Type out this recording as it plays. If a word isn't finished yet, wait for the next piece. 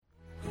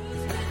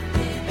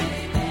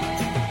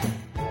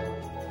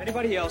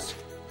anybody else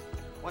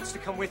wants to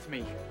come with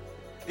me,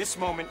 this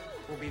moment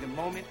will be the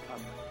moment of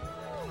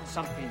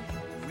something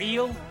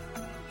real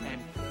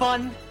and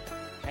fun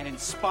and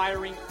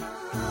inspiring.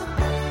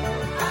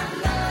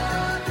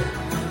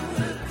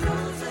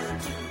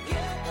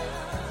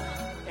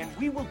 And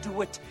we will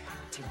do it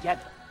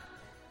together.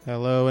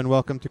 Hello and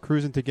welcome to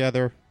Cruising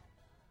Together,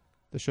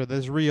 the show that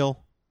is real,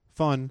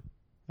 fun,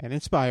 and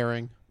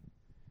inspiring.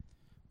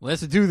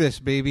 Let's do this,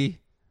 baby.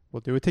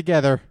 We'll do it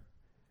together.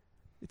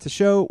 It's a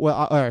show. Well,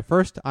 all right.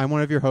 First, I'm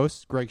one of your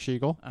hosts, Greg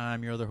Schiegel.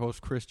 I'm your other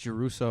host, Chris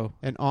Girusso.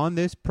 And on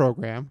this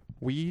program,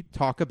 we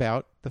talk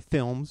about the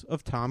films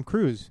of Tom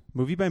Cruise,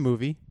 movie by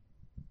movie.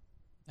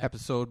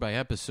 Episode by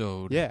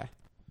episode. Yeah.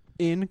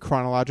 In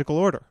chronological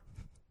order.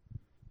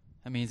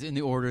 That means in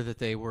the order that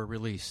they were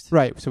released.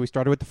 Right. So we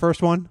started with the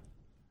first one. And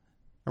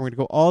we're going to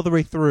go all the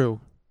way through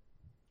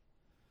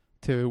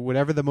to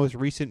whatever the most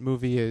recent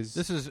movie is.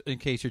 This is in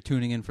case you're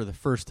tuning in for the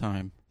first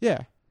time.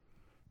 Yeah.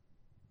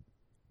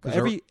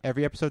 Every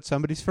episode,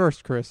 somebody's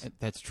first, Chris.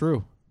 That's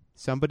true.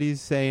 Somebody's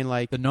saying,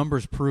 like... The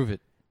numbers prove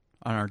it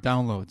on our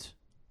downloads.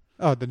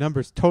 Oh, the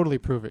numbers totally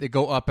prove it. They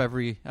go up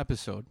every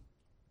episode.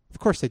 Of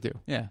course they do.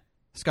 Yeah.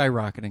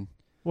 Skyrocketing.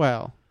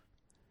 Well,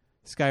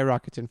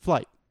 skyrockets in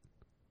flight.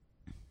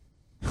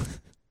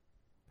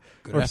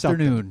 Good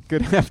afternoon.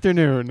 Good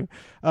afternoon.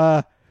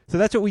 So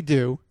that's what we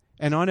do.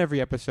 And on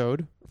every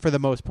episode, for the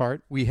most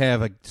part... We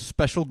have a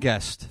special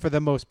guest. For the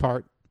most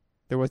part.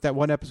 There was that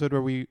one episode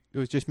where it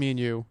was just me and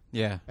you.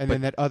 Yeah. And then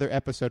that other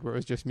episode where it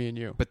was just me and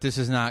you. But this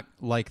is not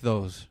like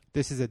those.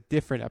 This is a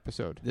different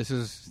episode. This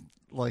is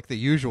like the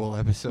usual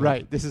episode.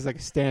 Right. This is like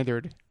a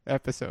standard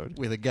episode.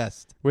 With a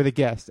guest. With a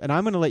guest. And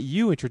I'm going to let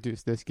you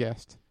introduce this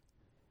guest.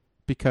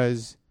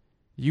 Because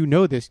you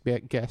know this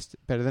guest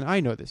better than I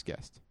know this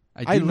guest.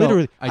 I do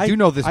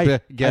know this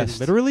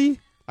guest.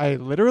 I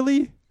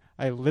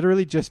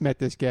literally just met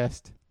this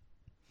guest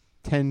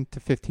 10 to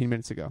 15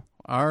 minutes ago.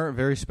 Our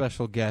very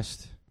special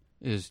guest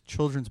is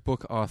children's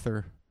book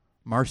author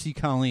Marcy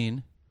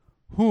Colleen,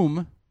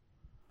 whom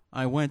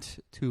I went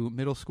to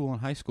middle school and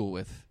high school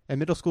with. And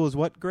middle school is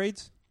what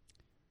grades?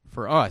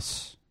 For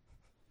us,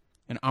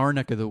 in our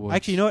neck of the woods.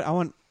 Actually, you know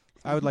what?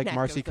 I would like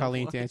Marcy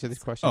Colleen to answer this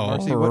question. Oh,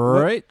 Marcy,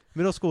 right.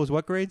 Middle school is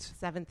what grades?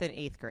 7th and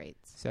 8th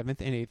grades. 7th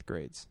and 8th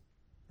grades.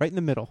 Right in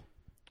the middle.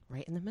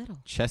 Right in the middle.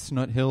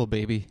 Chestnut Hill,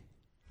 baby.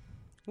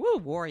 Woo,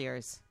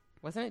 Warriors.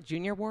 Wasn't it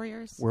Junior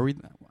Warriors? Were we?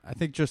 I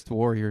think just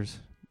Warriors.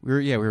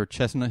 We were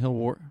Chestnut Hill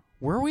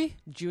Were we?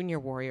 Junior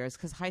Warriors,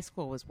 because high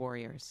school was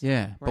Warriors.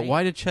 Yeah, right? but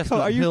why did Chestnut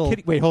Are you Hill...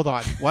 kidding? Wait, hold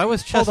on. Why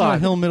was Chestnut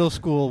Hill Middle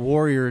School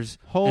Warriors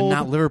and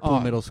not Liverpool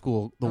on. Middle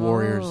School the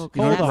Warriors? Oh,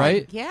 You know that,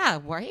 right? Yeah,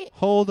 right?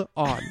 Hold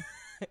on.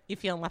 You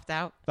feeling left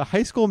out? The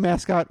high school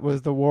mascot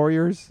was the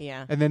Warriors.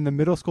 Yeah. And then the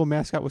middle school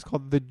mascot was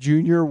called the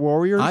Junior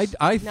Warriors.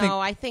 I think... No,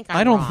 I think I'm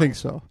I don't wrong. think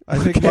so. I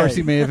think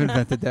Marcy may have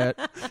invented that.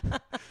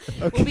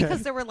 Okay. Well,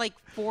 because there were like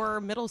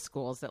 4 middle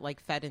schools that like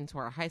fed into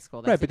our high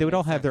school. Right, but they would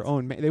all have their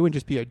own... They wouldn't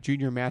just be a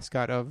junior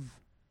mascot of...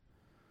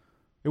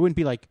 It wouldn't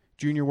be like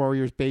Junior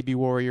Warriors, Baby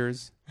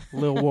Warriors,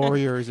 Little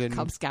Warriors, and...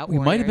 Cub Scout We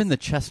Warriors. might have been the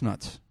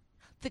Chestnuts.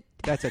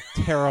 That's a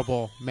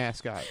terrible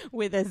mascot.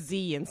 With a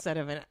Z instead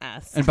of an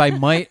S. And by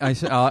might,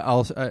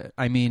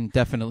 I mean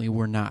definitely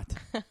we're not.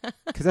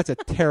 Because that's a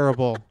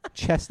terrible...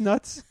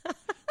 Chestnuts?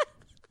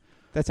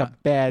 That's a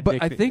bad...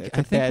 But I nickname. think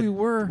That's a bad- we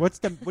were... What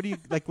do you...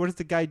 Like, what does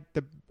the guy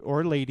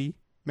or lady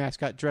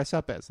mascot dress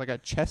up as? Like a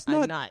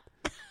chestnut? A nut.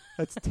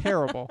 That's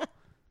terrible.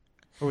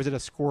 Or was it a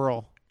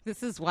squirrel?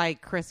 This is why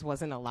Chris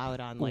wasn't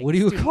allowed on like What do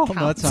you student call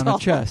nuts on a council.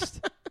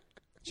 chest?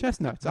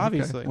 Chestnuts, Okay.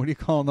 obviously. What do you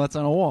call nuts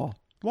on a wall?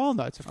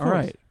 Walnuts, of course. All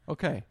right.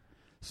 Okay.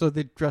 So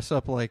they dress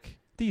up like...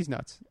 These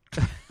nuts.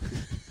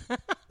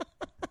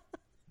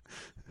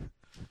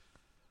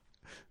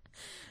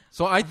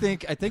 So I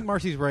think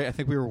Marcy's right. I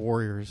think we were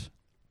Warriors.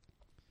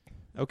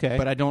 Okay.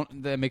 But I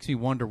don't... That makes me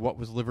wonder what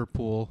was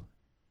Liverpool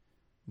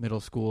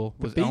Middle School.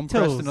 The Was Elmcrest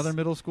Beatos. another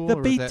middle school? the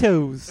or was that-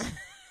 Beatos.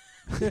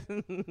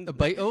 The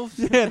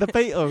Beatos? Yeah, the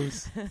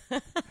Beatos.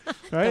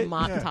 Right? The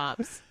mop yeah.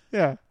 tops.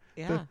 Yeah.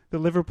 Yeah. The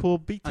Liverpool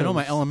Beatos. I know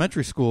my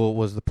elementary school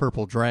was the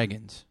Purple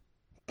Dragons.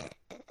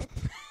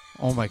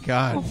 Oh, my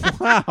God.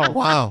 Wow.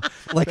 Wow.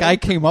 Like I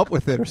came up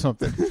with it or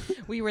something.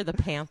 We were the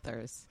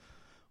Panthers.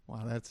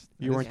 Wow, that's...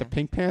 You weren't the Yeah.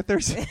 Pink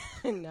Panthers?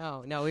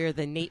 No, we were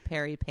the Nate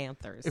Perry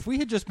Panthers. If we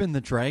had just been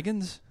the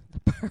Dragons,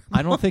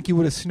 I don't think you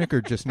would have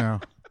snickered just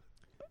now.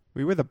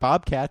 We were the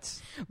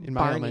Bobcats in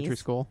my Barneys. elementary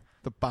school.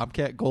 The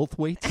Bobcat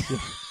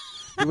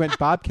Goldthwaits? We went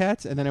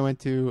Bobcats, and then I went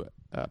to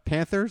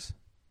Panthers,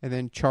 and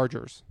then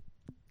Chargers.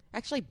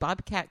 Actually,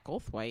 Bobcat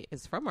Goldthwait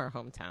is from our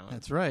hometown.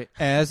 That's right.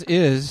 As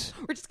is...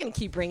 We're just going to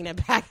keep bringing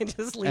it back and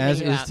just leaving As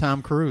it is out.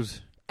 Tom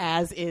Cruise.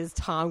 As is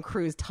Tom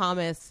Cruise.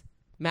 Thomas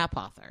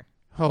Mapother.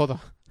 Hold on.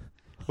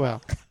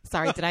 Well,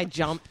 Sorry, did I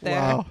jump there?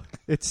 wow.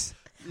 It's...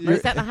 Or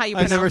is that not how you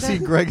I've pronounce never it?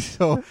 seen Greg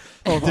so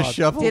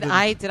disheveled. Did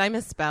I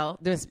misspell?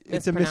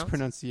 It's a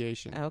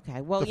mispronunciation.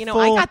 Okay. Well, The I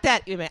full-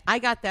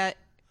 got that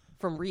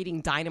from reading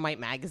Dynamite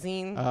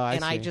magazine, I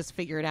and I see. just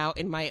figured out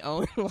in my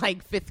own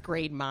like 5th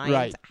grade mind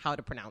Right. how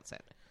to pronounce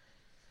it.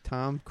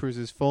 Tom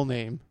Cruise's full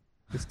name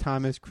is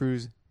Thomas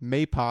Cruise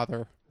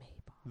Maypother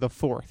the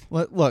Fourth.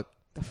 Look,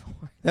 The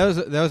fourth. that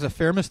was a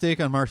fair mistake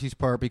on Marcy's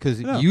part because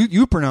No.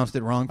 you pronounced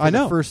it wrong for I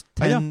know. the first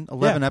I 10, know.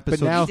 11 Yeah, but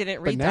episodes. now- He didn't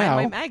but read now-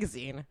 Dynamite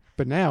magazine.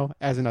 But now,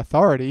 as an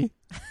authority,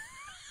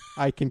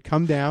 I can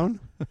come down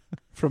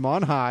from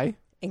on high,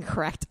 And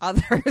correct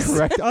others.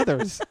 correct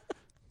others.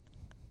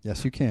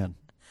 Yes, you can.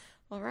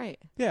 All right.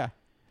 Yeah.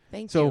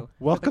 Thank you. So, for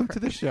welcome the to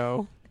the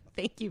show.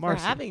 Thank you Marcy.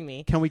 for having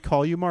me. Can we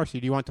call you Marcy?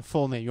 Do you want the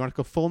full name? You want to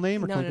go full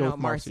name or No, can we no, go no. with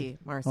Marcy?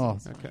 Marcy. Oh,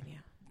 is fine, okay.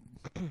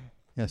 yeah.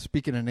 Yeah,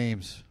 speaking of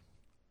names,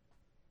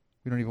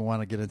 we don't even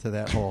want to get into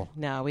that hole.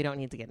 No, we don't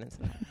need to get into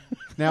that.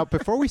 Now,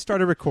 before we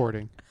started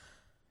recording,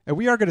 and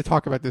we are going to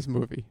talk about this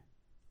movie,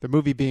 the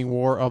movie being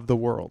War of the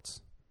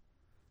Worlds.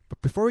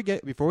 But before we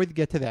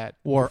get to that,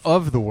 War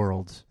of the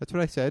Worlds. that's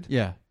what I said.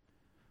 Yeah.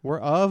 War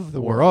of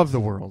the War Worlds. of the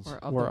Worlds. Or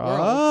of War the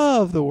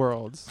worlds. of the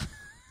Worlds.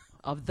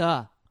 Of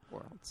the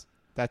worlds.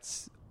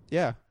 That's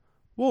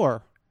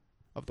War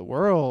of the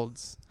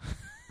Worlds.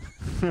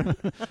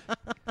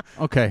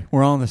 Okay,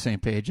 we're all on the same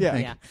page. I Yeah.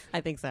 think. Yeah,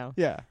 I think so.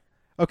 Yeah.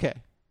 Okay.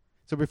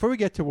 So before we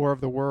get to War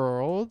of the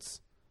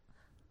Worlds,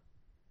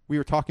 we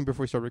were talking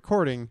before we started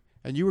recording,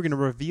 and you were going to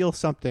reveal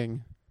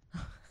something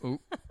Ooh.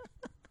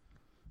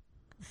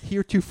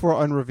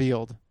 heretofore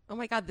unrevealed Oh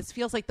my God, this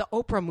feels like the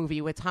Oprah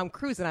movie with Tom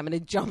Cruise, and I'm going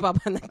to jump up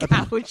on the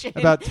couch and,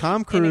 about Tom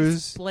and Cruise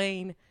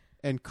explain.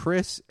 and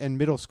Chris and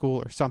middle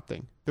school or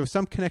something. There was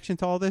some connection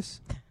to all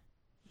this?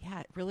 Yeah,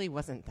 it really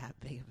wasn't that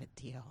big of a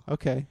deal.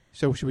 Okay.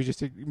 So should we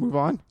just move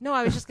on? No,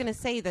 I was just going to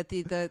say that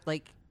the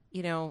like,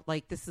 you know,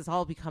 like this is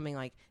all becoming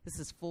like, this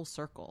is full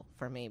circle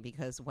for me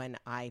because when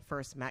I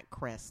first met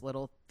Chris,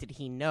 little did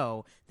he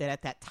know that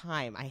at that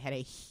time I had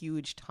a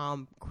huge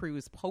Tom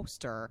Cruise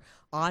poster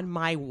on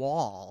my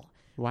wall.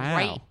 Wow.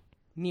 Right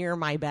near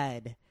my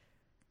bed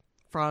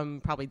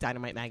from probably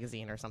Dynamite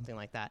magazine or something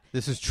like that.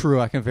 This is true.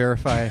 I can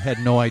verify. I had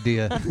no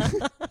idea.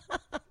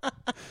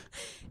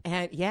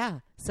 And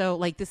yeah, so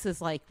like this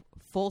is like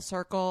full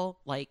circle,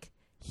 like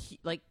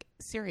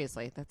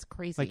seriously, that's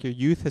crazy. Like your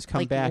youth has come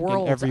like back in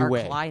worlds every are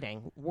way.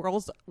 colliding.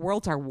 Worlds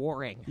are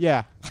warring.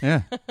 Yeah.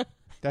 Yeah.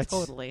 That's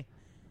Totally.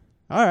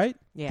 All right.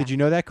 Yeah. Did you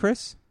know that,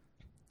 Chris?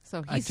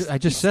 So I he's, ju- I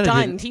just he's said I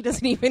stunned. didn't. He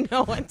doesn't even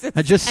know what to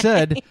I just say.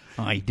 said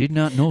I did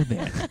not know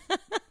that.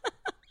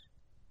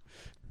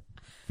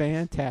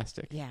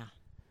 Fantastic. Yeah.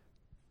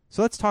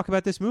 So let's talk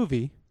about this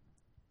movie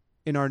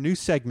in our new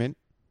segment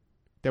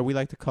that we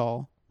like to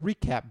call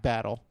Recap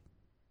Battle.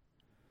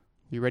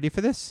 You ready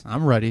for this?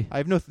 I'm ready.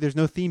 There's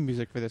no theme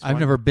music for this I've one.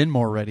 never been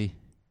more ready.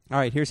 All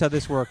right, here's how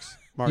this works,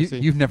 Marcy.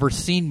 You've never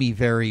seen me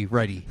very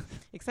ready.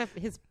 Except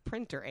his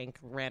printer ink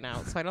ran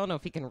out, so I don't know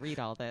if he can read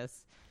all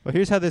this. Well,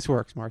 here's how this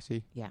works,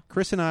 Marcy. Yeah.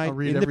 Chris and I I'll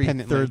read every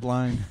independently, third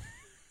line.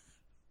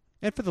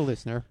 and for the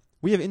listener,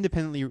 we have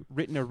independently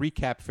written a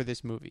recap for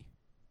this movie.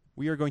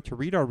 We are going to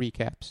read our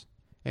recaps,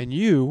 and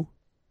you,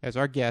 as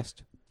our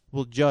guest,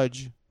 will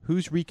judge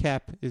whose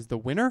recap is the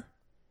winner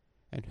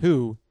and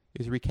who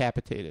is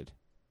recapitated.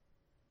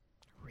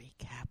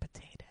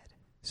 Recapitated.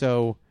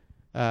 So,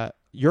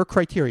 your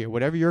criteria,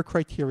 whatever your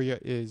criteria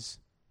is,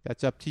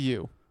 that's up to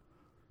you.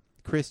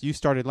 Chris, you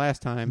started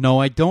last time. No,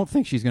 I don't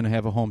think she's going to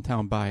have a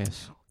hometown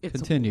bias. It's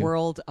Continue.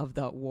 World of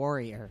the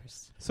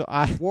Warriors. So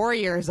I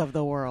Warriors of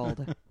the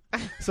world.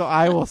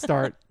 I will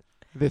start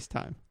this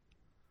time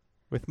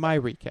with my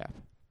recap.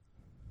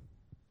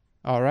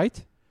 All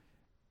right?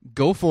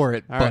 Go for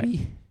it, All right.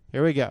 buddy.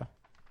 Here we go.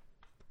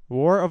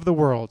 War of the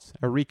Worlds,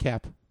 a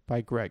recap by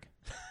Greg.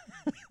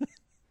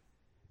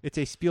 It's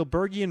a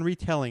Spielbergian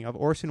retelling of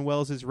Orson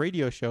Welles'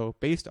 radio show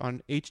based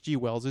on H.G.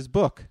 Wells'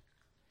 book.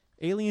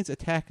 Aliens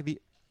attack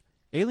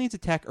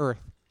Earth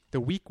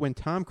the week when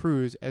Tom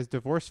Cruise, as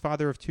divorced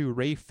father of two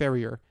Ray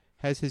Ferrier,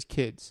 has his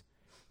kids.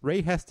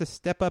 Ray has to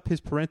step up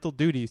his parental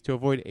duties to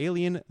avoid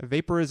alien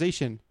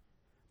vaporization.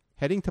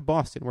 Heading to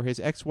Boston, where his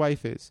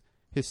ex-wife is,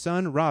 his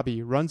son,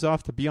 Robbie, runs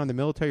off to be on the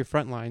military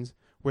front lines,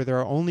 where there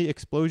are only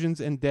explosions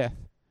and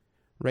death.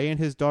 Ray and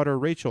his daughter,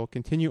 Rachel,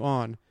 continue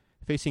on,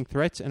 facing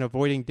threats and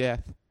avoiding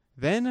death.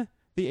 Then,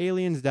 the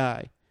aliens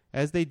die,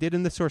 as they did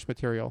in the source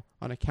material,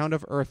 on account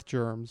of Earth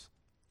germs.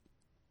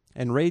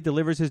 And Ray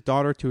delivers his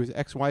daughter to his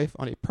ex-wife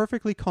on a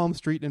perfectly calm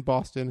street in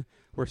Boston,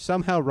 where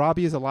somehow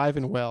Robbie is alive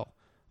and well.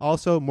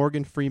 Also,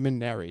 Morgan Freeman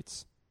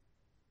narrates.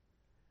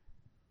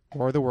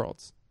 War of the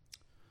Worlds.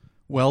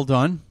 Well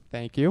done.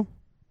 Thank you.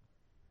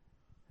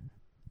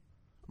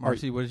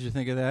 Marcy, what did you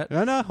think of that?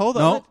 No, hold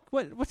on. No.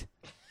 What?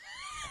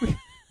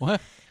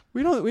 What?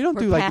 We don't We're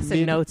do like passing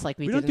mid, notes like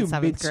we don't did in do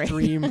 7th grade.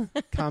 midstream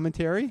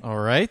commentary. All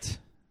right.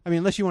 I mean,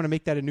 unless you want to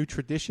make that a new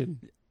tradition.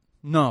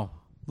 No.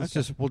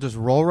 We'll just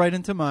roll right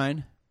into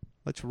mine.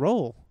 Let's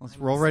roll. Let's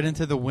roll right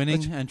into the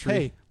winning entry.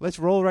 Hey, let's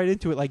roll right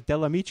into it like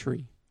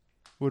Delamitri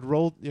would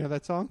roll. You know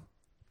that song?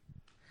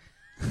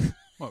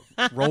 What,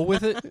 roll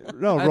with it?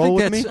 No, I roll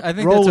think with me. I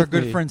think Roll that's our with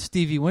good me. friend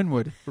Stevie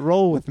Winwood.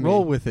 Roll with me.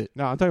 Roll with it.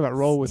 No, I'm talking about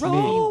roll with me.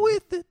 Roll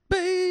with it,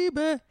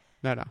 baby.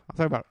 No, I'm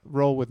talking about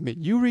roll with me.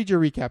 You read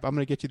your recap. I'm going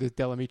to get you this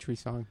Delamitri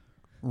song.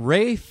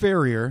 Ray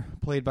Ferrier,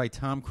 played by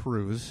Tom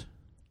Cruise,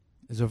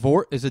 is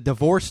a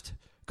divorced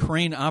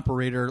crane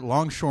operator,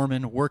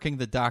 longshoreman working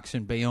the docks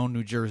in Bayonne,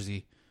 New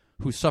Jersey,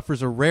 who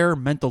suffers a rare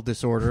mental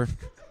disorder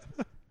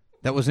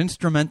that was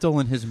instrumental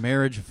in his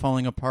marriage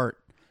falling apart.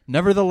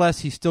 Nevertheless,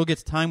 he still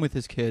gets time with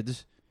his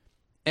kids,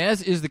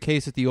 as is the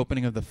case at the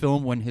opening of the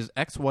film when his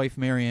ex-wife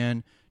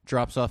Marianne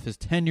drops off his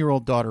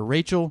 10-year-old daughter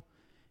Rachel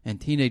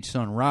and teenage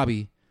son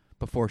Robbie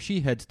before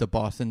she heads to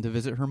Boston to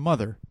visit her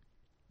mother.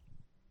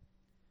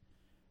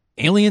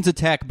 Aliens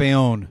attack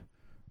Bayonne.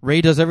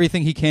 Ray does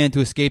everything he can to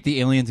escape the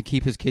aliens and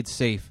keep his kids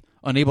safe.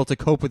 Unable to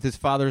cope with his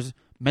father's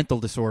mental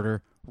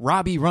disorder,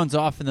 Robbie runs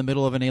off in the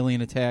middle of an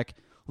alien attack,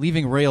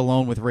 leaving Ray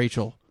alone with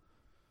Rachel.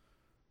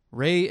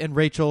 Ray and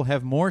Rachel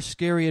have more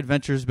scary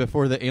adventures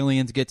before the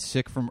aliens get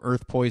sick from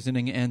earth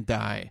poisoning and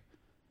die.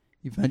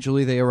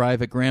 Eventually, they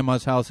arrive at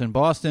Grandma's house in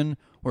Boston,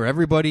 where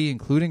everybody,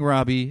 including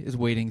Robbie, is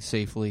waiting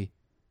safely.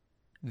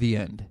 The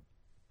end.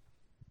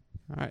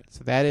 All right,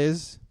 so that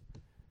is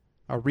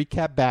a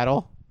recap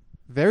battle.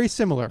 Very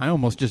similar. I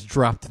almost just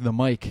dropped the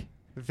mic.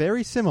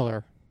 Very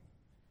similar.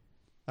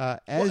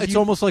 It's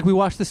almost like we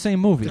watched the same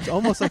movie. It's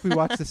almost like we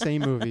watched the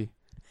same movie.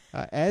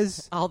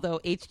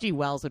 Although H.G.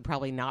 Wells would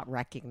probably not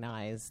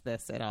recognize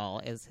this at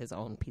all as his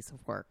own piece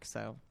of work.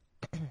 So,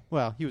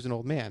 well, he was an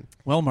old man.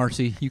 Well,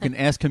 Marcy, you can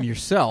ask him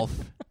yourself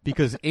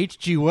because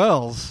H.G.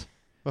 Wells.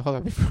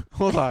 Well,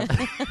 hold on.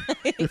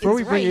 Before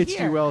we bring right H.G.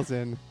 here. Wells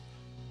in,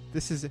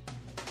 this is the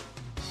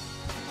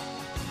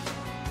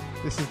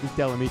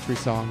Delamitri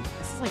song.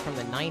 This is like from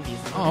the 90s.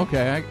 Oh,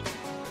 okay.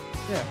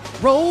 Yeah.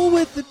 Roll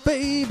with it,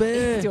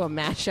 baby. Do a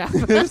mashup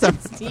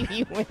of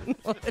Stevie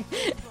Winwood.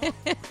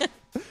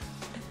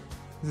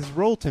 This is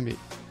Roll to Me.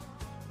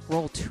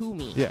 Roll to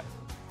Me. Yeah.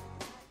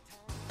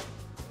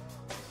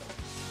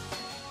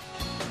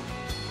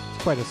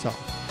 It's quite a song.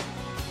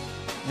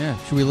 Yeah.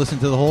 Should we listen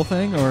to the whole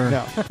thing or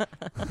No.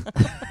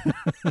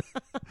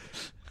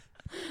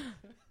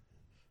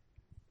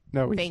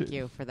 No, we Thank should.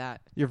 you for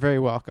that. You're very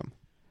welcome.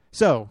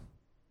 So,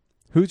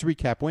 whose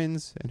recap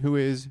wins and who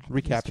is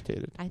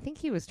recapitated? I think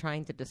he was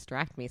trying to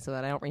distract me so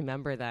that I don't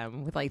remember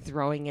them with like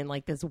throwing in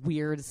like this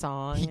weird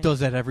song. he does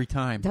that every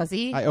time? Does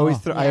he? I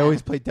always Yeah. I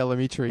always play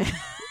Delamitri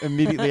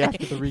immediately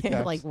after the recap.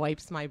 It like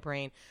wipes my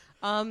brain.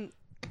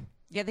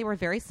 Yeah, they were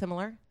very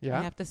similar. Yeah?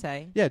 I have to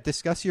say. Yeah,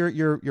 discuss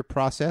your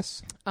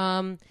process.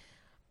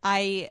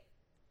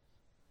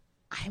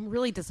 I'm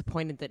really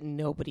disappointed that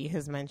nobody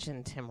has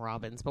mentioned Tim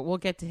Robbins, but we'll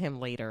get to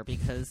him later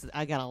because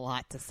I got a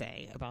lot to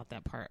say about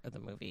that part of the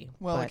movie.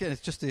 Well, But- again,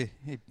 it's just a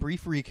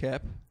brief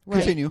recap. Right.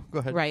 Continue. Go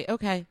ahead. Right,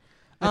 okay.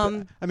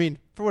 I mean,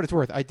 for what it's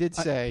worth, I did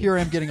say Here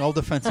I am getting all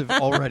defensive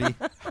already.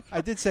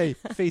 I did say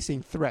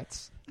facing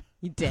threats.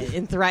 You did.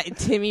 And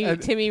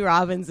Timmy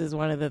Robbins is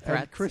one of the And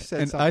threats. Chris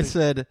said And something. I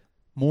said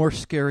more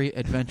scary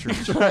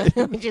adventures.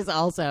 which is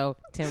also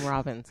Tim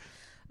Robbins.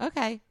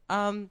 Okay.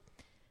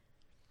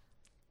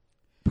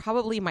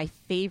 Probably my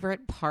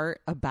favorite part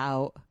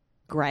about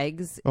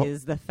Greg's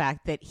is the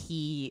fact that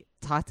he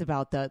talked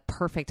about the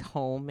perfect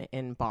home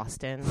in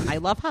Boston. I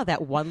love how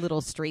that one little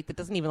street that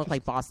doesn't even look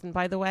like Boston,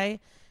 by the way.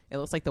 It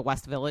looks like the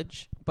West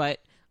Village, but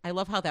I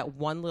love how that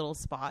one little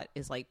spot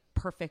is like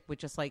perfect with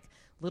just like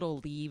little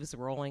leaves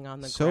rolling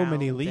on the ground. So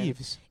many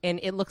leaves. And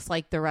it looks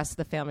like the rest of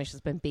the family's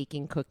just been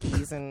baking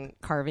cookies and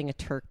carving a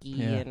turkey,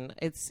 Yeah. and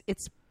it's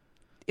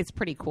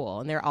pretty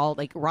cool. And they're all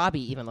like,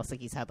 Robbie even looks like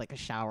he's had like a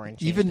shower and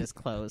changed his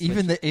clothes.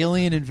 Even the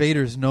alien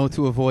invaders know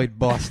to avoid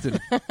Boston.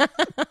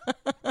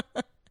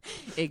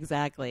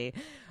 Exactly.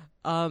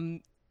 But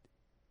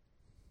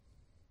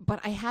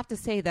I have to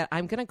say that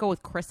I'm going to go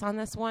with Chris on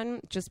this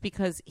one, just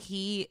because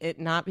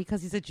not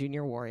because he's a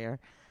junior warrior.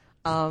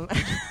 To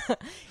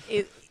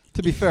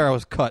be fair, I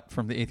was cut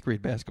from the 8th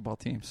grade basketball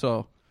team,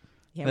 so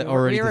that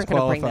already we weren't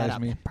gonna bring that disqualifies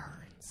up. me. It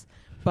burns.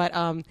 But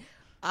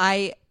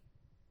I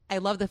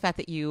love the fact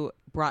that you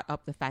brought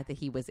up the fact that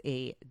he was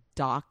a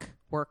dock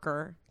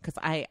worker, because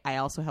I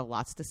also have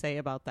lots to say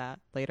about that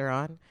later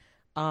on.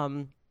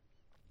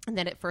 And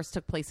then it first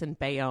took place in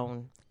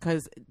Bayonne,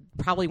 because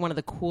probably one of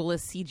the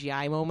coolest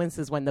CGI moments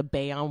is when the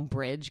Bayonne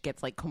Bridge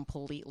gets like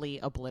completely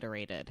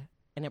obliterated,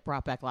 and it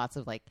brought back lots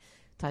of like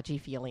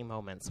touchy-feely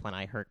moments when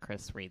I heard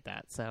Chris read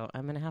that. So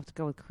I'm going to have to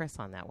go with Chris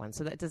on that one.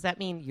 So does that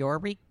mean you're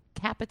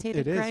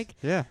recapitated, It is. Greg?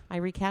 Yeah. I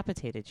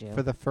recapitated you.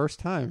 For the first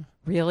time.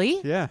 Really?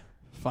 Yeah.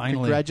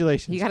 Finally.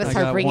 Congratulations. You got to I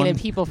start got bringing in one.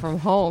 people from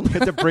home.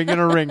 Had to bring in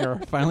a ringer.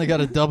 Finally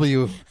got a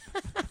W.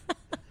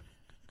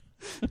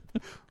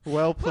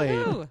 Well played.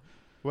 Woohoo!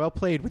 Well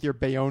played with your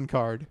Bayonne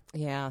card.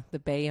 Yeah, the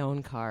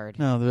Bayonne card.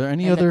 Now, are there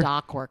any and the other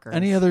dock workers.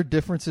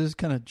 differences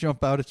kind of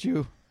jump out at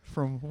you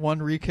from one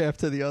recap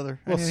to the other?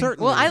 Well, Anything?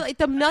 certainly. Well, I like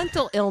the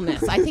mental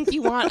illness. I think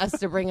you want us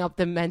to bring up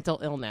the mental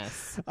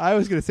illness. I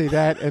was going to say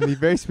that and the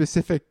very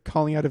specific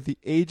calling out of the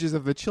ages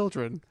of the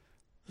children.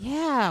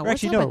 Yeah, Or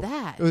what's actually, up no. with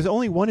that? It was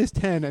only one is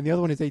 10 and the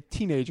other one is a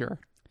teenager.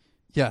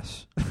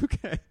 Yes.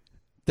 Okay.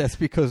 That's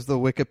because the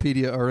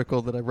Wikipedia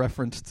article that I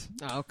referenced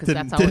Oh, because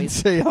didn't, that's didn't always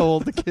say how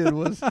old the kid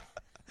was.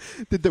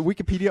 Did the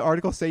Wikipedia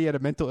article say he had a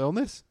mental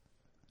illness?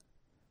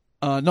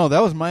 No, that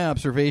was my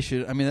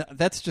observation. I mean,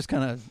 that's just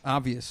kind of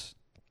obvious.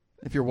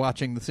 if you're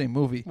watching the same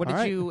movie. What All did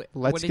right, you?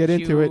 Let's what did get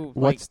into you, it. like-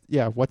 What's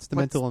the what's-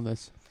 mental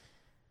illness?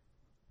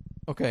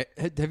 Okay,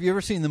 have you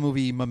ever seen the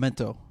movie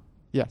Memento?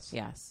 Yes.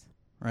 Yes.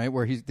 Right,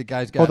 where the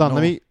guy's got Hold on.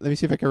 no Let me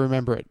see if I can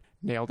remember it.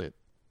 Nailed it.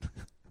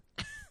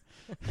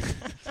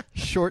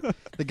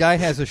 The guy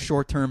has a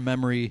short-term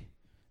memory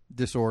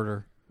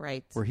disorder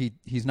Right. where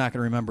he's not going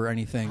to remember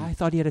anything. I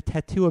thought he had a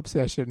tattoo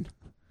obsession.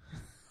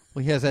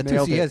 Well, he has that too.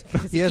 Nailed So he it. has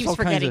Because he he has keeps all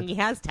kinds forgetting of he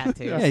has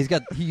tattoos. yeah.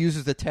 He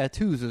uses the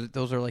tattoos.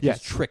 Those are like Yes.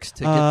 his tricks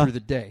to get through the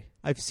day.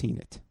 I've seen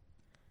it.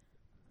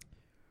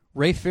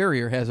 Ray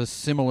Ferrier has a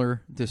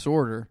similar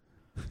disorder,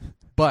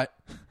 but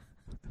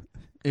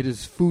it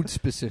is food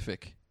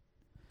specific.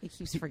 He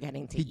keeps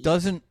forgetting to He eat.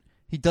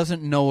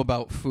 doesn't know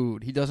about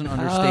food. He doesn't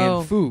understand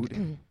Oh.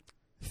 food.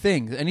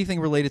 Anything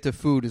related to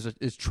food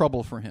is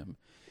trouble for him.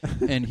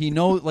 And he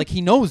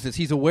knows this.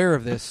 He's aware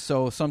of this.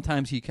 So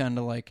sometimes he kind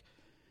of like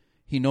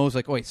he knows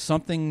like, oh, wait,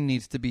 something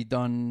needs to be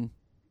done.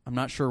 I'm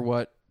not sure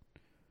what,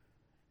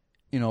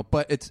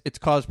 but it's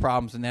caused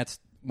problems, and that's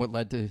what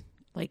led to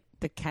Like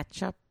the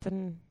ketchup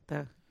and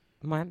the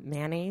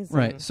mayonnaise.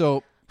 right. And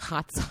So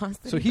hot sauce.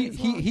 that so brings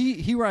along.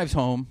 he arrives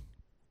home,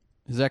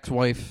 his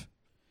ex-wife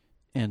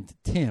and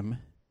Tim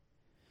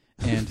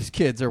and his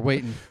kids are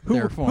waiting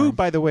there for Who, him.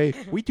 by the way,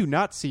 we do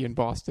not see in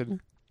Boston.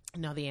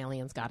 No, the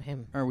aliens got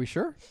him. Are we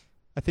sure?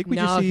 I think we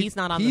No, just see he's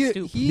not on he- the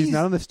stoop. he's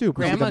not on the stoop.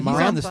 He's Grandma, like a he's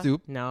mom. on the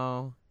stoop.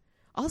 No.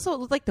 Also, it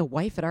looked like the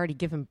wife had already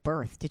given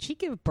birth. Did she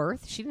give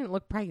birth? She didn't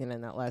look pregnant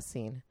in that last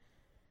scene.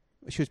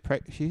 She is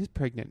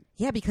pregnant.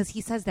 Yeah, because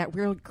he says that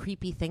real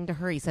creepy thing to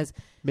her. He says,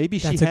 Maybe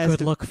 "That's she a has good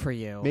the, look for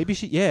you." Maybe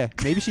she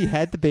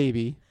had the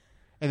baby,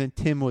 and then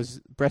Tim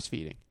was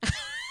breastfeeding.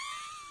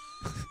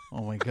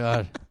 Oh my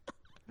god.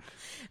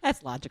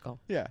 That's logical.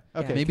 Yeah.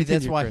 Okay. Maybe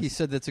that's continue, why Chris. he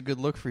said that's a good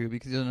look for you,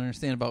 because he doesn't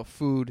understand about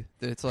food.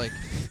 That it's like,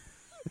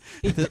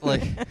 that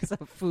like, It's a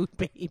food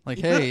baby.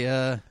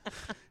 hey,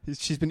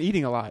 She's been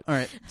eating a lot. all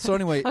right. So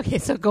anyway, Okay,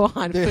 so go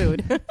on.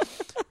 Food.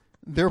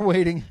 they're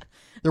waiting.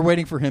 They're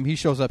waiting for him. He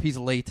shows up. He's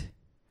late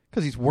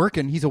because he's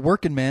working. He's a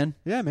working man.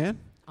 Yeah, man.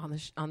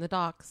 on the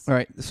docks. All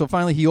right. So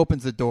finally, he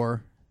opens the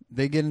door.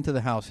 They get into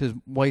the house. His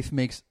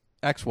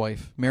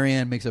ex-wife,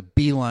 Marianne, makes a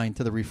beeline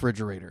to the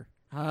refrigerator.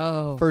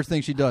 Oh. First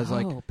thing she does,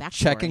 like backstory.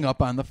 checking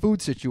up on the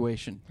food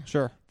situation.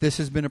 Sure. This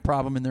has been a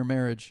problem in their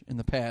marriage in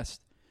the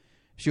past.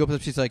 She opens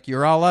up. She's like,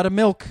 "You're all out of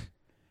milk."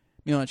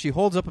 And she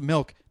holds up a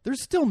milk.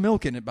 There's still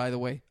milk in it, by the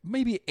way.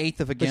 Maybe 1/8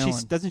 of a But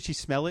gallon. doesn't she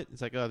smell it?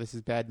 It's like, oh, this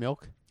is bad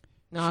milk.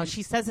 No,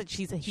 she says that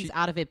he's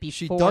out of it before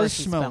She does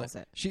she smell smells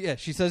it. it.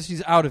 She says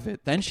she's out of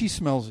it. Then she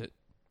smells it.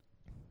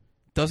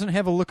 Doesn't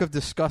have a look of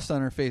disgust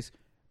on her face.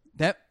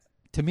 That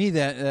to me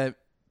that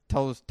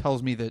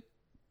tells me that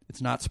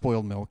it's not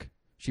spoiled milk.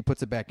 She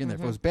puts it back in there.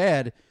 If it was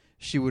bad,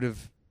 she would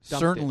have Dumped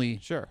certainly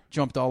it. Sure.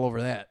 jumped all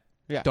over that.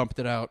 Yeah. Dumped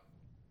it out.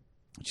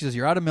 She says,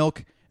 "You're out of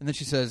milk," and then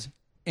she says,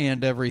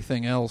 "and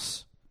everything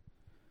else."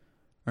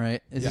 All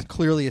right? This is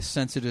clearly a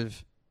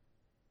sensitive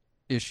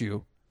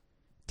issue.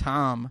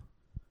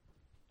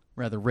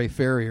 Ray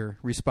Ferrier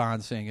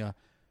responds saying,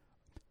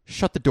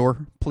 "Shut the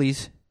door,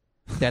 please.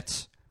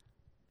 That's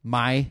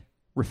my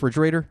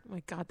refrigerator. Oh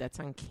my God, that's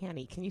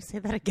uncanny. Can you say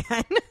that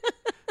again?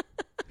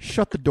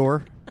 Shut the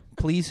door,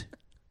 please.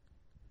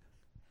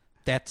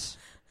 That's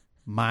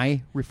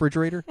my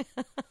refrigerator."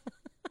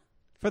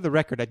 For the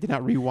record, I did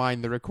not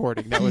rewind the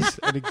recording. That was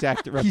an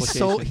exact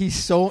replication. He's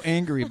so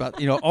angry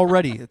about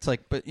already. It's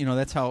like, but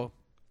that's how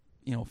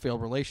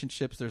failed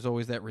relationships. There's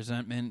always that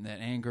resentment, that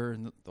anger,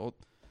 and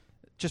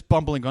just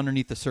bumbling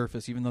underneath the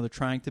surface. Even though they're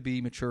trying to be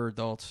mature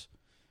adults,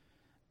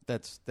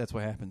 that's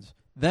what happens.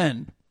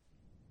 Then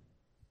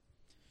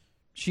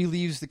she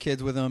leaves the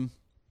kids with him.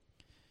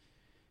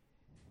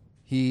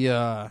 He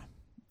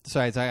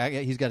decides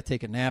he's got to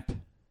take a nap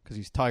because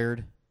he's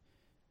tired,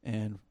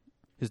 and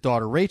his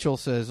daughter Rachel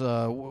says,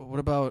 "What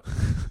about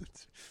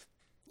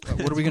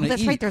what are we going to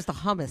That's eat?" right. There's the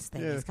hummus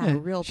thing. He's got a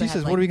real. She bad,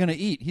 says, like, "What are we going to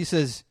eat?" He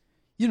says,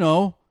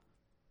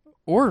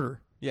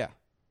 "Order." Yeah.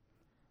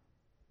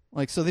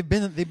 Like, so they've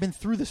been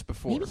through this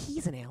before. Maybe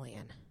he's an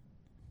alien.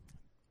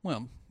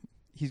 Well,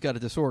 he's got a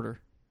disorder.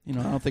 I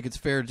don't think it's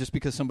fair just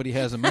because somebody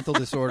has a mental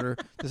disorder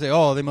to say,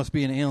 "Oh, they must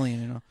be an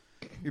alien."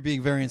 You're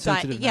being very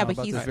insensitive yeah, now but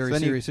about he's- this very So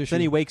serious issue.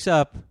 Then he wakes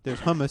up. There's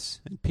hummus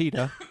and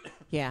pita.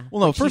 Yeah.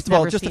 Well, no. which First he's of all,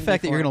 never just the seen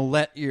fact that before. you're going to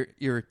let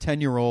your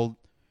 10-year-old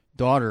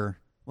daughter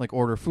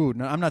order food.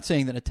 Now, I'm not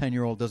saying that a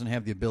 10-year-old doesn't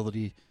have the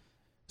ability,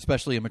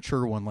 especially a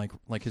mature one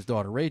like his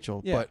daughter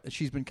Rachel. Yeah. But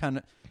she's been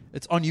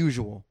it's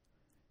unusual.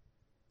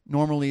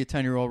 Normally, a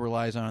 10-year-old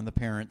relies on the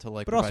parent to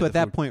But provide also at the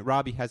that food. point,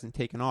 Robbie hasn't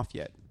taken off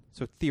yet.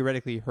 So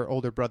theoretically, her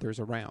older brother's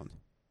around.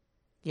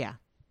 Yeah.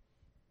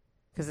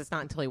 Because it's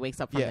not until he wakes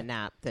up from Yeah. the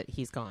nap that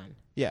he's gone.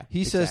 Yeah.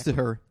 He says to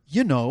her,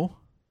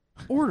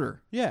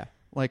 "Order." Yeah.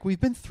 Like, we've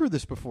been through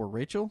this before,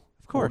 Rachel.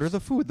 Of course. Order the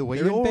food the way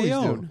They're you in always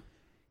Bayonne. do.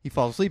 He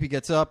falls asleep. He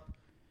gets up.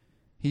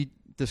 He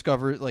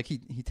discovers, he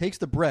takes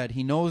the bread.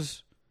 He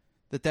knows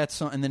that's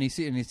something, and then he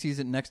sees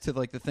it next to,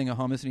 the thing of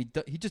hummus, and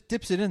he just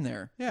dips it in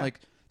there. Yeah.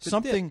 Like, The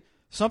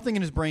something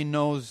in his brain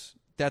knows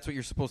that's what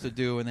you're supposed to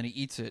do, and then he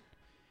eats it.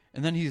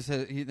 And then he's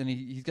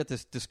got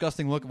this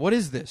disgusting look. What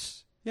is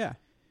this? Yeah.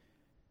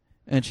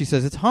 And she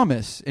says it's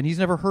hummus, and he's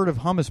never heard of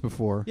hummus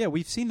before. Yeah,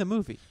 we've seen the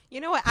movie.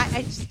 You know what?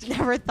 I just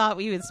never thought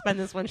we would spend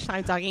this much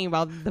time talking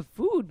about the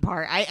food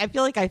part. I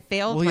feel like I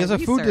failed. Well, he my has a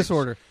food research.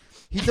 disorder.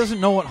 He doesn't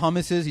know what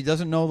hummus is. He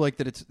doesn't know like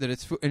that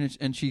it's food.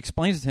 And she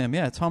explains to him,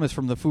 yeah, it's hummus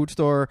from the food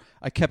store.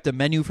 I kept a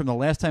menu from the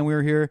last time we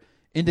were here,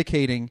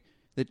 indicating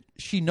that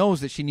she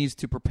knows that she needs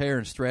to prepare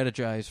and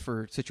strategize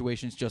for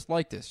situations just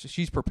like this.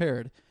 She's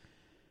prepared.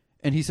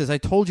 And he says, I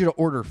told you to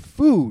order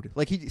food.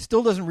 Like, he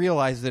still doesn't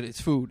realize that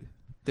it's food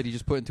that he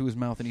just put into his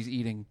mouth and he's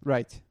eating.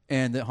 Right.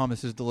 And that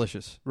hummus is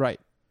delicious. Right.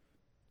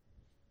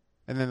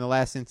 And then the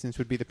last instance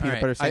would be the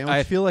peanut butter sandwich.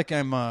 I feel like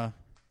I'm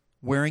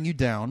wearing you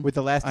down. Would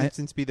the last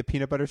instance be the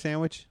peanut butter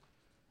sandwich?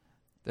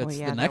 That's Well,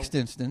 yeah, the next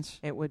instance.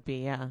 It would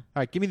be, yeah. All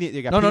right, give me the...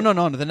 You got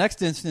No. The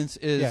next instance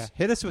is... Yeah,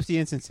 hit us with the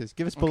instances.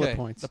 Give us bullet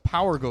points. The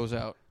power goes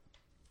out.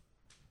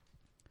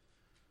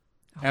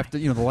 After,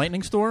 the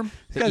lightning storm,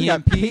 the This guy's got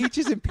EMP.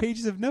 pages and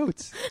pages of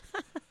notes.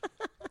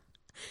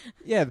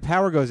 Yeah, the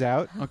power goes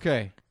out.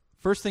 Okay.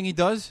 First thing he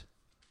does,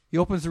 he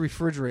opens the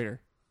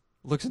refrigerator,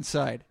 looks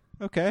inside.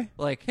 Okay.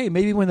 Like, hey,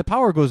 maybe when the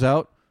power goes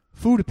out,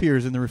 food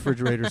appears in the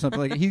refrigerator or something.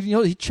 Like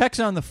he checks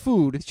on the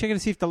food, He's checking to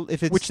see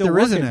if it's which still there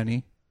working. isn't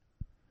any.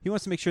 He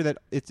wants to make sure that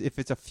if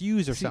it's a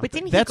fuse or something. But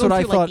didn't he That's go what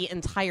I through thought- the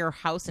entire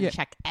house and Yeah.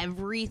 check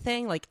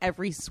everything, like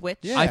every switch?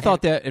 Yeah. I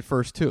thought that at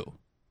first too,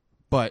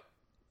 but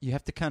you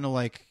have to kind of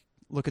like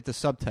look at the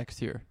subtext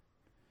here.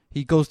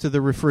 He goes to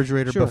the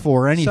refrigerator Sure.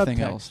 before anything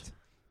Subtext. else.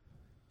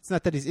 It's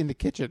not that he's in the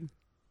kitchen.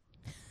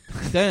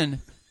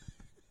 Then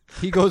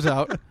he goes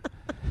out.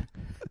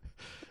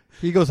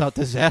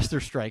 Disaster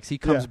strikes. He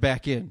comes Yeah.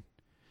 back in.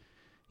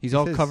 He's He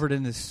all says- covered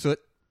in this soot,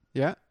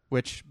 Yeah.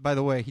 which, by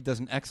the way, he does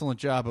an excellent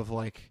job of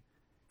like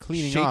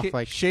Cleaning off,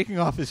 like... shaking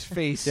off his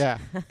face. Yeah.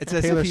 It's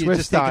as Taylor if he had Swift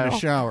just taken style. a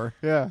shower.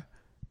 Yeah.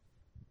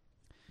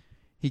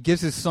 He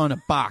gives his son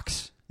a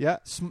box, Yeah.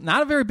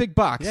 not a very big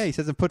box. Yeah, he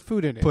says, put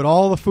food in it. Put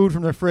all the food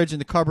from their fridge in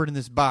the cupboard in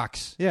this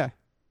box. Yeah.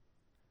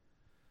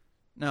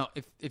 Now,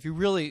 if you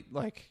really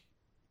like,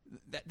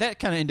 that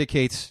kind of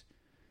indicates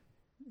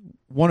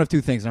one of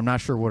two things. I'm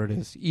not sure what it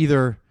is.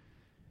 Either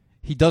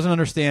he doesn't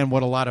understand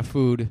what a lot of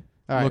food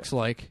All right. looks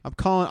like. I'm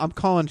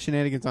calling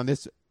shenanigans on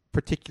this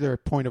particular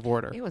point of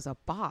order. It was a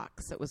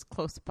box that was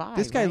close by.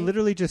 This guy right?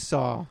 literally just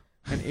saw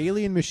an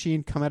alien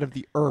machine come out of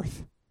the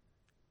earth.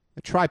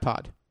 A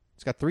tripod.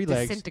 It's got 3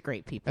 legs.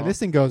 disintegrate people. And this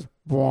thing goes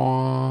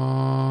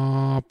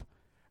womp,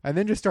 and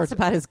then just starts That's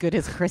about as good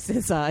as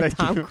Chris's Thank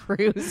Tom you.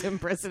 Cruise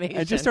impersonation.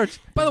 and just starts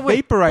By the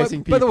way, vaporizing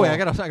people. By the way, I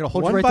gotta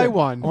hold one you right by there.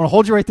 one. I want to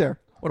hold you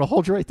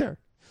right there.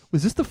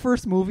 Was this the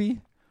first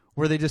movie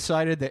where they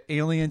decided that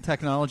alien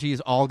technology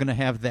is all going to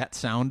have that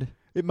sound?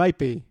 It might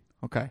be.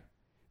 Okay.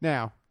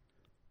 Now,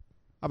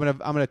 I'm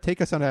gonna take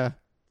us on a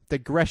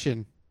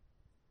digression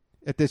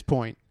at this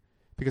point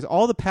because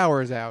all the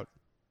power is out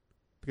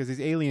because these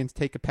aliens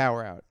take the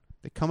power out.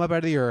 They come up out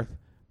of the earth,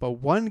 but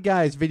one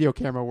guy's video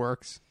camera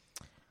works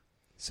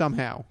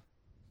somehow.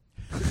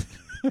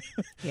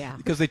 yeah.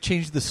 Because they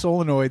changed the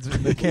solenoids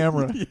in the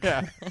camera.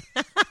 Yeah.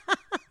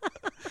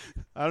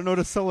 I don't know what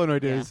a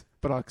solenoid is,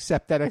 but I'll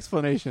accept that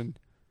explanation.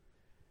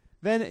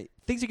 Then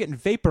things are getting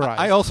vaporized.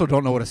 I also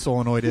don't know what a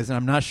solenoid is, and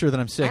I'm not sure that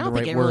I'm I saying don't the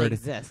think right it word. really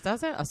exists,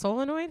 does it? A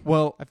solenoid?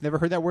 Well, I've never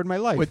heard that word in my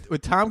life. when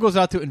Tom goes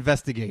out to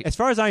investigate, As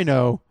far as I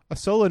know, a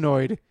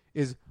solenoid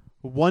is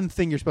one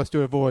thing you're supposed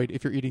to avoid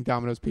if you're eating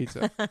Domino's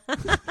pizza.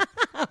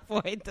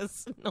 Avoid the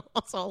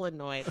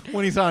solenoid.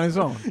 when he's on his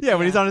own, Yeah,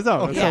 when he's on his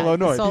own, a Yeah,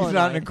 solenoid. solenoid. he's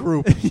not in a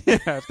group. Yeah,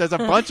 if there's a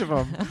bunch of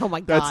them, Oh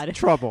my that's god.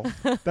 trouble.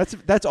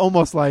 That's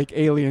almost like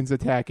aliens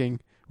attacking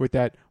with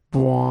that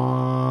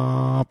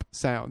bwomp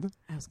sound.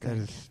 That was That good.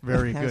 is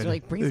very That good. was really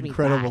brings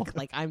Incredible. me back.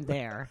 Like I'm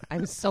there.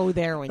 I'm so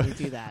there when you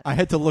do that. I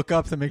had to look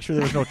up to make sure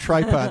there was no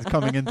tripods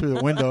coming in through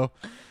the window.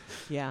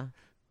 Yeah.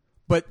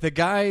 But the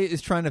guy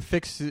is trying to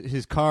fix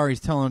his car. He's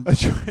telling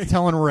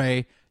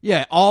Ray,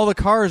 "Yeah, all the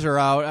cars are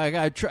out.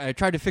 I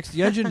tried to fix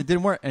the engine. It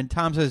didn't work." And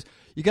Tom says,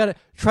 "You got to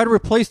try to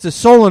replace the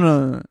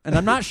solenoid." And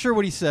I'm not sure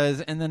what he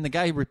says. And then the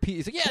guy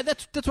repeats, he's like, "Yeah,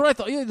 that's what I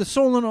thought. Yeah, the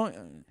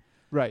solenoid."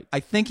 Right. I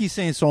think he's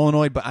saying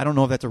solenoid, but I don't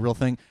know if that's a real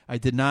thing. I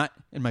did not,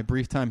 in my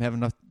brief time, have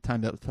enough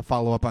time to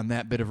follow up on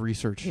that bit of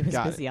research. He was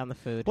Got busy on the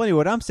food. Well, anyway,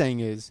 what I'm saying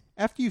is,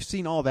 after you've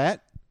seen all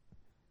that,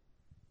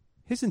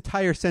 his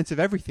entire sense of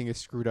everything is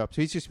screwed up.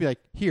 So he's just be like,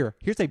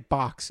 here's a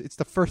box. It's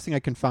the first thing I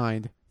can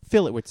find.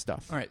 Fill it with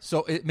stuff. All right,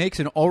 so it makes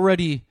an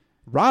already...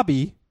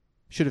 Robbie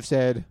should have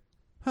said,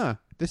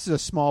 this is a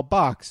small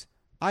box.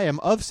 I am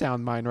of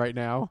sound mind right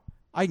now.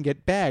 I can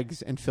get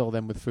bags and fill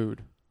them with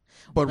food.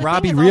 But the thing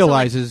Robbie is also,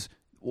 realizes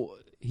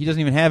he doesn't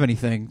even have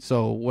anything,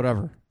 so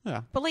whatever.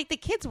 Yeah. But like the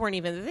kids weren't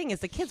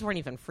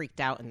even freaked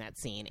out in that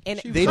scene. And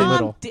She was They a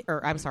little.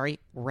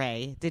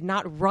 Ray did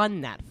not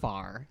run that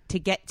far to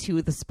get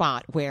to the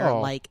spot where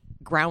Oh. like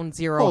ground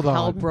zero Hold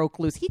hell on. broke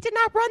loose. He did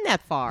not run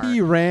that far.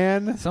 He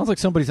ran. Sounds like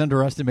somebody's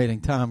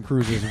underestimating Tom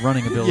Cruise's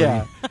running ability.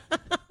 Yeah.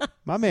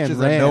 My man Which is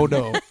ran. a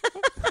no-no.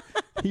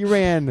 He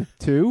ran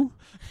to.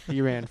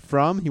 He ran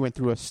from. He went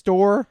through a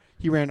store.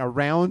 He ran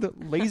around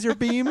laser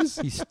beams.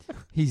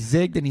 He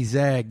zigged and he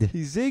zagged.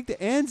 He zigged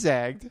and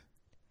zagged.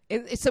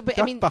 So, but, I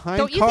Duck mean, behind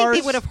don't you think cars.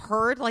 they would have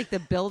heard like the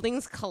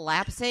buildings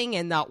collapsing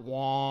and that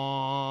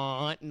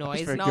wah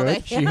noise very and all good.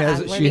 that? She Yeah, has-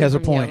 I'm she learning has a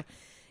from you. point.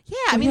 Yeah,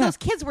 I mean, yeah. those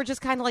kids were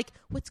just kind of like,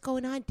 "What's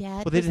going on,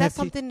 Dad? Well, they Is didn't that have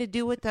something to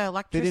do with the They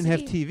electricity?" didn't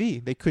have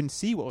TV. They couldn't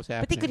see what was But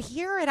happening. they could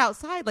hear it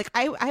outside. Like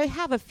I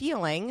have a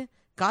feeling,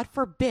 God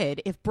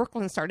forbid, if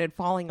Brooklyn started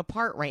falling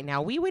apart right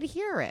now, we would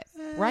hear it,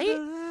 right?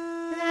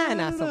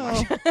 Not so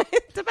much.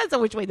 It depends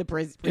on which way the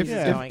breeze is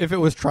going. If it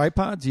was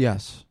tripods,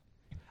 yes.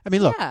 I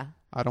mean, look, yeah.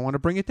 I don't want to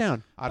bring it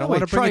down. I don't Oh, wait,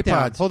 want to bring it down.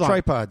 tripods. Hold on.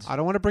 Tripods. I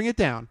don't want to bring it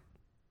down.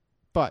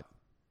 But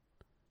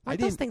I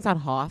Aren't those didn't things on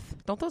Hoth?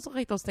 Don't those look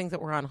like those things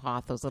that were on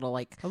Hoth? Those little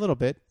like a little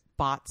bit.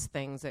 bots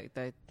things that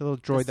the The little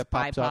droid that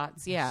spy pops up,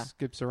 bots, yeah.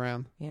 skips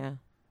around. yeah.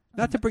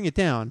 Not to bring it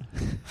down.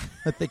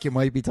 I think you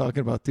might be talking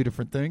about two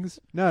different things.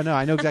 No,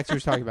 I know exactly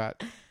what you're talking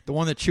about. The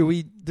one that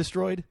Chewie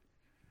destroyed?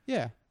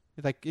 Yeah,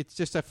 it's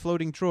just a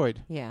floating droid.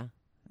 Yeah.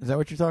 Is that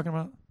what you're talking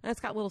about? And it's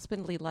got little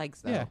spindly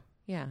legs, though. Yeah.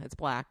 Yeah, it's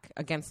black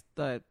against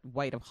the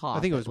white of Hoth. I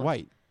think it was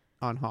white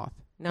on Hoth.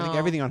 I think No.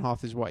 everything on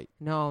Hoth is white.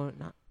 No,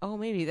 not. Oh,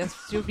 maybe that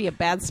should be a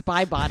bad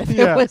spy bot if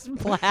Yeah. it was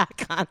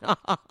black on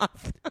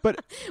Hoth.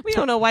 But We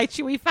don't know why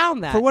we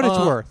found that. for what it's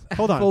worth,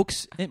 hold on.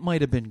 Folks, it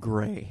might have been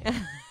gray.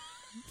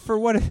 For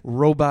what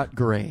Robot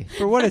gray.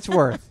 for what it's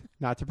worth,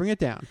 not to bring it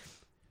down.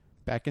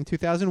 Back in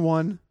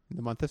 2001, in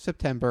the month of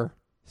September,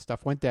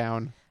 stuff went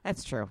down,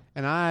 That's true.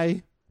 and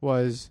I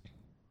was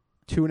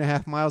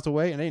 2.5 miles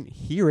away, and I didn't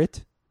hear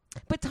it.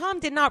 But Tom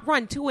did not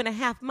run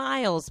 2.5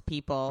 miles,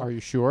 people. Are you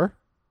sure?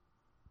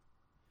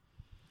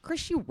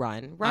 Chris, you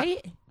run,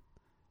 right?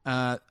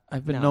 I've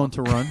been No. known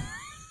to run.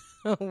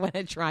 When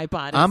a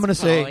tripod is I'm going to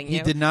say following he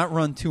you. did not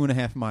run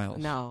 2.5 miles.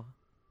 No,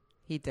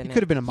 he didn't.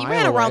 could have been a mile He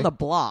ran around away. the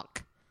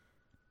block.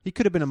 He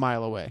could have been a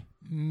mile away.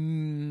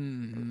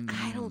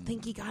 I don't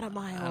think he got a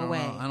mile I don't away.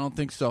 know. I don't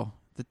think so.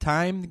 The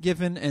time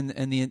given and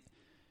the...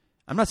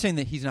 I'm not saying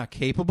that he's not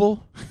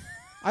capable.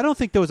 I don't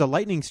think there was a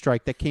lightning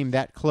strike that came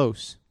that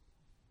close,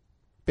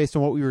 based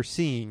on what we were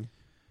seeing.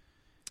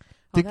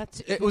 Oh,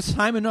 that's It was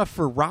time enough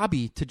for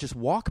Robbie to just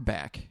walk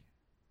back.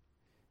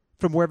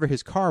 From wherever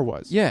his car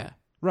was. Yeah.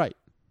 Right.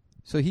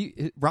 So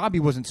Robbie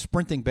wasn't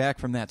sprinting back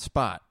from that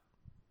spot.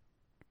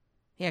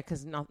 yeah,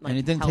 because not. And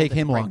it didn't take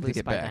him long to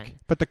get back.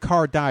 But the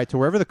car died, so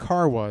wherever the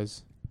car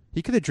was,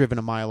 he could have driven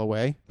a mile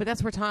away. But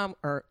that's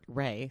where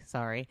Ray,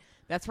 sorry,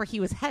 that's where he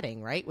was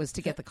heading. Right, was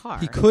to get the car.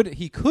 He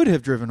could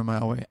have driven a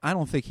mile away. I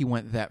don't think he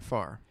went that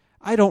far.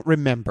 I don't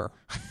remember.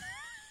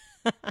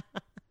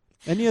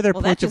 Any other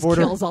Well, that points just of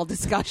order? kills all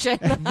discussion.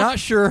 Not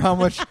sure how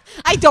much.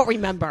 I don't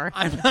remember.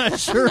 I'm not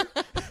sure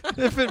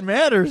if it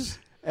matters.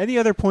 Any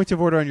other points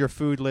of order on your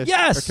food list?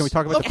 Yes! Or can we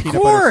talk about Of the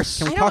peanut course!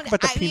 butter? Can we I talk don't-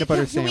 about the I mean, peanut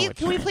butter can sandwich?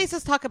 Can we please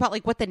just talk about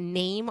like what the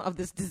name of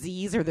this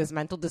disease or this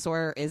mental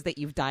disorder is that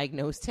you've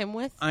diagnosed him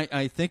with?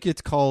 I think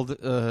it's called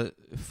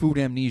food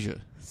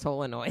amnesia.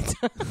 Solenoid.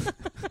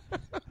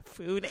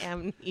 Food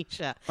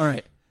amnesia. All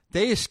right.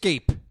 They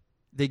escape.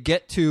 They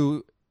get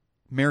to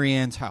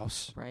Marianne's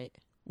house, Right.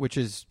 which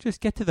is...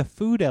 Just get to the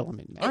food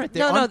element. All right,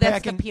 they're No, that's the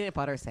unpacking- peanut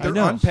butter They're sandwich.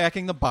 know.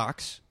 unpacking the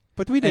box.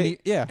 But we And, did,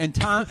 yeah. and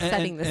Tom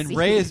Setting the and scene.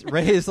 Ray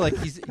is like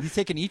he's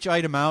taking each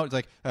item out. He's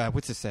like,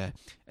 what's this? And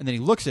then he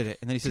looks at it,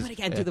 and then he says, it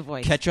again, do the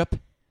voice. ketchup,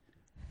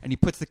 and he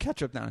puts the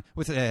ketchup down.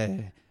 What's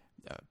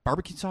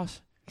barbecue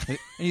sauce? And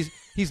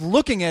he's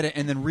looking at it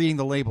and then reading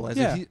the label as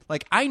Yeah. if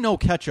like I know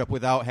ketchup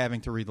without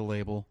having to read the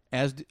label,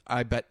 as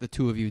I bet the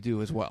two of you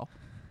do as well.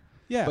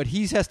 Yeah. But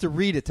he has to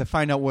read it to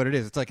find out what it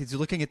is. It's like he's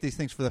looking at these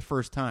things for the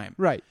first time,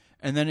 right.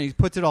 and then he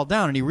puts it all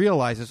down and he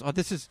realizes, oh,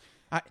 this is.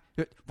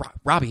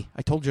 Robbie,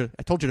 I told you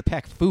to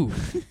pack food.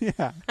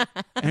 Yeah.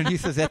 And he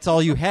says, that's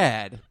all you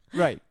had.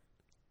 Right.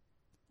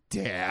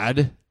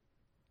 Dad.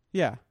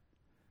 Yeah.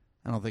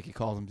 I don't think he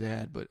calls him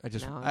Dad, but I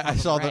just No, I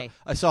it's saw Ray.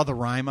 I saw the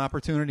rhyme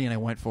opportunity and I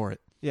went for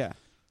it. Yeah.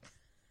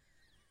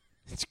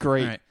 It's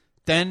great. All right.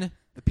 Then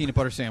the peanut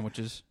butter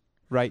sandwiches.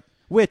 Right.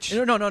 Which?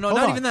 No, Hold not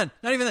on. even then.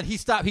 Not even then. He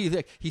stops.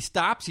 He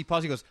stops. He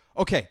pauses. He goes,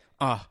 okay.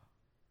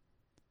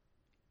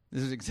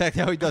 This is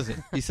exactly how he does it.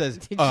 He says,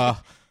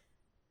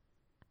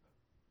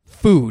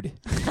 food.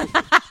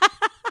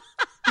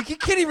 He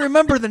can't even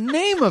remember the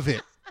name of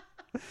it.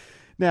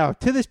 Now,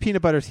 to this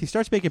peanut butter, he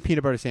starts making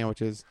peanut butter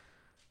sandwiches.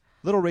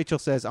 Little Rachel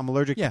says, I'm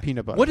allergic to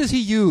peanut butter. What does he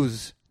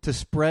use to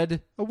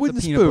spread A wooden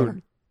the peanut spoon.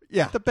 butter?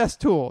 Yeah. The best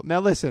tool. Now,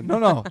 listen.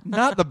 No,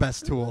 not the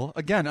best tool.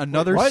 Again,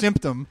 another what?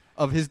 symptom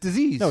of his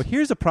disease. No,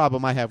 here's a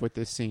problem I have with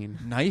this scene.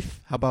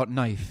 Knife? How about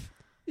knife?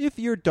 If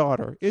your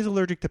daughter is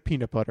allergic to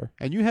peanut butter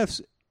and you have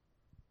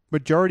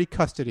majority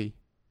custody,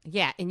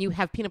 Yeah, and you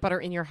have peanut butter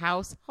in your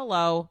house.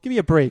 Hello. give me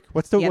a break.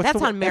 What's the Yeah, what's that's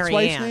the on ex-wife's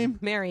Marianne. name?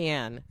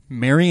 Marianne.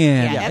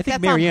 Marianne. Yeah, I think that's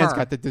on Marianne's her.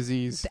 got the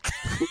disease.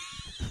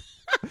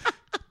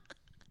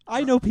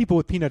 I know people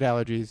with peanut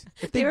allergies.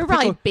 If They were pick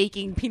probably a-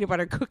 baking peanut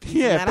butter cookies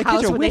yeah, in if that they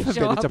house catch a when they whiff of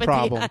show it, it's up a at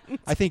problem. the end.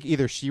 I think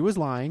either she was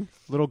lying,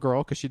 little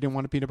girl, because she didn't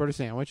want a peanut butter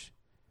sandwich,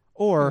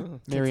 or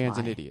kids Marianne's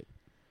an lie. idiot.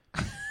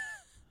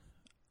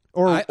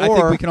 Or I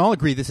think we can all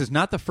agree this is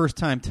not the first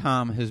time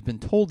Tom has been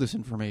told this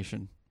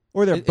information.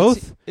 Or they're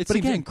both. It but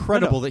seems again,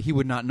 incredible no. that he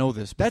would not know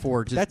this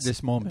before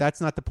this moment. That's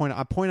not the point.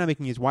 A point I'm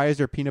making is why is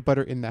there peanut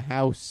butter in the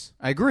house?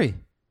 I agree.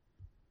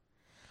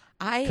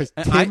 Because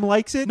Tim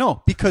likes it?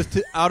 No, because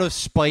out of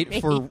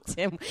spite for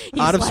Tim, he's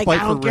out of like, spite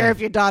I don't for care Ray. if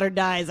your daughter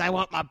dies. I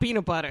want my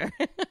peanut butter.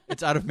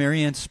 It's out of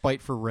Marianne's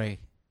spite for Ray.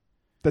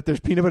 That there's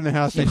peanut butter in the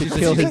house. Yeah, They should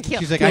kill his.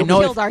 she's like, He I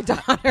know. killed our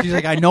daughter. She's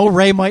like, I know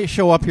Ray might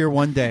show up here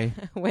one day.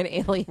 when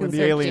aliens When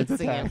the are aliens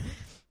chasing attack. him.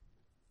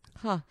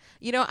 Huh.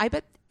 You know, I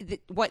bet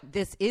what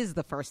this is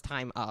the first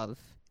time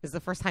is the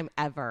first time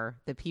ever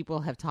that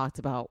people have talked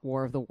about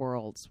War of the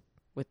Worlds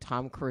with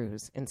Tom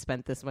Cruise and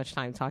spent this much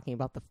time talking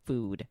about the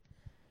food.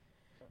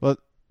 Well,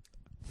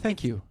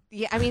 Thank you.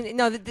 Yeah, I mean,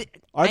 no,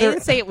 Are I there-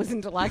 didn't say it was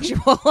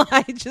intellectual.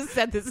 I just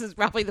said this is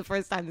probably the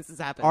first time this has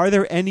happened. are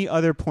there any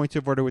other points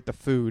of order with the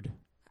food?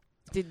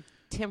 Did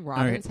Tim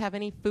Robbins have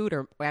any food,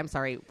 or I'm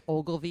sorry,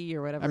 Ogilvy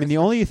or whatever? I mean, the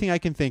only thing I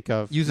can think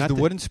of Uses not the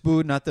that- wooden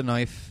spoon, not the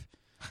knife.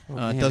 Oh,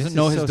 man, this Doesn't is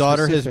know his so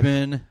daughter has specific.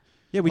 been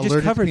Yeah, we just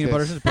allergic covered to peanut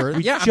butter this. since birth.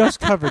 We Yeah, just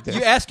covered this.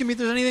 You asking me if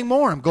there's anything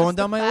more? I'm going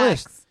down my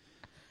list.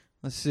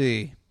 Let's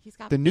see. He's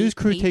got The news 8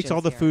 crew takes pages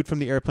all the here. food from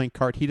the airplane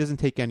cart. He doesn't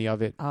take any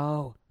of it.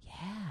 Oh, yeah.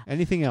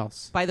 Anything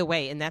else? By the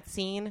way, in that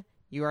scene,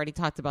 you already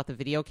talked about the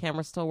video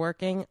camera still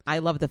working. I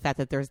love the fact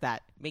that there's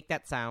make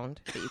that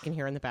sound that you can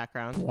hear in the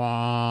background.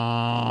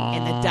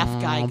 And the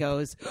deaf guy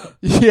goes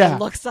Yeah.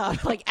 and looks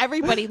up. Like,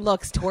 everybody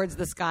looks towards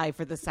the sky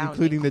for the sound,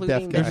 Including the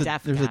deaf guy.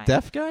 There's a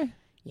deaf guy?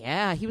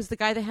 Yeah, he was the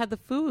guy that had the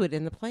food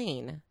in the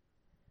plane.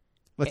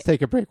 Let's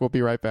take a break. We'll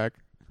be right back.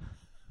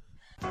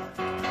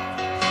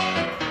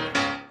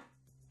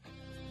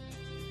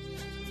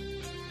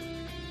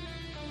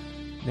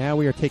 Now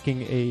we are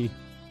taking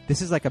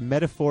this is like a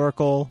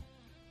metaphorical,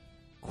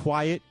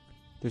 quiet,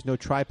 there's no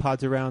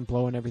tripods around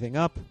blowing everything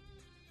up.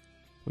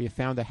 We have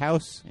found a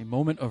house. A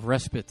moment of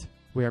respite.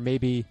 We are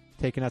maybe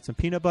taking out some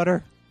peanut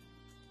butter,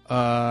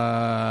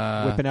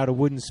 Uh, whipping out a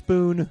wooden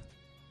spoon.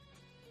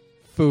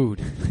 food.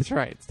 That's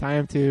right. It's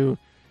time to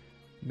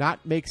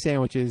not make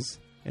sandwiches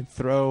and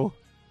throw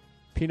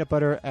peanut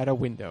butter at a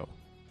window.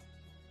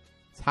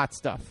 It's hot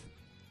stuff.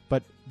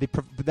 But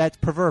that's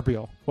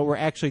proverbial. What we're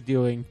actually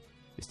doing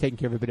is taking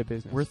care of a bit of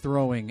business. We're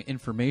throwing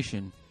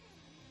information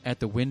at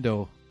the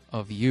window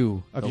of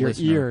you, of the your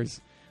listener.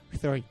 ears. We're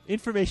throwing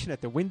information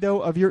at the window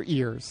of your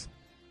ears.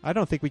 I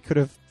don't think we could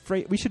have...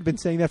 we should have been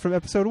saying that from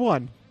episode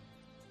 1.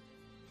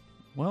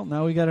 Well,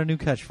 now we got a new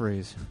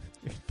catchphrase.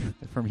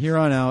 From here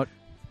on out,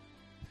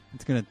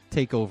 it's going to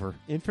take over.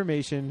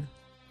 Information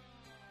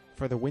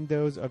for the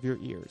windows of your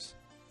ears.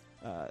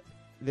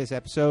 This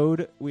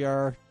episode, we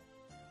are...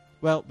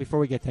 Well, before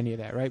we get to any of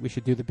that, right? We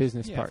should do the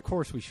business Yeah, part. of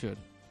course we should.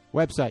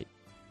 Website.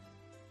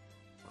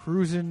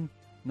 Cruising.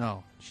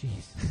 No.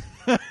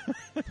 Jeez.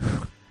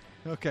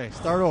 Okay,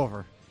 start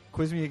over.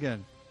 Quiz me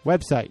again.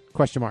 Website, ?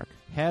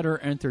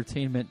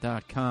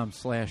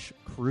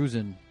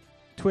 HatterEntertainment.com/cruisin.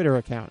 Twitter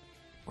account, ?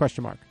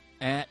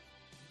 At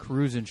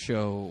Cruisin'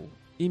 Show.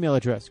 Email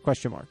address, ?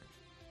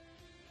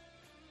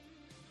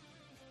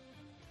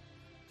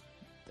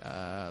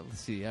 Let's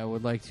see. I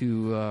would like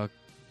to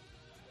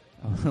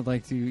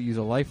use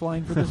a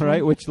lifeline for this All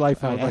right, one. which I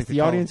lifeline? would Ask like to the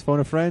call- audience, phone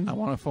a friend. I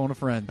want to phone a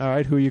friend. All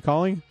right, who are you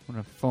calling? I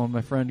want to phone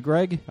my friend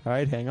Greg. All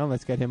right, hang on.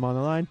 Let's get him on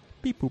the line.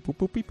 Beep, boop, boop,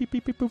 boop, beep, beep,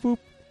 beep, beep, boop, boop.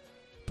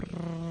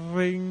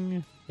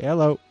 Ring.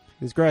 Hello.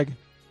 This is Greg.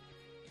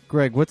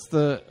 Greg, what's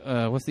the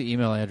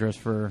email address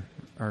for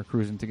our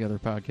Cruising Together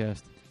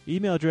podcast?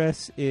 Email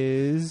address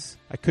is,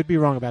 I could be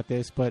wrong about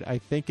this, but I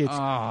think it's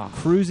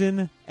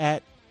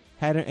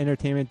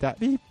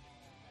cruisin@hatterentertainment.beep.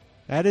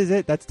 That is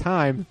it. That's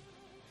time.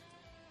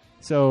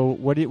 So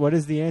what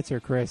is the answer,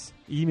 Chris?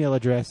 Email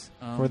address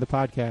for the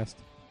podcast.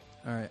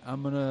 All right,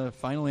 I'm going to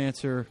final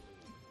answer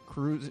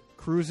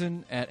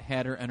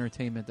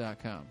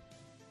cruisin@hatterentertainment.com.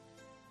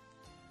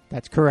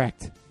 That's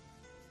correct.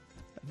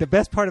 The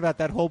best part about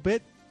that whole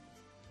bit,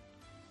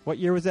 what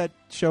year was that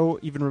show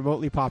even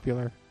remotely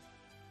popular?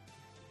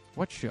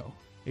 What show?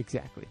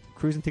 Exactly.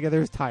 Cruising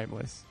Together is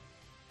timeless.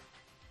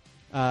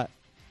 The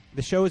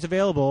show is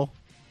available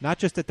not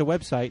just at the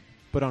website,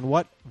 but on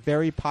what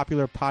very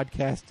popular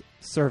podcast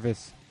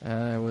service?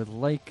 I would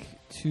like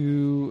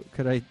to.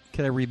 Could I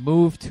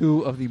remove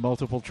 2 of the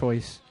multiple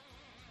choice?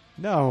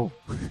 No.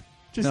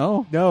 Just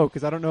No? No,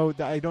 because I don't know.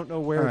 I don't know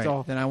where it's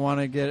all. Then I want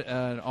to get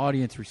an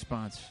audience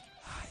response.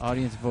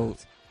 Audience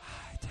vote.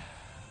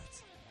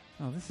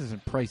 Oh, this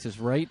isn't Price is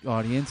Right,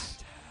 audience.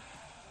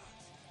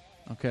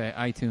 Okay,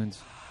 iTunes.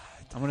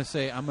 I'm going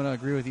to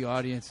agree with the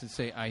audience and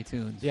say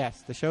iTunes.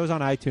 Yes, the show's on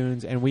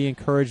iTunes, and we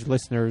encourage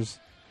listeners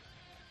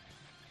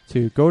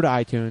to go to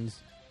iTunes,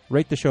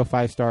 rate the show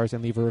 5 stars,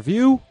 and leave a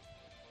review.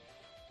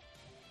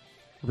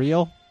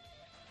 Real,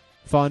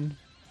 fun,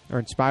 or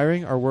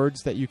inspiring are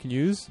words that you can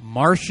use.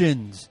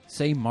 Martians.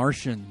 Say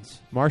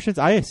Martians. Martians,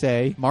 I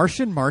say.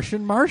 Martian.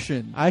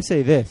 I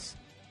say this.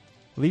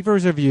 Leave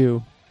us a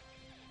review.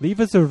 Leave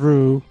us a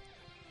review.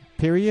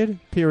 Period.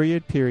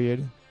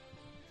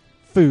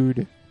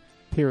 Food.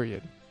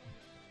 Period.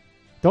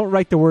 Don't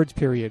write the words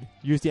period.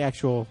 Use the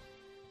actual...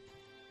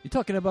 You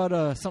talking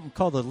about something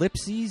called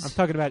ellipses? I'm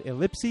talking about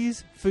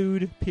ellipses,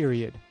 food,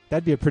 period.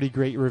 That'd be a pretty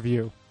great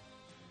review.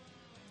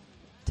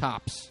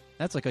 Tops.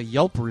 That's like a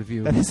Yelp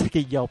review. That is like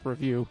a Yelp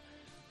review.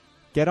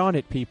 Get on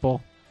it,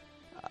 people.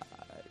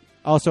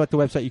 Also, at the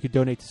website, you could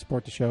donate to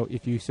support the show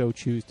if you so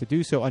choose to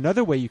do so.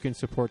 Another way you can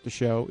support the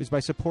show is by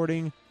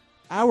supporting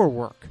our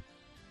work.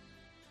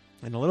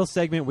 In a little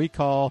segment we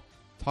call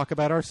Talk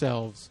About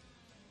Ourselves.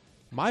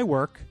 My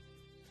work.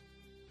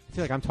 I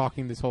feel like I'm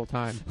talking this whole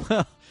time.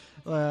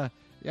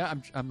 Yeah,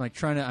 I'm like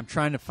trying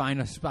to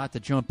find a spot to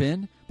jump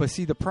in, but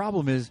see, the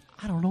problem is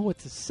I don't know what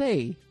to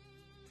say.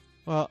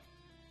 Well,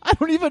 I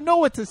don't even know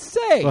what to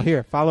say. Well,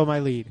 here, follow my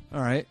lead.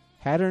 All right.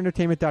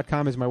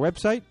 HatterEntertainment.com is my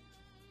website.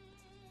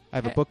 I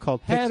have a book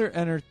called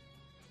Hatter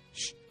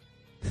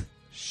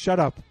Shut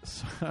up.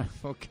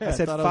 Okay. I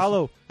said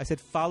follow. I said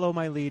follow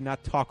my lead,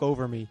 not talk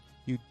over me.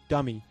 You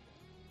dummy.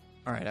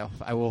 All right,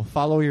 I will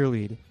follow your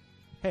lead.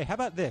 Hey, how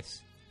about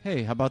this?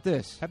 Hey, how about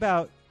this?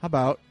 How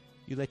about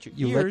you let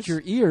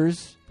your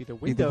ears be the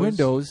be the windows,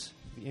 windows,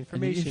 the and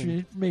information the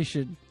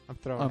information I'm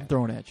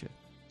throwing at you.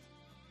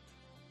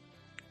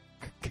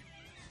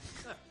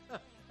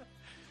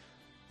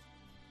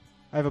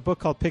 I have a book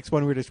called Pix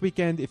One Weirdest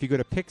Weekend. If you go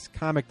to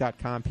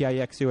pixcomic.com,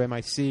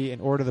 Pixumic,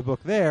 and order the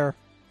book there,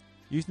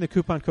 using the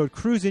coupon code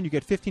CRUISIN, you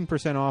get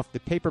 15% off the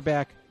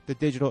paperback, the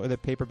digital, or the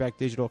paperback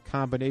digital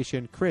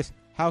combination. Chris,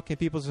 how can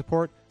people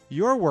support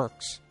your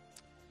works?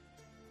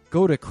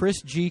 Go to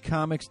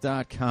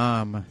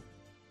chrisgcomics.com.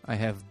 I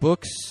have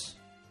books.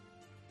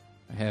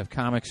 I have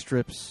comic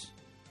strips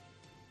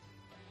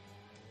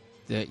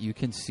that you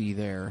can see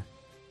there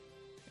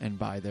and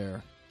buy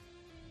there.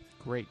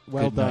 Great.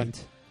 Well Good done.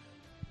 night.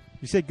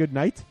 You said good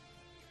night?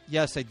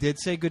 Yes, I did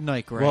say good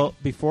night, Greg. Well,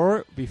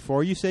 before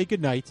you say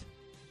good night,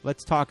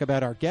 let's talk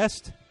about our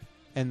guest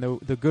and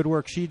the good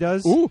work she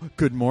does. Ooh,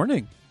 good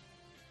morning.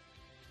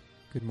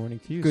 Good morning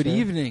to you, Good sir.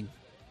 evening.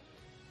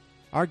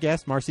 Our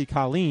guest, Marcy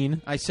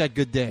Colleen, I said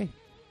good day.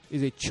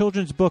 is a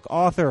children's book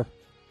author,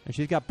 and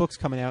she's got books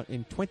coming out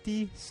in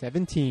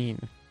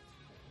 2017.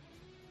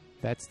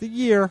 That's the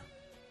year,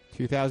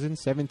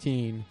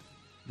 2017.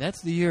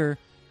 That's the year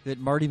that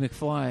Marty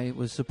McFly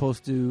was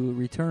supposed to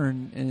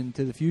return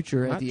into the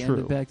future Not at the true.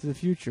 end of Back to the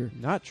Future.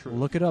 Not true.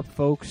 Look it up,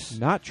 folks.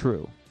 Not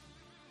true.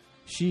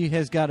 She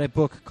has got a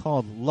book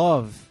called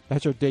Love.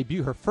 That's her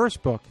debut, her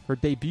first book, her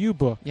debut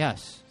book.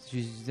 Yes,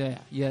 she's yeah.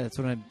 That's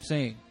what I'm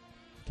saying.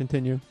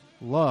 Continue.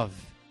 Love,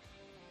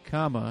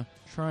 comma,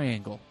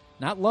 triangle.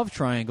 Not love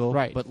triangle,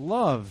 Right. but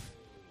love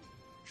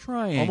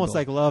triangle. Almost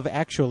like Love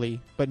Actually,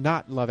 but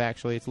not Love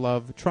Actually. It's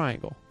Love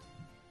Triangle.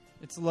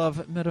 it's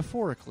love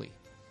metaphorically.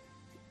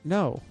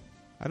 No,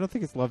 I don't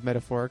think it's love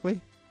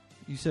metaphorically.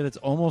 You said it's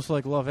almost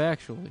like Love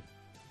Actually.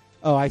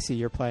 Oh, I see.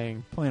 You're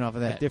playing Playing off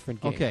of that. a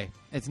different game. Okay,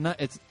 it's not.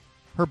 It's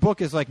her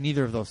book is like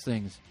neither of those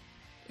things.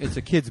 It's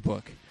a kid's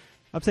book.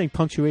 I'm saying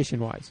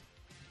punctuation-wise.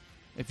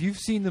 If you've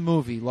seen the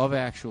movie Love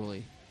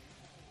Actually,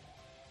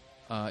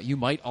 you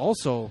might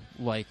also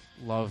like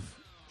Love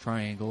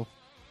Triangle,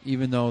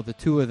 even though the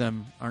two of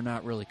them are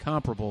not really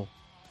comparable.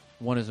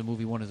 One is a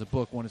movie, one is a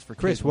book, one is for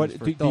Chris, kids, one what is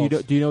for do you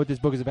adults. do you know what this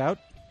book is about?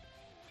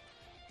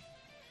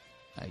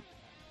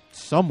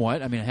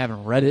 Somewhat. I mean, I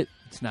haven't read it.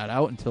 It's not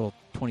out until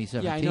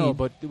 2017. Yeah, I know,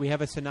 but we have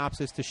a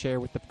synopsis to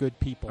share with the good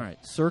people. All right,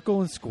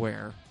 Circle and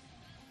Square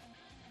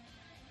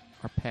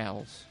are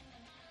pals.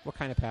 What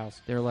kind of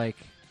pals? They're like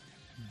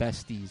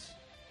besties.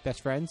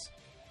 Best friends?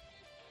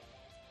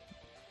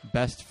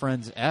 Best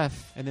friends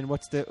F. And then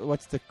what's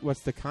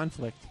the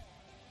conflict?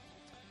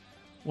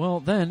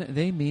 Well, then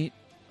they meet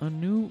a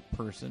new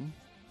person.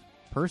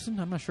 Person?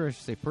 I'm not sure I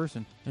should say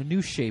person. A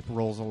new shape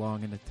rolls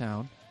along into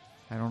town.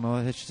 I don't know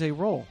if I should say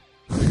roll.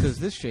 Because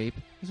this shape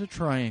is a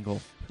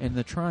triangle. And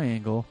the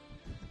triangle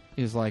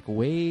is like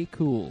way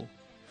cool.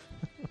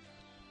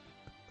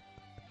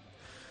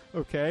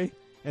 Okay.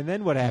 And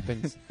then what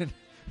happens?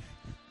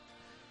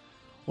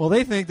 Well,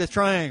 they think the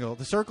triangle,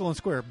 the circle and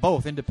square,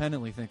 both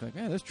independently think like,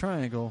 man, this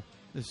triangle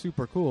is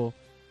super cool.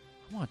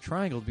 I want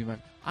triangle to be my...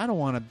 I don't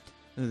want to...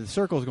 The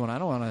circle's going, I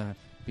don't want to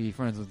be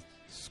friends with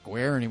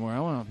square anymore. I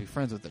want to be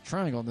friends with the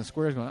triangle. And the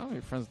square's going, I don't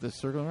want to be friends with this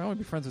circle. I want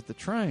to be friends with the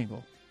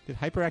triangle. Did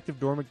Hyperactive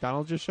Dora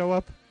McDonald just show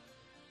up?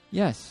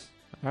 Yes.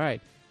 All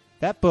right.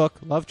 That book,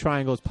 Love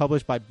Triangle, is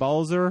published by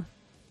Balzer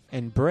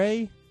and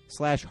Bray /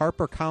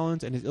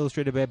 HarperCollins and is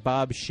illustrated by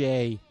Bob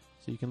Shea.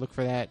 So you can look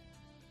for that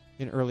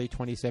in early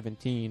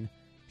 2017.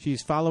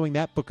 She's following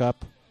that book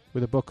up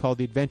with a book called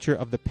The Adventure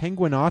of the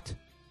Penguinaut.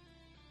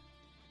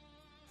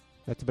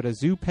 That's about a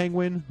zoo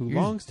penguin who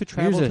longs to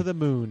travel to the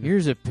moon.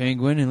 Here's a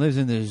penguin who lives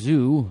in the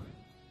zoo.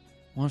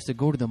 Wants to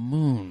go to the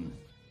moon.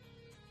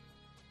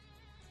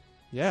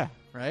 Yeah.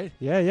 Right?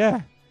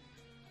 Yeah.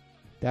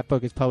 That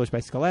book is published by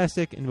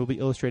Scholastic and will be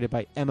illustrated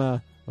by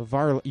Emma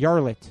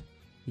Yarlett.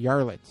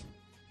 Emma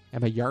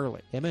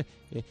Yarlett.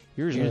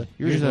 Here's an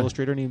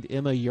illustrator named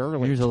Emma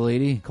Yarlett. Here's a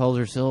lady calls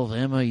herself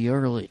Emma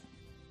Yarlett.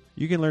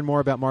 You can learn more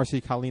about Marcy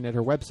Colleen at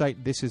her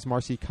website. This is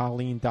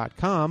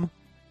marcycolleen.com.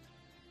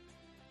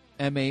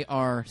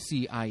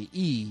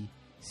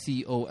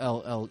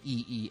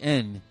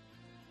 MarcieColleen.com.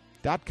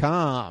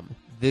 .com.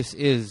 This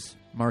is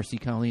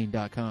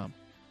MarcyColleen.com.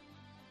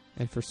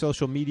 And for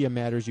social media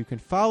matters, you can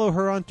follow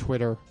her on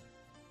Twitter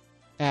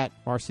at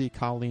Marcy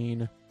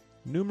Colleen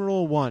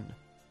 #1.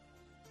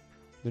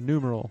 The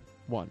numeral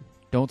 1.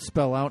 Don't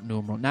spell out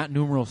numeral. Not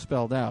numeral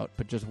spelled out,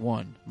 but just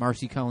 1.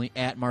 Marcy Colleen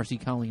at Marcy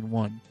Colleen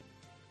 1.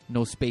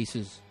 No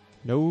spaces.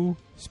 No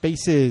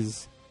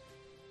spaces.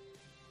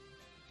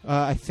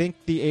 I think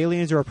the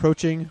aliens are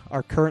approaching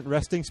our current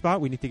resting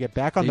spot. We need to get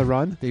back on the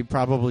run. They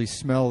probably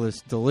smell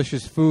this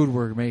delicious food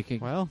we're making.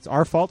 Well, it's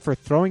our fault for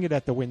throwing it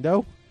at the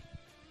window.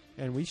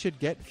 And we should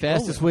get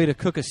Fastest going. way to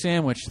cook a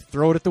sandwich,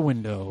 throw it at the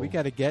window. We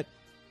got to get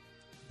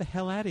the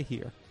hell out of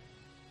here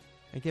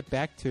and get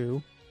back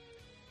to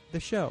the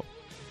show.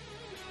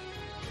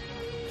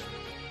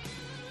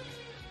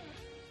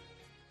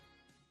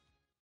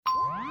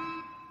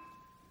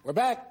 We're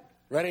back.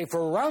 Ready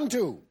for round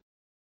 2.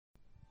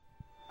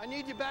 I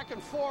need you back in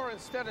 4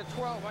 instead of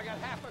 12. I got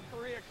half a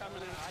career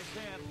coming in. I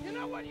can't. You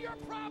know what your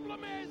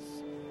problem is?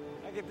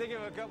 I can think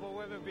of a couple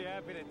women be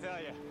happy to tell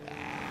you.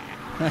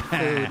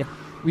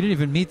 We didn't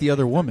even meet the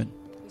other woman.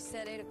 We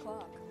said 8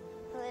 o'clock.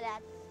 Hello,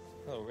 Dad.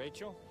 Hello,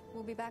 Rachel.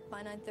 We'll be back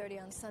by 9:30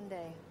 on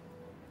Sunday.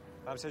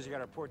 Bob says you got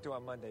a report due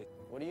on Monday.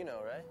 What do you know,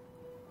 right?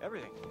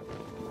 Everything.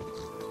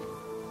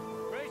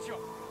 Rachel,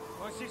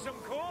 want to see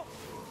something cool?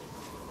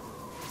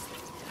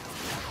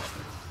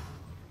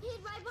 He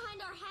hid right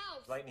behind our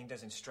house. Lightning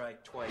doesn't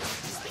strike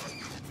twice.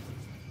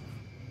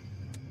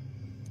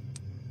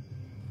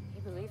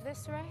 You believe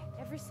this, Ray?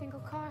 Every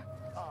single car.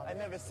 I've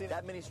never seen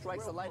that many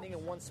strikes of lightning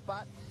in one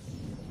spot.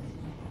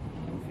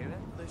 Hear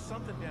that? There's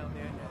something down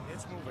there. Yeah,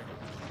 it's moving.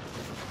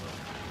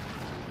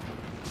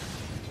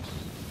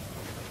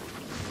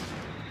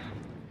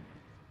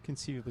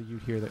 Conceivably,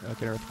 you'd hear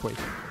like an earthquake.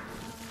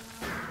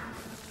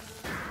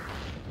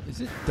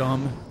 Is it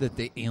dumb that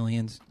the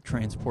aliens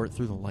transport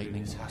through the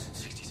lightning?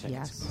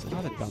 Yes. A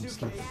lot of dumb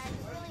stuff.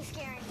 Really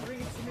scary.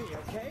 Bring it to me,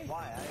 okay?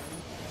 Why?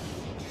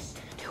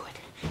 Do it.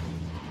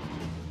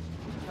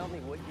 Tell me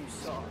what you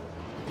saw.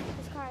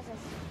 Whose car is this?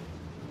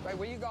 Ray,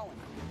 where you going?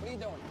 What are you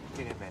doing?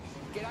 Get in, Manny.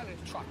 Get out of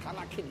the truck. I'm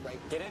not kidding, Ray.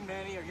 Get in,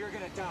 Manny, or you're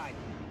gonna die.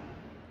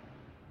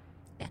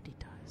 And he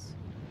does.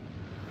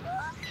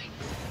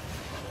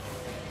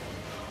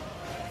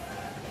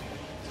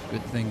 It's a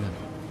good thing that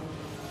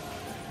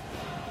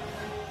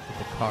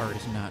the car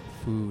is not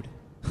food.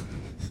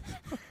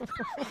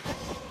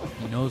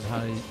 He knows how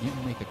to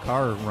make a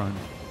car run.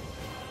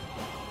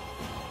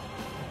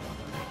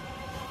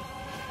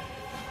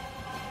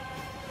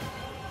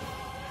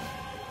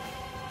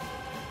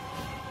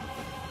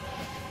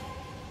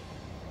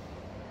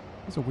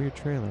 It's a weird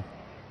trailer.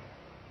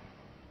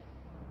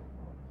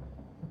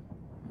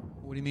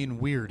 What do you mean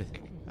weird?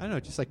 I don't know.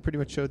 Just like pretty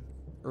much showed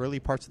early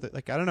parts of the.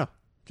 Like I don't know.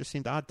 Just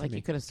seemed odd to Like me.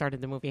 you could have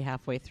started the movie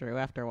halfway through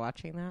after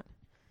watching that.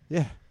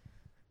 Yeah.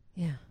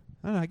 Yeah.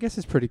 I don't know. I guess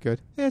it's pretty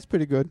good. Yeah, it's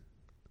pretty good.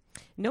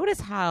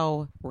 Notice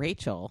how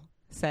Rachel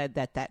said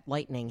that that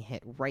lightning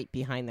hit right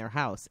behind their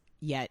house,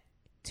 yet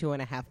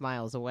 2.5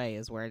 miles away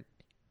is where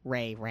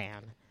Ray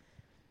ran.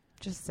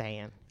 Just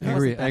saying. It I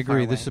wasn't that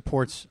agree. far This away.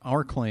 supports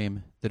our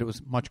claim that it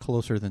was much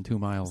closer than 2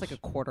 miles. It's like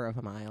a quarter of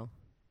a mile.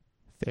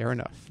 Fair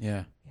enough.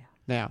 yeah.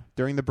 Now,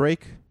 during the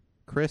break,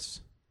 Chris,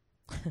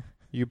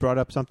 you brought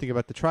up something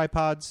about the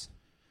tripods.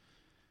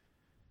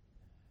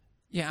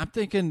 Yeah, I'm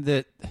thinking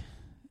that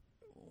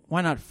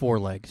why not 4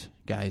 legs,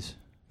 guys?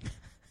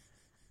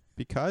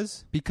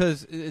 Because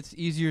Because it's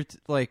easier to,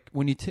 like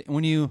when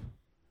you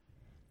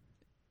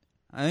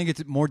I think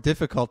it's more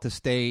difficult to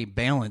stay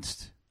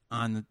balanced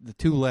on the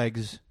 2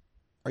 legs.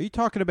 are you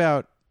talking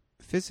about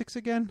physics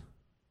again?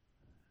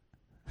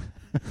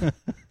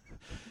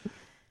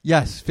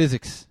 Yes,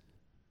 physics.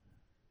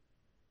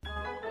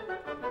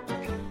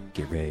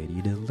 Get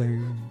ready to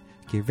learn.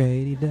 Get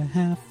ready to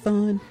have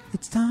fun.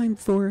 It's time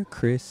for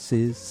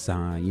Chris's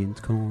Science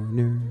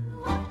Corner.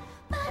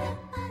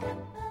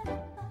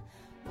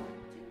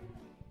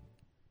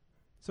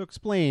 So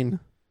explain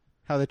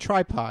how the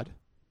tripod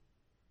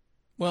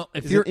Well,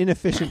 if is you're an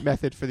inefficient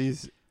method for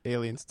these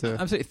aliens to.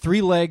 I'm saying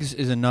 3 legs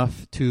is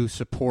enough to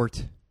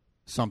support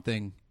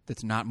something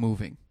that's not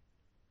moving.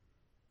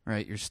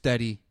 Right? You're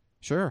steady.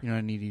 Sure. You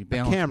don't need to A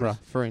balance. camera,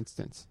 this. for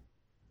instance.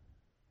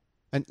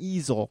 An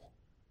easel.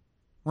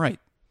 Right.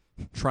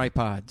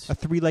 Tripods. A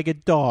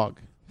 3-legged dog.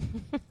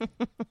 You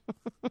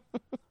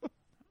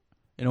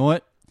know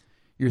what?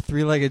 Your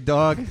 3-legged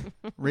dog,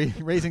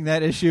 raising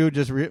that issue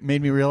just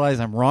made me realize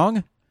I'm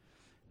wrong.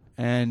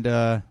 And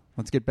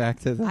let's get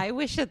back to the... I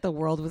wish that the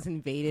world was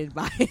invaded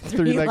by Three-legged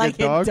three-legged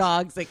dogs?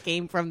 dogs that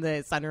came from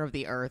the center of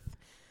the earth.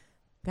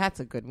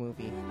 That's a good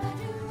movie.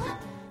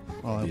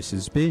 Well, This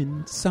has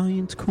been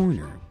Science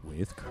Corner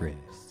with Chris.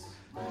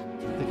 I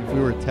think if we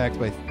were attacked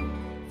by...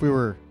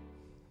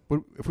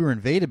 If we were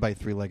invaded by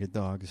 3-legged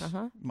dogs,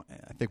 Uh-huh.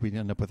 I think we'd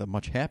end up with a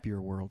much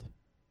happier world.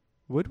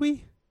 Would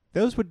we?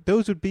 Those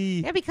would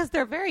be. Yeah, because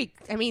they're very,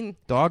 I mean,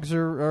 Dogs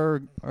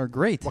are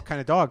great. What kind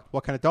of dog?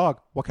 What kind of dog?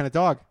 What kind of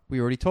dog? We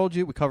already told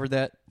you. We covered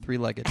that.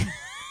 3-legged.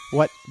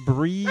 What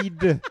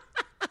breed?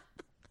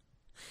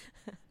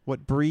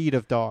 What breed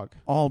of dog?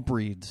 All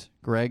breeds,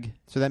 Greg.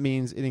 So that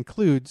means it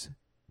includes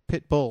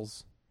pit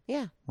bulls.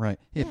 Yeah. Right.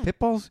 Yeah, Yeah. pit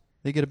bulls,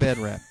 they get a bad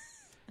rap.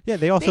 Yeah,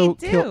 they also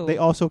They kill. do. They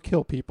also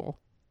kill people.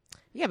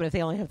 Yeah, but if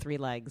they only have 3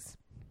 legs,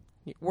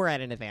 we're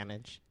at an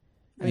advantage.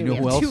 I mean, You know we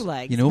who have else? 2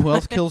 legs. You know who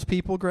else kills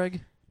people,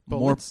 Greg?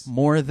 Bullets.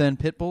 More than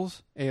pit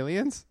bulls?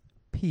 Aliens.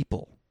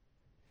 People.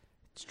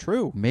 It's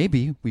true.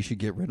 Maybe we should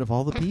get rid of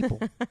all the people.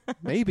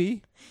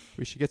 Maybe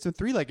we should get some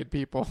 3-legged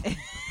people.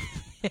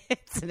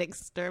 It's an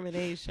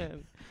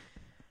extermination.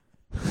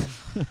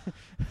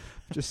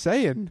 Just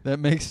saying. That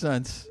makes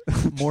sense.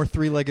 More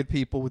 3-legged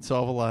people would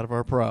solve a lot of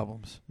our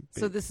problems.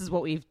 So this is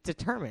what we've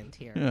determined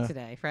here Yeah.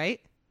 today, right?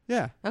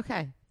 Yeah,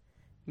 Okay.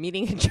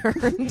 Meeting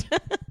adjourned.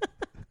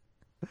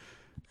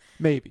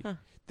 maybe. Huh.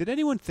 Did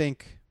anyone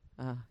think?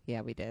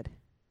 Yeah, we did.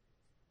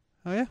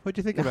 Oh yeah, what'd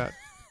you think about?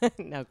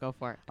 No, go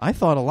for it. I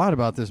thought a lot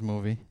about this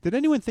movie. Did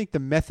anyone think the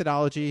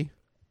methodology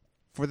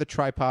for the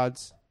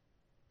tripods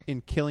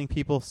in killing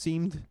people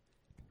seemed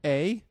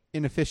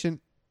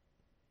inefficient,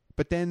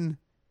 but then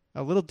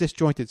a little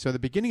disjointed? So at the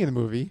beginning of the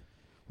movie,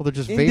 Well, they're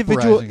just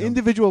individual vaporizing them.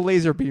 individual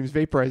laser beams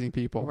vaporizing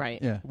people,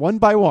 Right. Yeah. one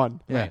by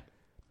one. Yeah. Right.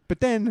 But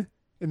then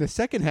in the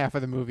second half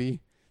of the movie,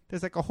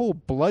 there's like a whole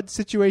blood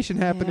situation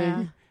happening,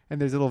 Yeah. and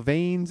there's little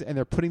veins, and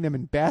they're putting them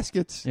in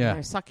baskets. Yeah.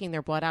 They're sucking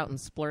their blood out and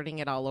splurting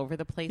it all over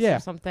the place Yeah. or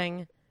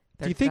something.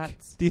 Do you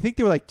think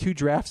there were like 2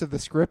 drafts of the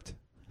script,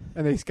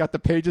 and they got the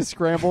pages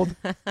scrambled,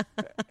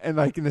 and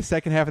like in the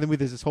second half of the movie,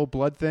 there's this whole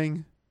blood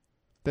thing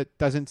that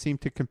doesn't seem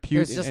to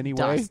compute There's in just any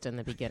way. dust in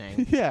the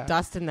beginning. Yeah.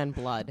 Dust and then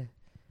blood.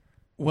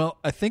 Well,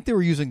 I think they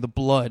were using the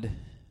blood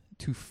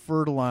to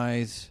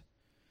fertilize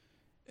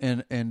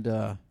and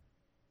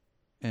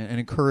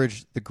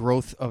encourage the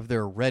growth of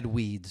their red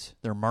weeds,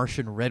 their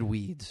Martian red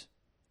weeds,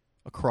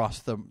 across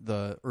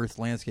the Earth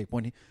landscape.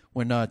 When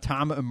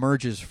Tom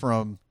emerges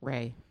from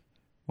Ray.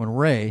 when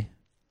Ray,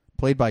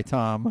 played by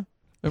Tom,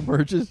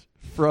 emerges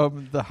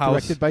from the house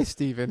Directed by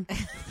Steven.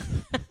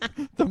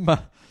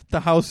 the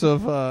house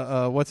of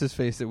what's his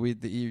face that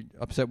you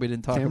upset we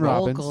didn't talk Tim about.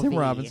 Robbins. Ogilvy. Tim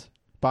Robbins.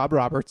 Bob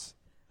Roberts.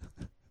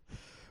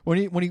 When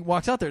he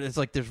walks out there, it's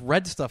like there's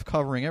red stuff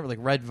covering everything,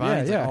 like red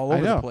vines yeah, all I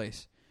over the know.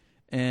 place.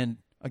 And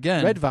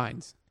again, Red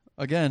Vines.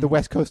 again, The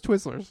West Coast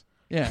Twizzlers.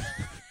 yeah.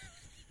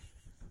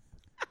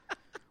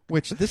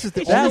 Which this is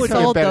the They That only would should have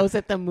have sold been better. those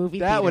at the movie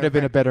That theater would have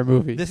been a better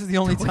movie. this is the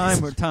only time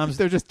where Tom's.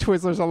 They're just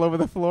Twizzlers all over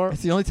the floor.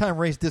 It's the only time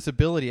Ray's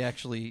disability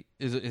actually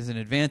is an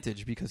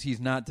advantage because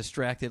he's not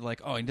distracted. Like,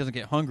 oh, he doesn't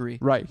get hungry.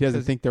 Right. He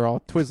doesn't think they're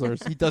all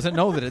Twizzlers. He doesn't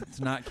know that it's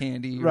not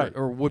candy Right.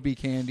 or would be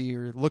candy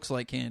or looks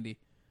like candy.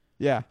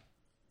 Yeah.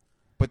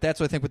 But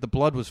that's what I think what the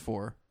blood was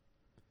for.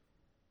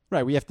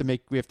 Right. We have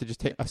to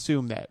just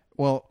assume that.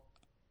 Well,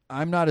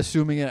 I'm not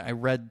assuming it. I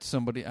read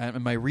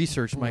in my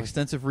research, my Right.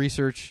 extensive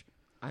research,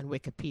 on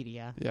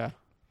Wikipedia. Yeah.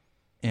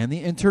 and the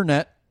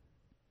internet.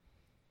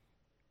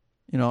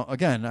 You know,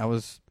 again, I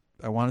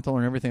wanted to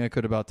learn everything I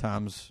could about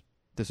Tom's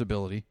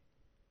disability,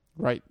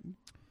 Right.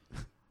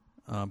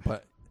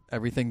 but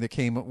everything that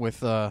came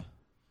with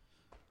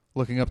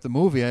looking up the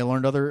movie, I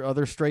learned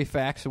other stray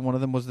facts, and one of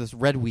them was this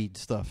red weed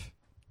stuff.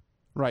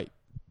 Right.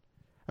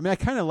 I mean, I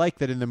kind of like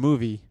that in the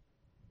movie.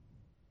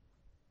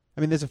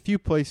 I mean, there's a few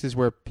places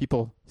where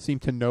people seem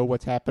to know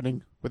what's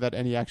happening without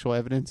any actual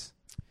evidence.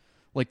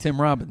 Like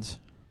Tim Robbins.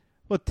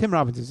 Well, Tim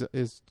Robbins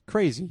is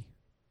crazy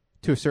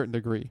to a certain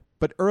degree.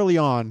 But early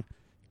on,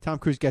 Tom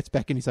Cruise gets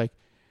back and he's like,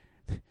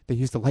 they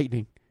used the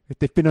lightning.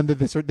 They've been under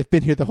this, or they've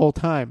been here the whole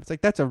time. It's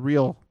like, that's a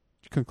real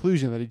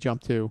conclusion that he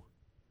jumped to.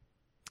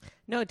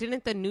 No,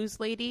 didn't the news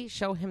lady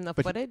show him the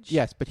But footage?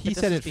 yes, but he this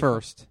said was it before-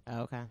 first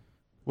Oh, okay.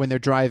 when they're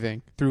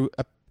driving through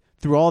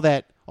all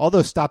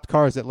those stopped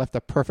cars that left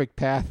a perfect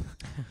path.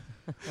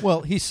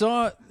 Well, he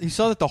saw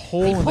that the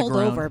hole They in the pulled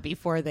ground, over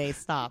before they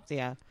stopped.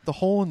 Yeah. the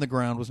hole in the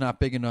ground was not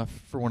big enough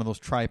for one of those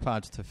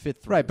tripods to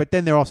fit through. Right, but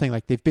then they're all saying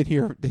like they've been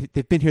here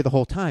the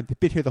whole time. They've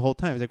been here the whole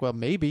time. It's like, well,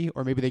 maybe,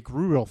 or maybe they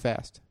grew real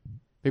fast.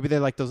 Maybe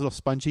they're like those little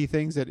spongy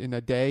things that in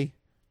a day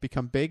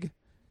become big,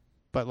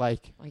 but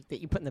like Like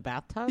that you put in the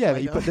bathtub? yeah, Like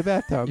that you put in the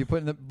bathtub, you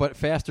put in but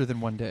faster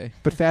than one day.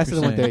 but faster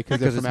You're than one saying, day because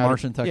they're because from it's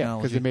Martian because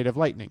technology. they're made of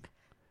lightning.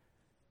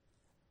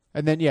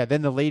 And then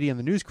then the lady on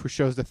the news crew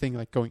shows the thing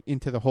like going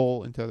into the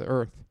hole into the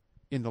earth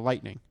in the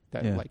lightning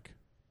that Yeah. like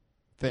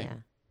thing. Yeah.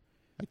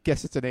 I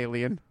guess it's an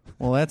alien.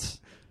 Well, that's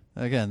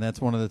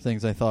one of the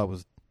things I thought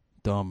was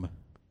dumb.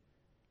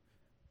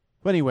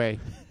 But anyway,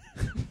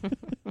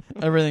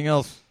 Everything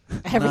else,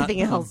 Everything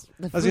not- else,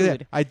 the I was gonna say,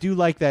 food. I do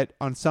like that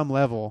on some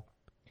level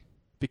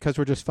because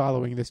we're just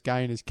following this guy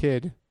and his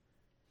kid.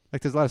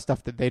 Like there's a lot of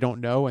stuff that they don't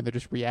know and they're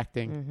just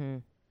reacting. Mm-hmm.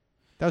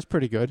 That was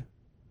pretty good.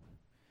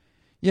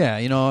 Yeah,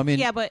 I mean,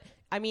 Yeah, but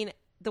I mean,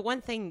 the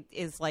one thing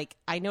is like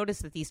I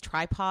noticed that these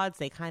tripods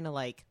they kind of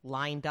like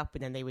lined up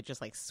and then they would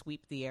just like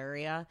sweep the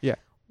area. Yeah.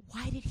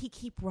 Why did he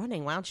keep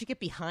running? Why don't you get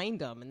behind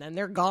them and then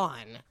they're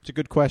gone? It's a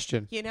good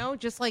question. You know,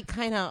 just like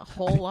kind of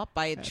hole up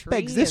by a tree.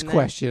 Begs this and then-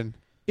 question.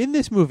 In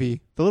this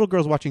movie, the little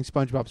girl's watching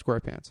SpongeBob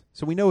SquarePants.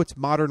 So we know it's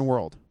modern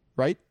world,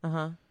 right?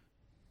 Uh-huh.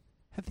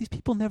 Have these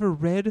people never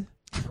read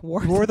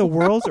War War of the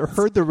Worlds or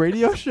heard the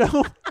radio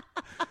show?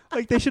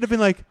 Like they should have been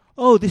like,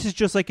 oh, this is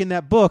just like in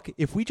that book.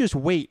 If we just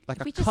wait like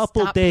If we a just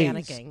couple stop days,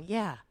 panicking.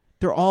 Yeah.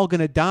 they're all going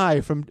to die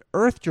from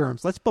earth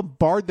germs. Let's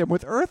bombard them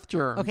with earth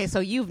germs. Okay,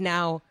 so you've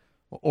now.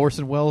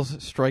 Orson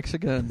Welles strikes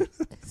again.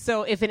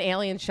 So if an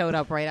alien showed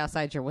up right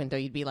outside your window,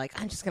 you'd be like,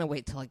 I'm just going to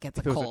wait till it gets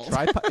If it was cold.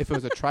 if it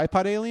was a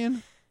tripod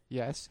alien,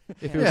 yes.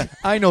 If it was Yeah,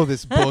 I know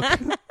this book.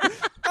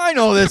 I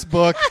know this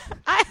book.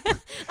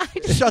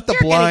 Shut the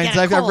You're gonna blinds. get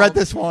a I've read cold.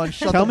 this one.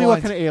 Shut Tell the me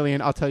what blinds. kind of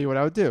alien. I'll tell you what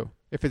I would do.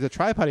 If it's a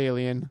tripod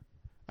alien,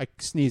 I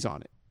sneeze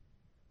on it.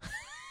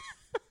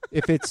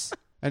 If it's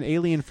an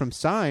alien from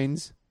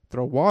Signs,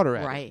 throw water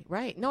at it.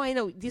 Right. No, I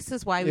know. This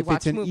is why we If watch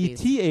it's an movies.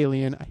 ET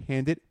alien, I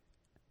hand it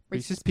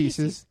Reese's Reese's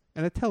Pieces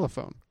and a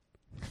telephone.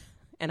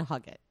 And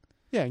hug it.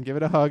 Yeah, and give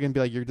it a hug and be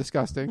like, "You're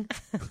disgusting."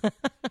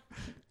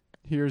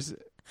 Here's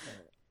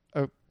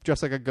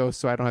just like a ghost,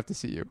 so I don't have to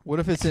see you. What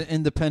if it's an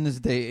Independence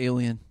Day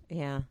alien?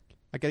 Yeah.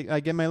 I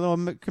get my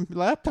little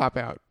laptop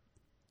out.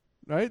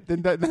 Right?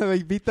 Then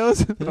they beat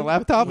those with a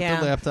laptop. Yeah.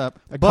 The laptop.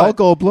 I call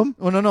Goldblum.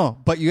 Oh no!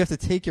 But you have to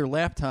take your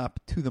laptop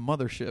to the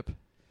mothership.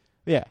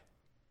 Yeah,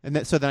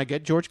 and so then I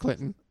get George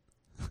Clinton,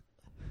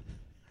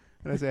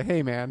 and I say,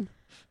 "Hey, man,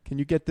 can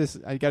you get this?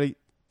 I got to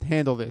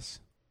handle this."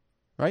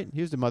 Right?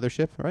 Here's the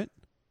mothership. Right?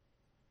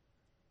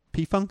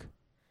 P-Funk.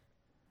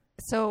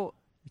 So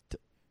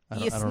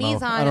you I don't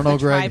sneeze know. on I don't know,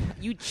 Greg.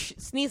 you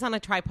sneeze on a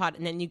tripod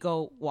and then you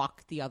go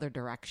walk the other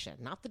direction,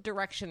 not the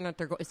direction that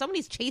they're going. If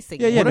somebody's chasing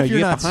Yeah, you, yeah. What no, if you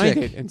you're get not behind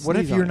sick? it and What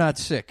if sneeze on you're it. not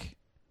sick?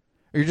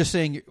 Or you're just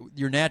saying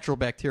your natural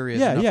bacteria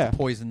is Yeah, enough yeah. to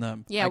poison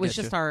them. yeah, I it was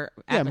get just you. our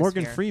Yeah, atmosphere.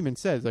 Morgan Freeman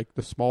says like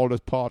the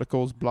smallest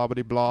particles, blah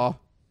blah blah,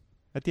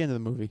 at the end of the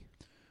movie.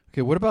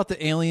 Okay, what about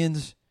the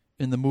aliens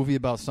in the movie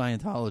about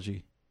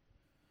Scientology?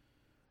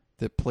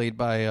 That played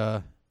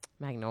by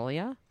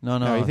Magnolia. no,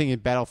 No, you think in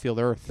Battlefield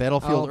Earth?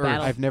 Battlefield Oh, Earth.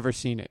 Battle- I've never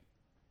seen it.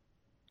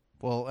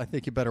 Well, I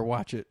think you better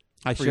watch it.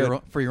 I for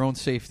should. your own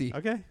safety.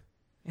 Okay,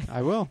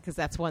 I will. Because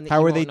that's one that How you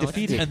are won't they know what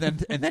to defeated?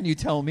 do. and then you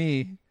tell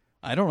me.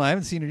 I don't know. I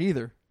haven't seen it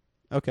either.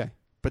 Okay,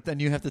 But then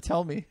you have to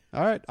tell me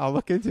all right. I'll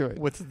look into it.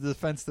 what's the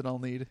defense that I'll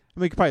need.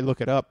 We could probably look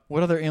it up.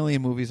 What other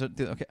alien movies?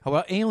 Okay, how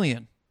about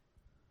Alien?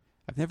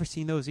 I've never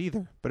seen those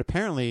either. But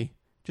apparently,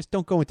 just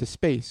don't go into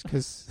space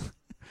because,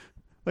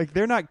 like,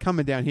 they're not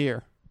coming down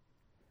here.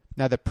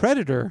 Now the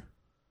Predator,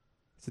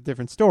 it's a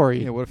different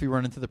story. Yeah, what if you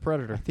run into the I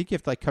Predator? think you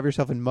have to like cover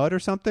yourself in mud or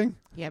something.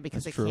 Yeah,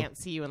 because That's they true. can't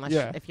see you unless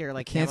Yeah. if you're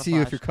like Can't see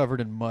you if you're camouflaged.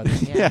 covered in mud.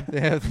 Yeah. They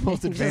have the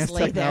most You just advanced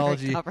lay there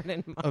technology covered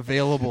in mud.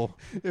 available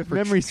If for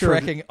memory serves,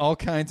 tracking all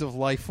kinds of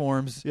life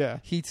forms, yeah.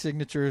 heat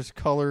signatures,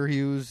 color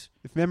hues.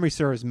 If memory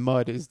serves,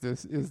 mud is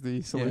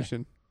the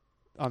solution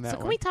on that So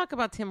can one. we talk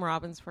about Tim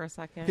Robbins for a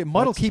second? Okay, mud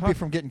will Let's keep you talk-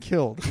 from getting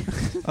killed.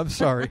 I'm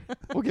sorry.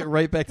 We'll get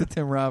right back to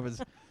Tim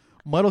Robbins.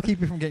 Mud will keep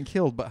you from getting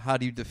killed, but how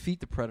do you defeat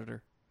the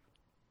Predator?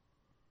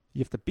 You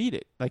have to beat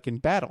it, like in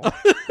battle.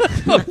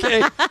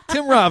 Okay,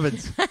 Tim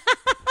Robbins.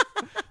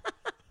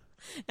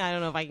 I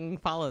don't know if I can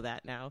follow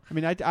that now. I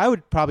mean, I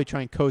would probably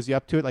try and cozy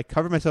up to it, like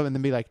cover myself and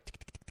then be like, tick,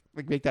 tick, tick,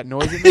 like make that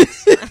noise it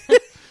makes.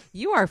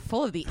 You are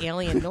full of the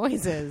alien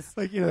noises.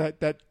 Like, you know,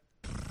 that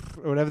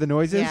or whatever the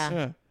noise is. Yeah.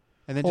 Yeah.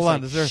 And then Hold just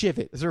on, like is there- shiv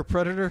it. Is there a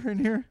Predator in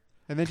here?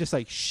 And then just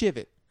like shiv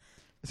it.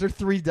 Is there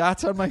 3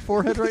 dots on my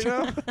forehead right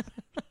now?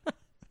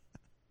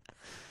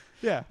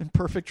 Yeah. In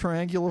perfect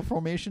triangular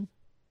formation?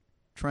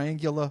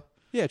 Triangular.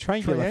 Yeah,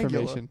 triangular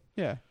Triangular. formation.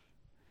 Yeah.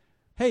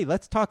 Hey,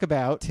 let's talk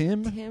about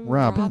Tim Robbins.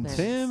 Robbins.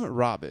 Tim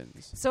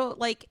Robbins, So,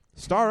 like,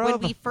 star when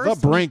of we The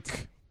first Brink.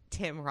 meet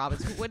Tim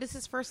Robbins. What is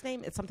his first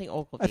name? It's something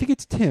Ogilvy. I think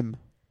it's Tim.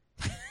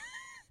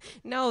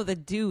 No, the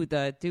dude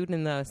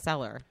in the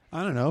cellar.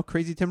 I don't know.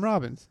 Crazy Tim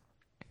Robbins.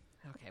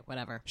 Okay,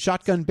 whatever.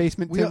 Shotgun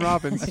basement Tim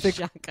Robbins. I think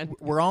Shotgun.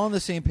 we're all on the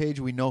same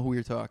page. We know who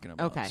you're talking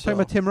about. Okay. Talking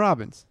about Tim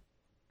Robbins.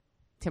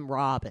 Tim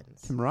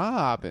Robbins. Tim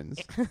Robbins.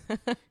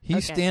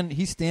 He's Okay.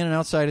 He's standing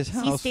outside his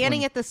house. He's standing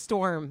when at the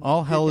storm.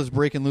 all hell is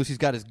breaking loose. He's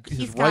got his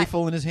He's got-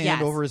 rifle in his hand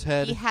yes, over his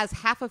head. He has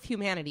half of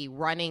humanity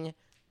running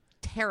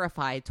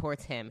terrified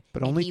towards him.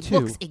 But and only he 2.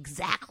 looks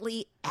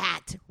exactly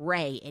at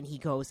Ray and he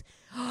goes,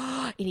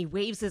 and he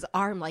waves his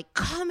arm like,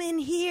 come in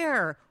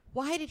here.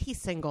 Why did he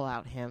single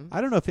out him? I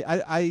don't know if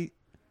I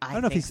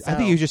don't know if think he's. I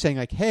think he so. was just saying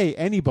like, "Hey,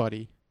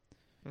 anybody."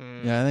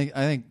 Yeah,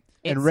 I think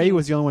It And Ray seems-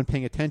 was the only one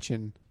paying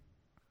attention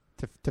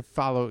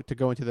to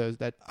go into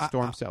that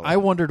storm cellar. I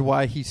wondered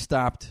why he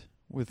stopped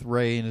with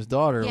Ray and his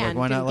daughter. Yeah, like, and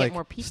why didn't not get like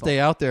more people. stay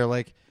out there?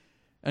 Like,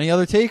 any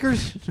other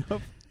takers?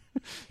 And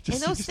he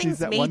those just needs things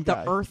that one made the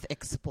guy. earth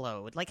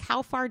explode. Like,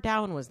 how far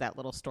down was that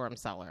little storm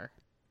cellar?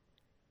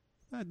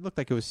 It looked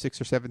like it was 6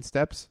 or 7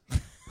 steps.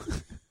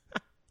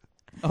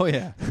 Oh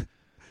yeah,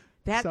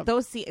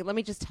 Let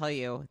me just tell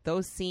you,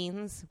 those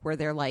scenes where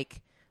they're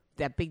like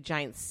that big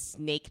giant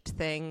snaked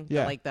thing,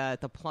 Yeah. like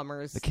the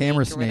plumber's The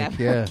camera snake or snake,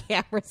 whatever,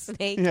 yeah. camera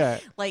snake. Yeah.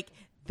 Like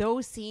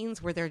those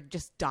scenes where they're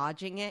just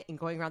dodging it and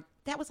going around.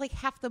 That was like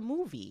half the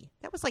movie.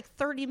 That was like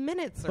 30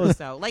 minutes or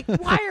so. Like,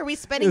 why are we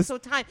spending so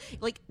time?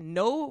 Like,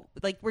 no,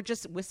 like we're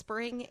just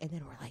whispering and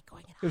then we're like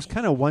going. It was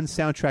kind of one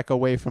soundtrack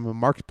away from a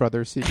Marx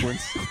Brothers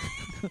sequence.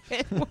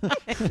 It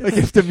Like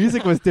if the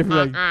music was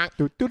different, like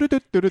do, do, do, do,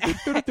 do, do, do,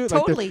 do, do, like they're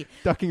Totally.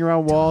 ducking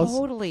around walls.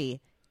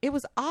 Totally. It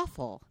was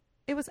awful.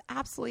 It was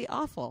absolutely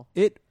awful.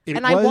 It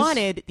and was, I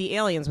wanted the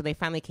aliens when they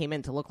finally came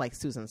in to look like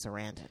Susan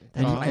Sarandon.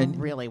 That's what I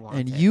really wanted.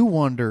 And you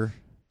wonder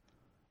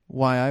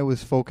why I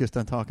was focused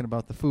on talking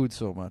about the food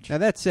so much. Now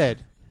that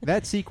said,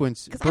 that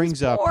sequence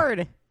brings up.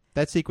 Bored.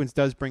 That sequence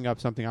does bring up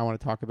something I want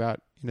to talk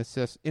about in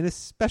a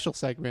special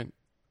segment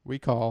we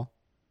call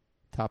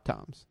Top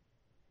Toms.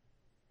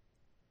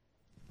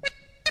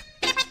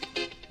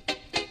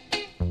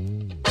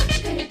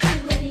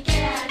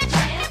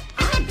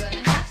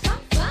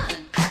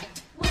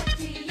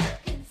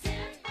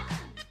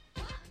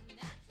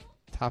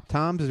 Top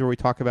Toms is where we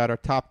talk about our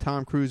top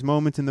Tom Cruise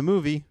moments in the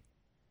movie.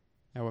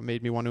 Now, what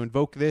made me want to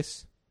invoke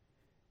this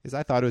is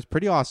I thought it was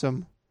pretty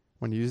awesome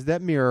when he used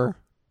that mirror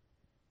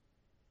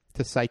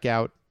to psych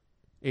out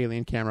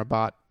Alien Camera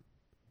Bot.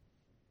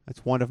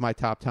 That's one of my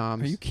top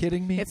Toms. Are you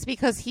kidding me? It's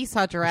because he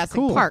saw Jurassic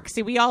cool. Park.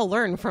 See, we all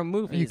learn from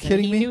movies. Are you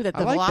kidding and me? He knew that the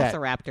I like that.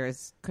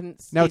 Velociraptors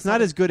couldn't. Now, it's not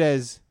as good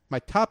as my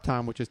top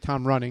Tom, which is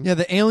Tom running. Yeah,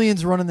 the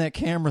aliens running that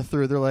camera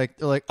through. They're like,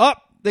 oh,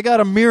 they got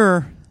a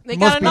mirror. They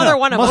got another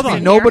one of must them be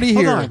in nobody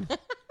Hold here. on.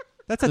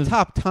 That's a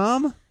top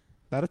Tom,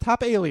 not a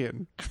top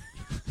alien.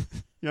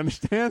 You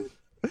understand?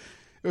 It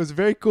was a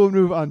very cool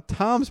move on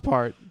Tom's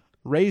part,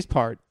 Ray's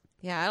part.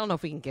 Yeah, I don't know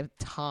if we can give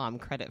Tom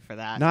credit for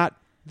that. Not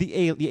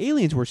the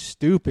aliens were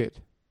stupid.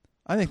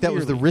 I think that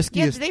was the Yeah,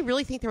 riskiest. did they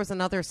really think there was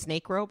another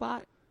snake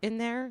robot in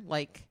there?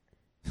 Like,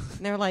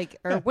 they're like,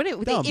 or Yeah, would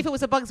it? dumb. If it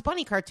was a Bugs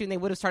Bunny cartoon, they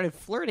would have started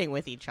flirting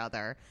with each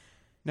other.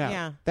 Now,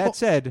 Yeah. that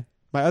said,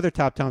 my other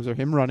top Toms are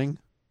him running,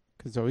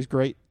 because it's always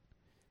great,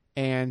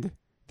 and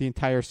the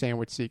entire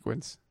sandwich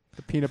sequence.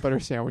 The peanut butter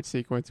sandwich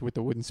sequence with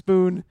the wooden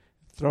spoon,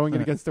 throwing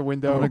it against the I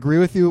window. would agree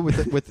with you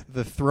with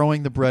the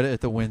throwing the bread at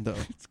the window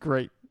It's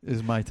great.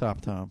 is my top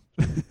Tom.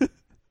 It's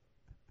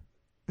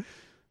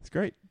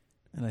great.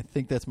 And I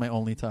think that's my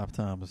only top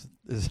Tom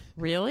is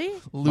Really?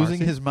 losing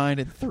Marcy? his mind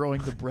and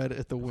throwing the bread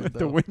at the window. At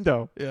the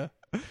window. Yeah.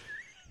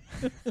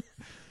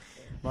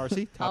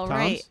 Marcy, top All Toms?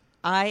 right.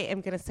 I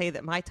am going to say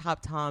that my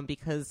top Tom,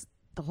 because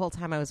the whole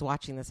time I was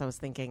watching this, I was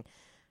thinking,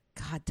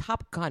 God,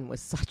 Top Gun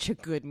was such a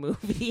good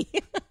movie.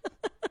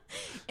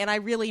 And I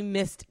really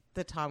missed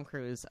the Tom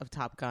Cruise of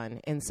Top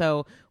Gun. And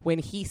so when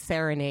he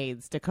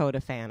serenades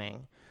Dakota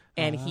Fanning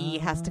and he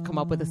has to come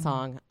up with a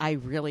song, I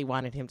really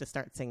wanted him to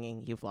start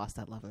singing You've Lost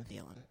That Love and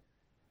Feeling.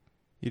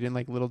 You didn't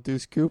like Little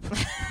Deuce Coupe?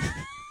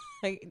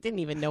 I didn't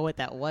even know what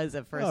that was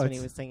at first Oh, when he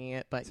was singing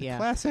it, but yeah.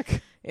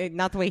 Classic.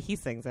 Not the way he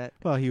sings it.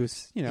 Well, he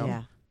was,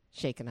 Yeah.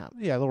 Shaken up.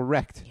 a little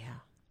wrecked. Yeah.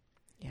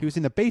 He was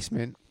in the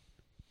basement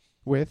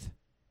with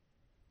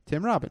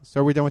Tim Robbins.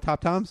 So are we done with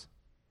top Toms?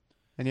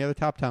 Any other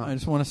top Toms? I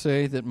just want to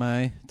say that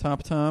my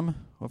top Tom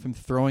of him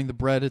throwing the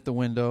bread at the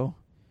window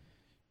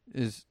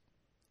is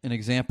an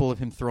example of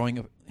him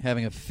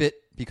having a fit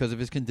because of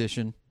his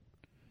condition.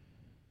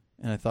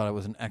 And I thought it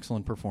was an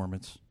excellent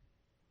performance.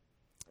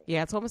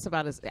 Yeah, it's almost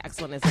about as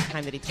excellent as the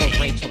time that he told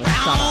Rachel to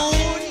shut up.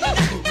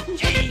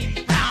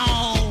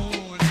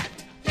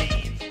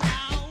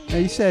 Now,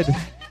 you said,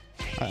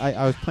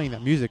 I was playing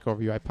that music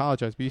over you. I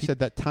apologize. But you said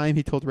that time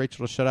he told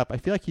Rachel to shut up. I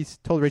feel like he's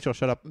told Rachel to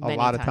shut up a Many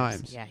lot of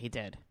times. Yeah, he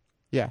did.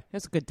 Yeah. He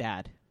was a good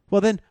dad.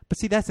 Well, then, but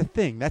see, that's the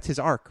thing. That's his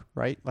arc,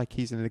 right? Like,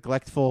 he's a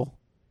neglectful,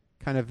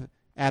 kind of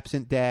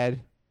absent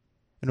dad.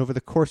 And over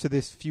the course of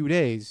this few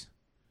days,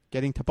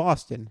 getting to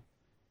Boston,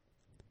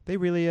 they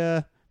really,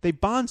 they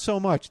bond so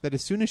much that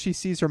as soon as she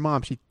sees her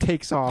mom, she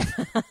takes off.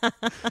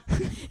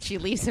 She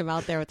leaves him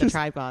out there with the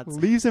tripods.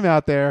 Leaves him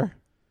out there.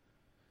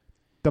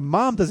 The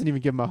mom doesn't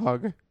even give him a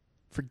hug.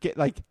 Forget,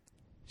 like,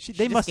 they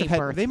just must have gave had,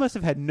 birth. they must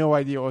have had no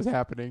idea what was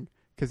happening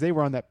because they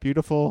were on that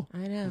beautiful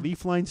I know.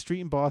 leaf-lined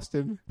street in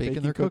Boston,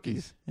 Baking their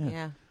cookies. Yeah. Yeah.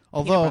 Peanut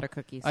Although butter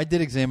cookies. I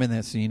did examine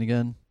that scene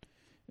again,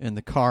 and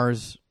the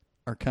cars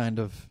are kind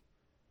of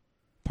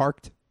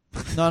parked.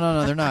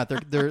 No, they're not.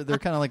 They're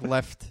kind of like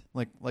left,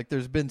 like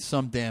there's been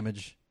some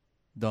damage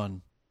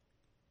done.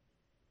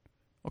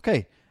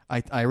 Okay,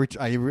 I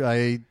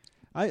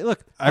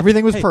look.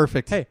 Everything was Hey,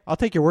 perfect. Hey, I'll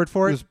take your word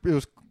for it. It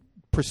was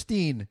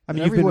pristine. I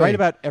mean, in you've every been way. right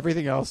about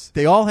everything else.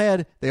 They all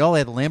had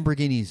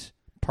Lamborghinis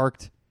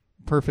parked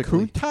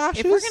perfectly. Countachs?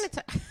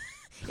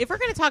 If we're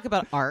gonna talk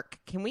about ARC,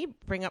 can we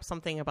bring up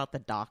something about the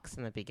docs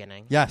in the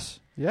beginning? Yes.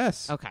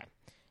 Okay,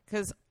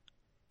 because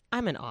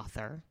I'm an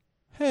author.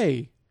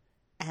 Hey,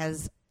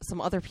 as some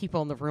other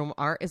people in the room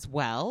are as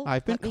well.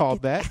 I've been Let me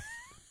called get- that.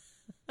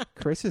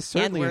 Chris is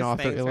certainly an worse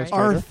author things, right?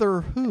 illustrator.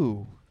 Arthur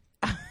who?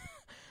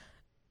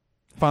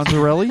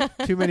 Fonzarelli?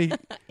 Too many.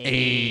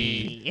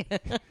 Hey.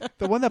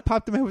 The one that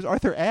popped in my head was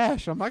Arthur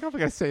Ashe. I'm not going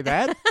to say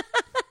that.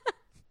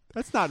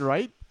 That's not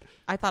right.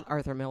 I thought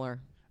Arthur Miller.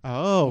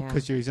 Oh,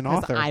 because he's an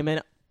author. I'm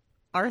an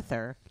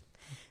Arthur.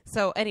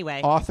 So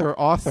anyway. Author.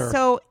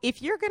 So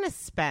if you're going to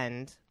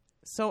spend...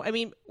 So, I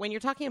mean, when you're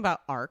talking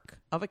about arc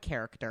of a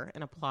character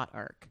and a plot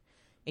arc,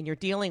 and you're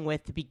dealing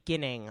with the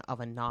beginning of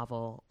a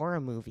novel or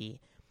a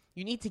movie,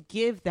 you need to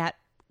give that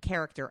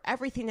character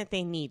everything that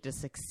they need to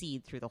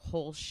succeed through the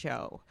whole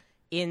show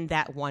in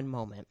that one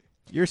moment.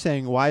 You're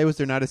saying, why was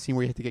there not a scene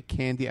where you had to get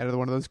candy out of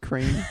one of those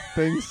crane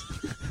things?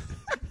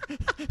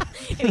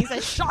 And he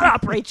says, shut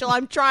up, Rachel,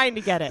 I'm trying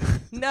to get it.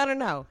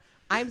 No.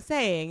 I'm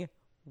saying,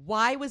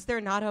 why was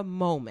there not a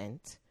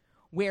moment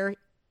where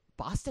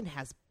Boston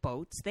has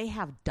boats? They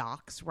have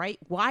docks, right?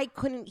 Why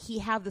couldn't he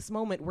have this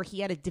moment where he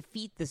had to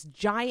defeat this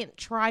giant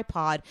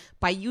tripod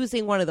by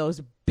using one of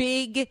those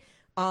big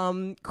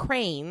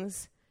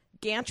cranes,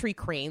 gantry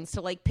cranes,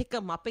 to like pick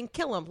him up and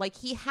kill him? Like,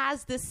 he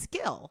has this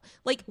skill.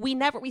 Like, we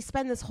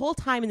spend this whole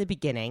time in the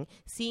beginning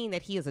seeing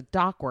that he is a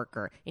dock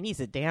worker, and he's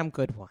a damn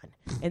good one.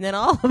 And then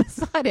all of a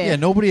sudden, Yeah,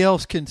 nobody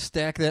else can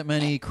stack that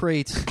many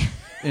crates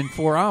in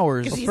 4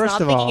 hours. because he's first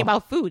not of thinking all-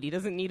 about food. He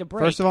doesn't need a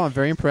break. First of all, I'm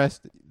very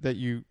impressed that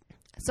you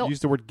So-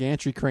 used the word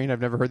gantry crane.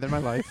 I've never heard that in my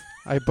life.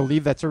 I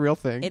believe that's a real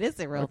thing. It is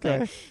a real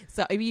Okay. thing.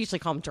 So we usually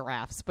call them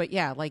giraffes, but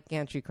yeah, like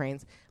gantry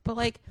cranes. But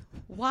like,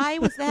 why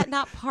was that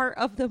not part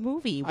of the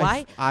movie?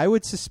 Why? I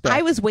would suspect.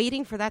 I was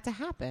waiting for that to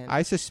happen.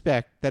 I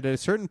suspect that at a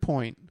certain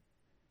point,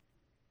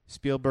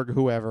 Spielberg or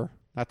whoever,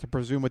 not to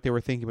presume what they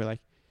were thinking, but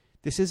like,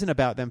 this isn't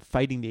about them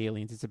fighting the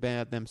aliens. It's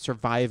about them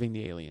surviving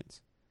the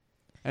aliens.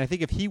 And I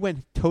think if he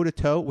went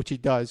toe-to-toe, which he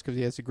does because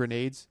he has the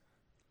grenades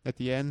at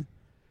the end,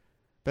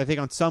 but I think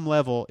on some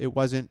level it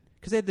wasn't,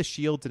 because they had the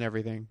shields and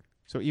everything.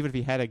 So even if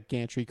he had a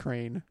gantry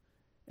crane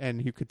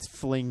and he could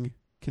fling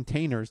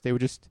containers, they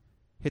would just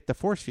hit the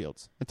force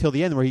fields until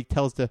the end where he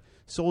tells the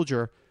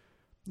soldier,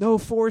 no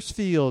force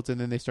fields, and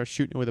then they start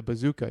shooting it with a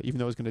bazooka, even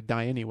though it was going to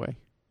die anyway.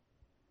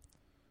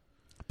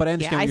 But I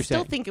understand yeah, what I you're still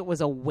saying. think it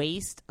was a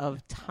waste of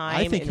I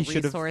time think he and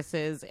should've-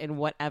 resources and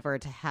whatever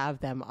to have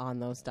them on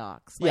those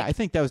docks. Yeah, Like, I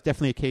think that was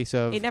definitely a case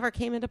of... it never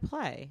came into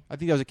play. I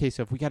think that was a case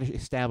of we got to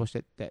establish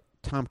that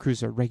Tom Cruise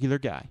is a regular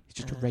guy. He's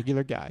just a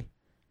regular guy.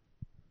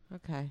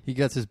 Okay. He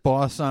gets his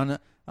boss on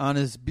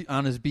his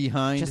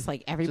behind, Just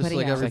like everybody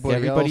like else. Like everybody,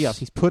 everybody else.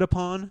 He's put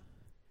upon,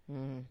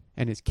 Mm.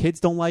 and his kids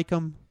don't like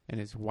him, and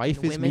his wife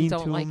The is women mean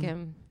don't to like him.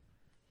 him.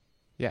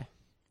 Yeah.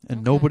 and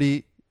Okay.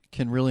 nobody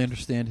can really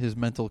understand his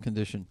mental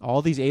condition.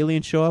 All these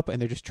aliens show up,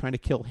 and they're just trying to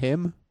kill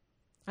him.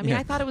 I mean, Yeah.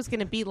 I thought it was going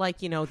to be like,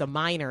 the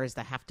miners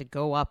that have to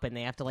go up and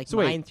they have to like So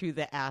wait. mine through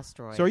the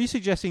asteroid. So are you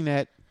suggesting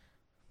that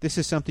this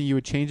is something you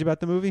would change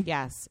about the movie?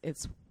 Yes,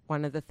 it's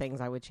one of the things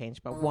I would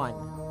change, but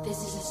one. This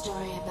is a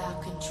story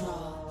about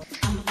control.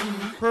 I'm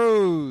in,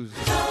 Cruise.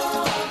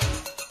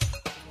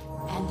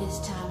 and this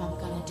time I'm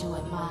gonna do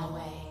it my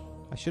way.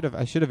 I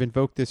should have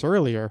invoked this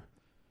earlier.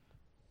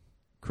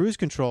 Cruise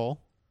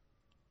control,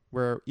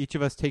 where each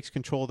of us takes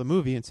control of the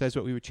movie and says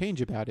what we would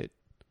change about it.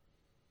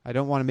 I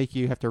don't want to make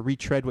you have to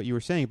retread what you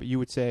were saying, but you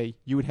would say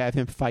you would have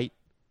him fight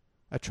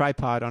a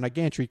tripod on a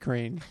gantry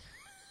crane.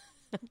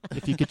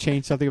 If you could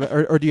change something about,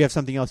 or do you have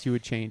something else you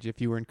would change if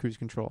you were in cruise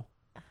control?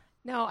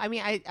 No, I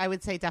mean, I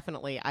would say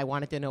definitely I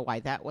wanted to know why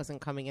that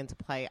wasn't coming into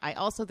play.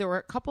 There were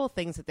a couple of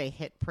things that they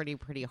hit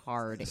pretty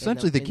hard.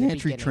 Essentially, the in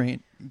gantry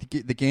beginning.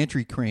 the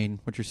gantry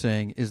crane. What you're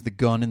saying is the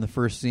gun in the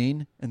first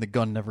scene, and the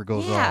gun never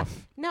goes Yeah.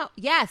 off. No,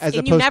 yes, As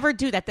and you opposed- never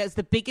do that. That's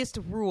the biggest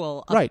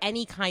rule of Right.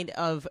 any kind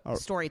of Oh.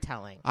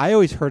 storytelling. I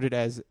always heard it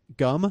as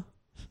gum,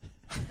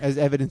 as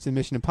evidence in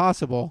Mission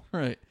Impossible,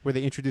 Right. where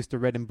they introduced the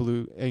red and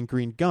blue and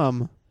green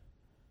gum,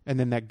 and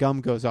then that gum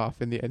goes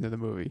off in the end of the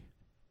movie.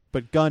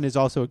 But gun is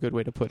also a good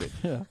way to put it.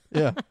 Yeah.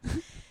 Yeah.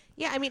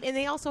 Yeah, I mean, and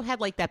they also had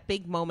like that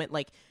big moment,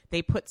 like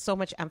they put so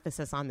much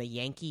emphasis on the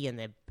Yankee and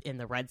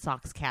the Red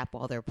Sox cap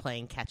while they're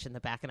playing catch in the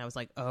back, and I was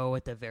like, oh,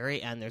 at the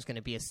very end, there's going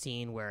to be a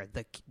scene where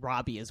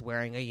Robbie is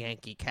wearing a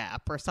Yankee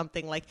cap or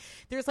something. Like,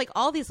 there's like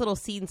all these little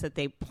scenes that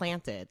they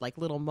planted, like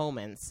little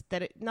moments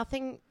that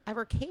nothing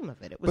ever came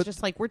of it. It was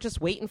just like we're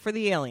just waiting for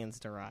the aliens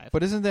to arrive.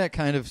 But isn't that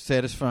kind of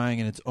satisfying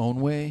in its own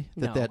way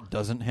that No. that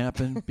doesn't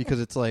happen? Because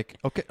it's like,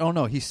 okay, oh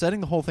no, he's setting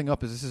the whole thing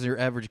up as this is your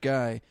average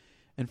guy,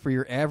 and for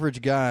your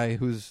average guy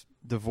who's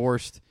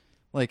divorced,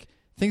 like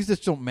things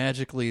just don't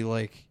magically,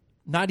 like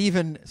not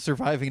even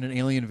surviving an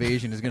alien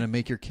invasion is going to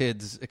make your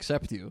kids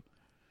accept you.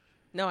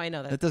 No, I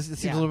know that. It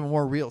seems yeah. a little bit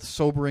more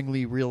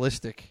soberingly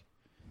realistic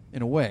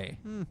in a way.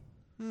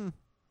 I'm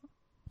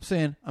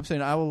saying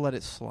I will let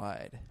it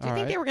slide. Do you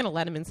think they were going to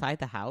let him inside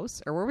the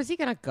house, or where was he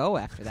going to go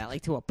after that?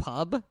 Like to a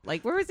pub?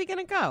 Like where was he going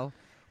to go?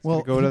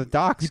 Well, go to the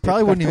docks. He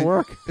probably get back wouldn't to even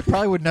work. It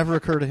probably would never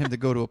occur to him to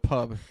go to a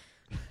pub.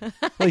 Well,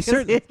 he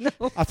certainly,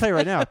 I'll tell you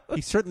right now,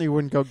 he certainly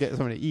wouldn't go get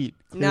something to eat.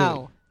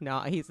 Clearly. No,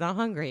 he's not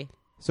hungry.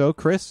 So,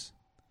 Chris,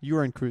 you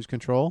are in cruise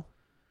control.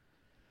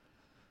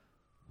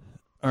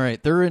 All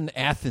right, they're in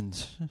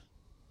Athens,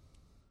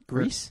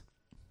 Greece?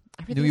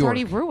 Everything's York.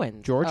 already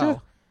ruined.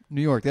 Georgia?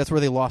 New York. That's where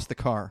they lost the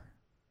car.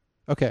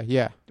 Okay,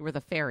 yeah. Where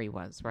the ferry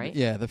was, right?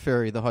 Yeah, the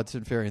ferry, the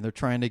Hudson Ferry, and they're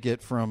trying to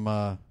get from.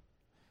 How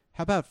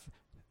about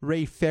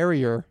Ray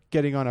Ferrier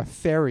getting on a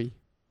ferry?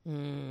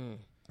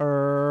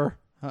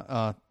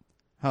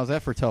 How's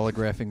that for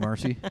telegraphing,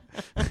 Marcy?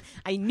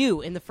 I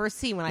knew in the first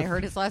scene when I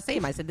heard his last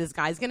name, I said, this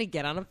guy's going to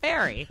get on a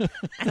ferry.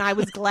 And I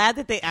was glad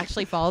that they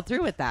actually followed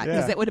through with that,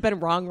 because Yeah. it would have been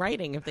wrong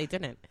writing if they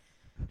didn't.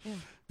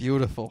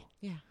 Beautiful.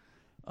 Yeah.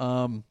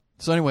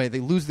 So anyway, they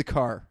lose the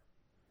car.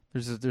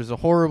 There's a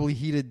horribly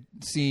heated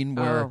scene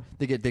where Oh.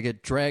 they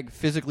get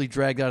physically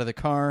dragged out of the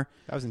car.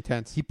 That was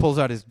intense. He pulls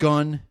out his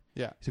gun.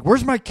 Yeah. He's like,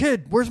 "Where's my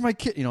kid? Where's my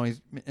kid?"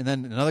 And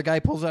then another guy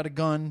pulls out a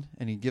gun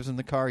and he gives him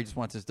the car. He just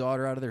wants his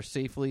daughter out of there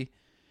safely.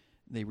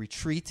 they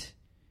retreat,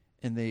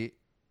 and they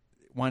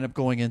wind up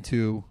going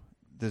into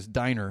this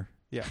diner.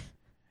 Yeah.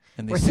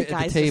 And they Where the sit at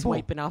guy's the just table.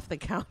 wiping off the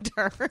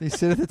counter. They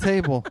sit at the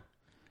table.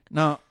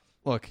 Now,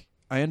 look,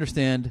 I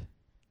understand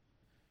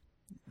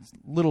there's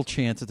little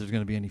chance that there's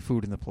going to be any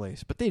food in the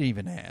place, but they didn't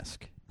even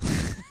ask.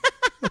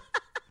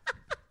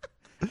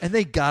 And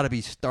they got to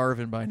be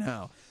starving by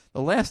now.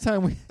 The last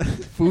time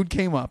food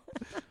came up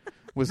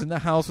was in the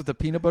house with the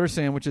peanut butter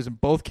sandwiches,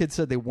 and both kids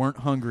said they weren't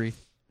hungry.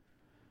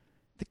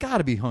 They got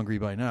to be hungry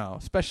by now,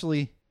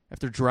 especially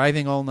after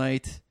driving all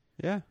night.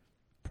 Yeah,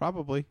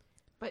 probably.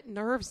 But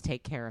nerves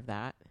take care of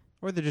that.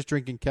 Or they're just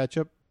drinking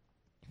ketchup.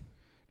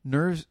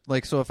 Nerves,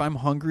 like, so if I'm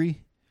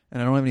hungry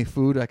and I don't have any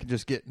food, I can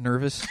just get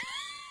nervous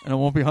and I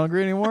won't be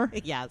hungry anymore?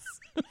 Yes.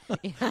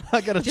 I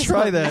got to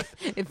try that.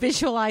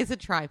 Visualize a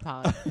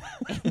tripod.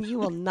 And you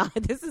will not.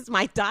 This is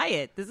my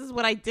diet. This is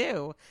what I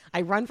do.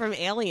 I run from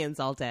aliens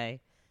all day.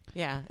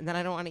 Yeah, and then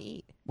I don't want to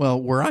eat.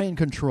 Well, were I in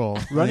control...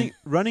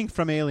 Running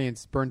from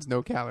aliens burns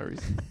no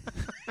calories.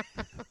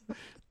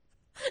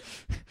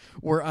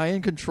 Were I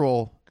in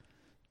control,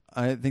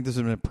 I think this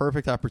would have been a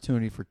perfect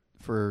opportunity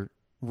for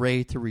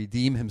Ray to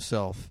redeem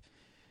himself.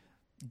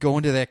 Go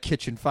into that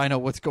kitchen, find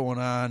out what's going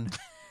on.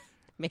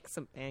 Make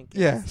some pancakes.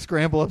 Yeah,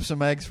 scramble up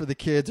some eggs for the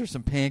kids or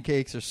some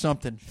pancakes or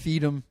something.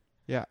 Feed them.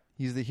 Yeah,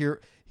 he's the hero.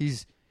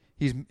 He's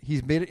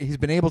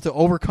been able to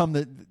overcome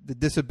the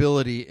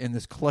disability in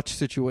this clutch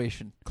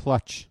situation.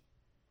 Clutch.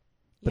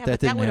 But yeah, that but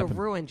didn't would happen. have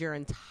ruined your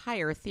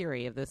entire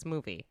theory of this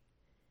movie,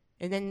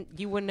 and then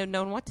you wouldn't have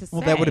known what to say.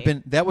 Well, that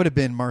would have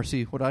been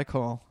Marcy, what I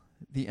call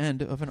the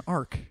end of an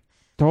arc.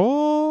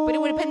 Oh, but it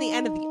would have been the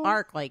end of the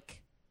arc,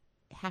 like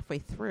halfway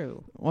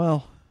through.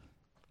 Well,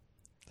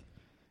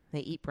 they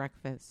eat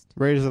breakfast.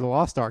 Raiders of the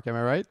Lost Ark. Am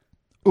I right?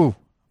 Ooh,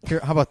 here.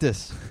 How about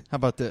this?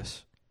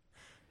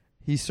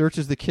 He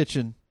searches the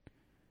kitchen.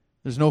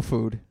 There's no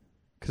food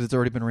because it's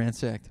already been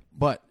ransacked.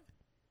 But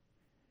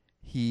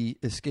he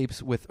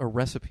escapes with a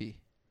recipe.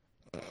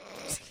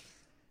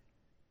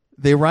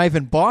 They arrive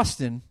in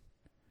Boston.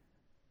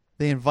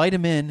 They invite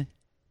him in,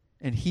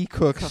 and he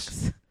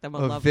cooks them a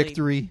lovely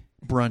victory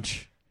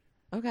brunch.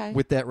 Okay.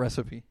 With that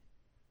recipe.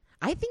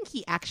 I think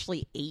he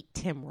actually ate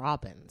Tim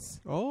Robbins.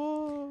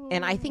 Oh.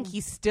 And I think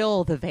he's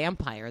still the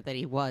vampire that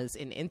he was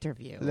in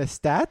Interview.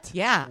 Lestat?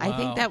 Yeah, Wow. I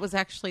think that was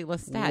actually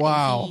Lestat.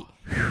 Wow.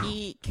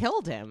 He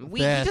killed him.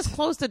 He That's- just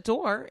closed the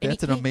door. And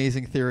That's an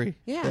amazing theory.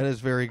 Yeah. That is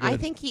very good. I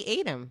think he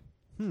ate him.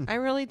 I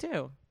really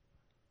do.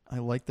 I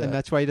like that. And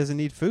that's why he doesn't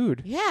need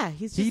food. Yeah,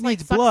 he's just he like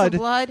needs sucks blood. some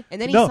blood.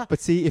 And then he no, saw- but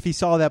see, if he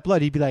saw that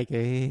blood, he'd be like,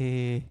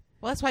 eh.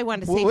 Well, that's why I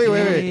wanted to say Wait.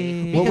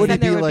 community, What because would then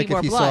it be there would like more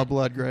if he saw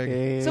blood,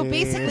 Greg? So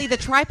basically, the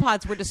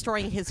tripods were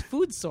destroying his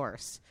food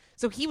source.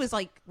 So he was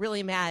like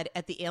really mad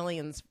at the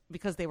aliens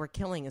because they were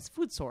killing his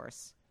food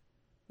source.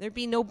 There'd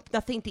be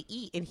nothing to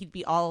eat, and he'd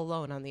be all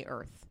alone on the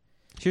earth.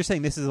 So you're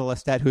saying this is a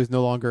Lestat who is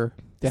no longer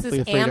This deathly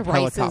is afraid Anne of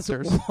Rice's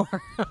helicopters.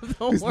 War of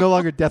the Who's no Worlds.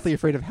 longer deathly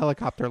afraid of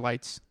helicopter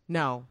lights.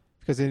 No.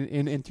 Because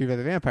in Interview with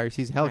the Vampire, he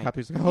sees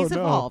helicopters. Right. Like, oh, He's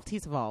no. evolved.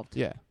 He's evolved.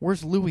 Yeah.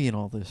 Where's Louis in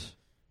all this?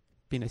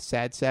 Being a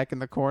sad sack in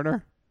the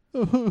corner.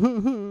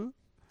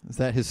 Is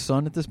that his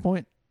son at this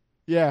point?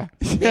 Yeah.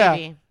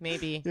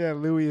 Maybe. Yeah,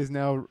 Louis is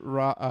now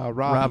Robbie.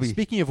 Robbie.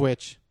 Speaking of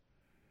which,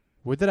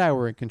 would that I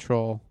were in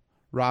control,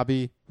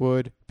 Robbie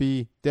would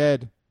be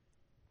dead.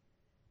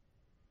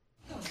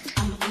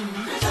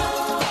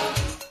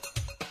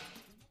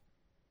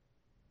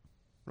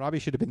 Robbie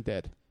should have been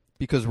dead.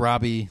 Because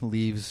Robbie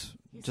leaves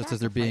just as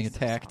they're being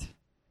sacrificed attacked.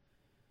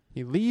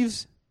 He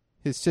leaves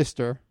his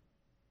sister,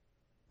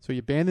 so he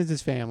abandons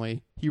his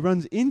family. He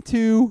runs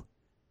into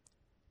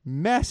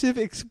massive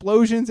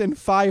explosions and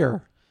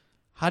fire.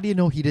 How do you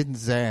know he didn't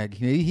zag?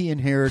 Maybe he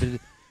inherited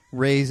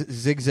Ray's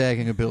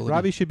zigzagging ability.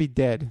 Robbie should be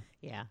dead.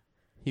 Yeah.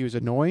 He was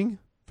annoying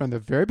from the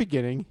very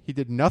beginning. He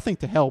did nothing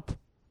to help.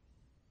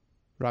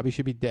 Robbie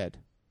should be dead.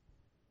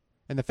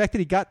 And the fact that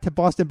he got to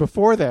Boston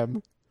before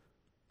them,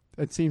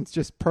 that seems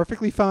just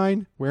perfectly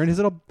fine. Wearing his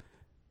little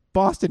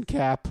Boston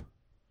cap,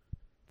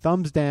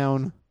 thumbs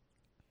down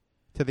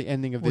to the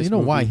ending of Well, this you know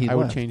movie. why he I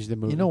left. would change the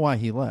movie. You know why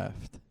he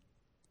left?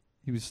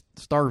 He was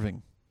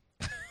starving.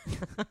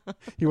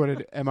 He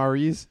wanted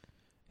MREs.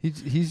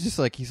 He's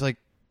like,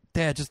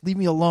 Dad, just leave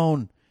me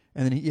alone.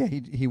 And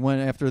then he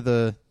went after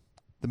the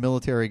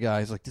military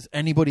guys. Like, does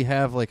anybody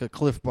have like a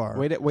Cliff Bar?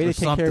 Way to or take care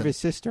something? of his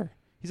sister.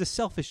 He's a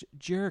selfish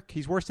jerk.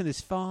 He's worse than his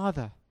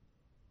father.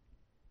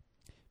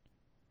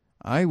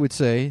 I would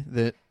say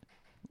that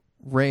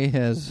Ray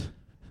has.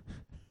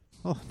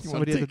 Oh, You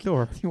somebody wanna at the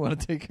door. You want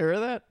to take care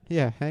of that?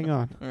 Yeah, hang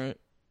on. All right.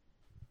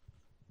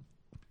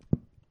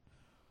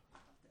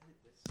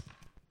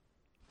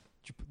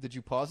 Did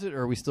you pause it,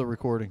 or are we still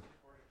recording?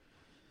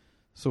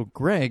 So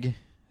Greg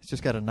has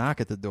just got a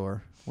knock at the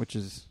door, which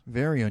is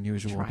very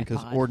unusual because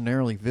Tripod.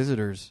 ordinarily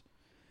visitors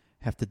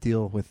have to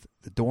deal with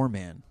the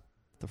doorman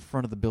at the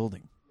front of the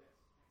building.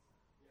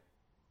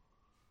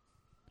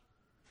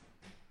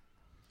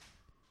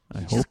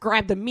 I Just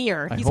grabbed a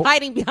mirror. I He's hope-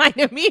 hiding behind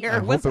a mirror. I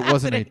What's hope it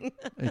wasn't happening?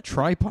 a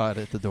tripod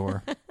at the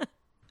door.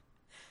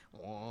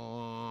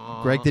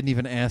 Greg didn't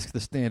even ask the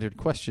standard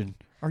question.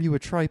 Are you a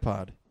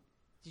tripod?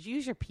 Did you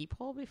use your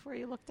peephole before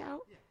you looked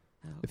out?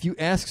 Oh. If you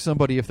ask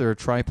somebody if they're a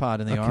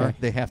tripod and they Okay. are,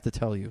 they have to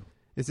tell you.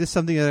 Is this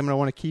something that I'm going to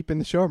want to keep in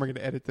the show, or am I going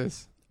to edit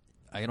this?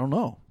 I don't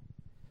know.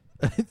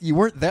 You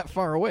weren't that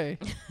far away.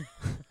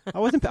 I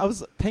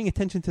was paying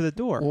attention to the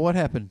door. Well, what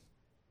happened?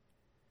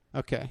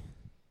 Okay.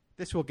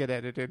 This will get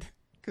edited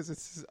because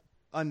this is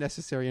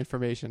unnecessary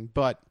information.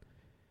 But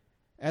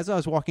as I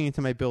was walking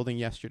into my building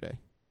yesterday,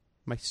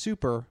 my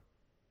super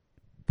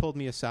pulled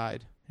me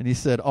aside. And he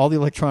said, all the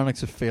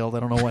electronics have failed. I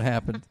don't know what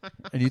happened.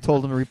 And you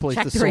told him to replace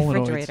Check the the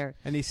solenoids. refrigerator.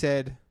 And he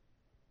said,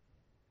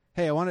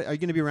 hey, are you going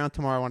to be around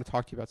tomorrow? I want to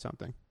talk to you about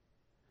something.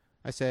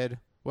 I said,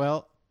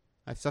 well,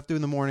 I have stuff to do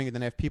in the morning, and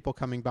then I have people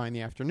coming by in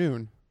the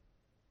afternoon.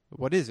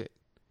 What is it?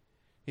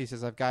 He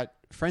says, I've got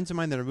friends of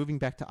mine that are moving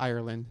back to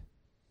Ireland,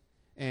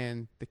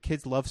 and the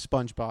kids love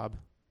SpongeBob.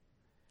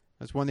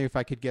 I was wondering if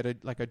I could get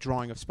a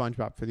drawing of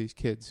SpongeBob for these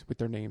kids with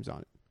their names on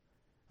it.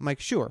 I'm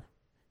like, sure.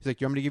 He's like,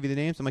 you want me to give you the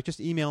names? I'm like,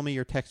 just email me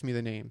or text me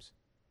the names,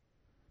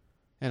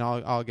 and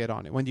I'll get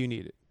on it. When do you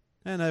need it?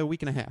 And a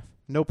week and a half.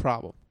 No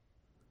problem.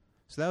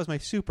 So that was my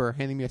super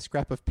handing me a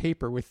scrap of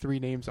paper with 3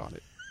 names on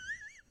it.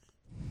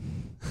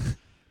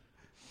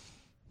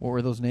 What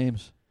were those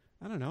names?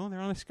 I don't know. They're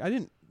on I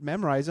didn't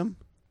memorize them.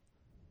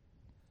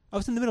 I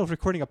was in the middle of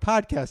recording a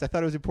podcast. I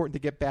thought it was important to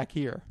get back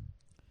here.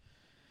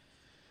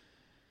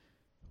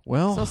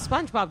 Well, So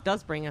SpongeBob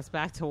does bring us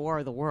back to War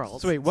of the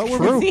Worlds. So wait, what were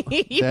True. we?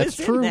 He That's was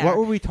in true. there. What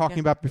were we talking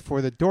about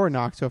before the door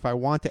knocked? So if I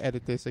want to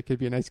edit this, it could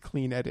be a nice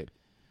clean edit.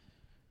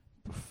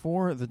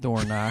 before the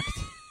door knocked,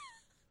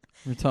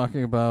 we were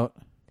talking about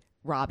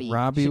Robbie.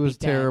 Robbie should was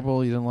be dead.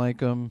 terrible. You didn't like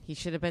him. He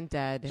should have been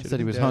dead. Said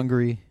he was dead.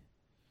 hungry.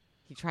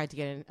 He tried to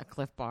get in a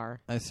Cliff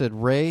Bar. I said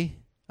Ray.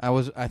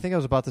 I think I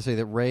was about to say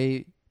that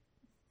Ray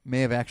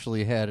may have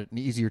actually had an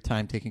easier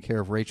time taking care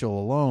of Rachel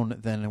alone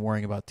than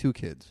worrying about 2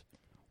 kids,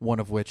 one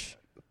of which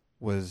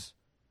was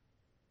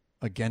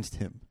against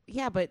him.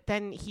 Yeah, but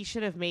then he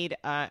should have made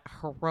a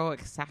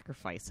heroic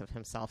sacrifice of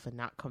himself and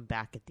not come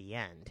back at the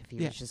end if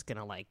he was just going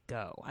to,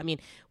 go. I mean,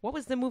 what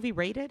was the movie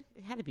rated?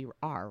 It had to be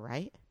R,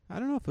 right? I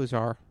don't know if it was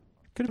R.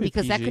 Could have been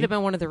Because that PG. could have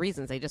been one of the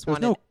reasons. They just There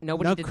was wanted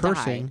nobody no to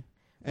cursing die.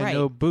 and Right.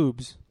 no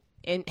boobs.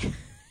 And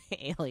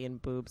alien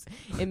boobs.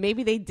 And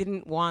maybe they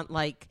didn't want,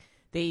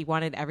 they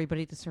wanted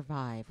everybody to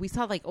survive. We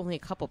saw, only a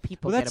couple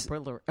people Well, get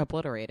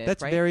obliterated,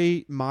 That's right?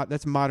 very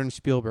that's modern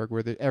Spielberg,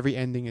 where every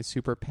ending is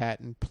super pat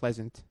and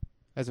pleasant,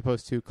 as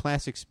opposed to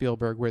classic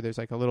Spielberg, where there's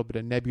a little bit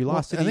of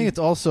nebulosity. I think it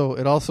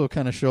also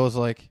kind of shows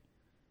I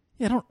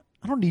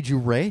don't need you,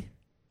 Ray.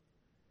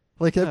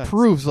 That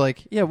proves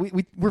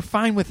we're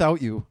fine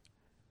without you.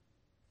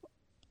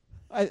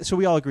 So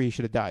we all agree he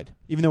should have died,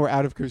 even though we're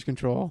out of cruise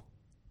control.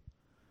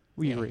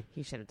 We agree.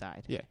 He should have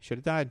died. Yeah, should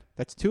have died.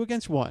 That's 2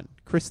 against 1.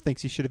 Chris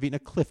thinks he should have eaten a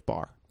Cliff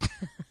Bar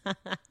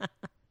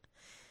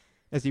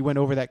as he went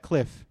over that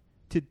cliff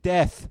to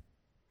death.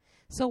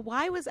 So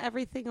why was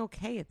everything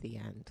okay at the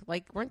end?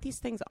 Weren't these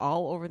things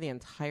all over the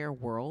entire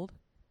world?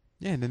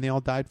 Yeah, and then they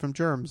all died from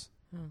germs.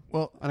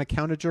 Well, on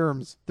account of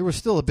germs. There was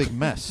still a big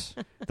mess.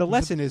 The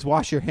lesson is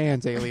wash your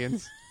hands,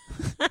 aliens.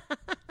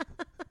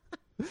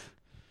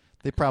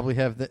 They probably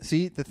have that.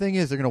 See, the thing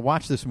is, they're going to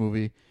watch this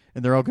movie,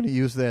 and they're all going to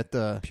use that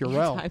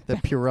Purell.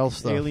 that Purell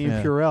stuff. Alien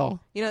yeah. Purell.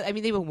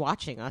 They've been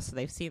watching us, so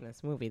they've seen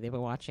this movie. They've been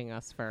watching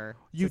us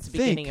You'd since the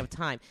beginning of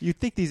time.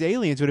 You'd think these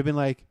aliens would have been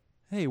like,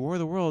 hey, War of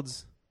the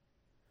Worlds.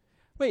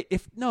 Wait,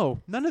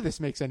 none of this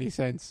makes any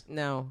sense.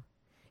 No,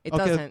 it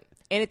Okay. doesn't.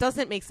 And it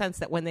doesn't make sense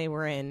that when they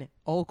were in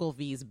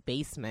Ogilvy's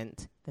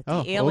basement, that the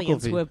Oh,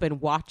 aliens Ogilvy. who have been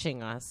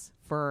watching us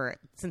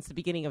since the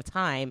beginning of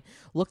time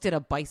looked at a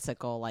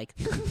bicycle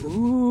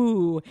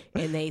ooh,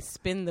 and they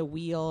spin the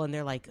wheel and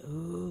they're like,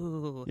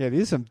 ooh. Yeah,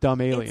 these are some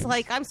dumb aliens.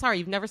 It's I'm sorry,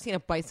 you've never seen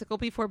a bicycle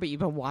before, but you've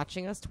been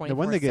watching us 24/7. No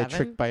wonder they get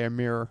tricked by a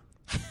mirror.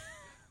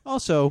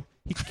 Also,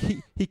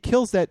 he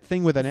kills that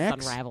thing with an It's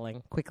axe.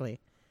 unraveling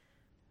quickly.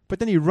 But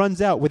then he runs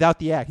out without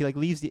the axe. He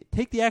leaves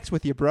take the axe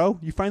with you, bro.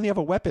 You finally have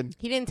a weapon.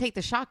 He didn't take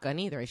the shotgun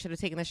either. He should have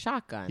taken the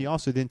shotgun. He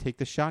also didn't take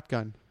the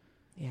shotgun.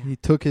 Yeah. He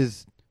took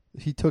his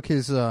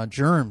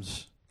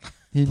germs.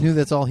 He knew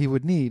that's all he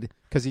would need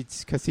because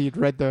he'd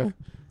read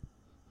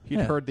he'd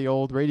heard the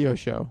old radio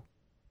show.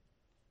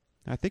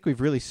 I think we've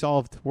really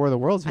solved War of the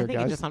Worlds here, I think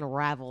guys. it just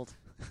unraveled.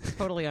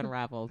 Totally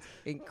unraveled.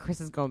 And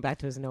Chris is going back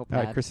to his notepad.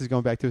 All right, Chris is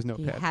going back to his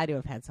notepad. He had to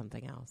have had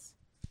something else.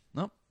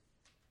 Nope.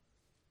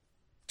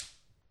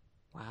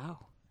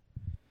 Wow.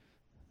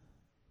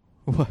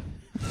 What?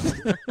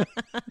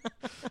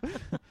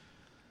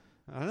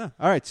 I don't know.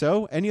 All right,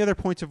 so any other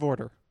points of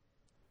order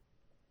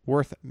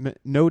worth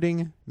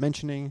noting,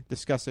 mentioning,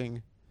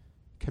 discussing,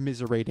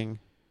 commiserating?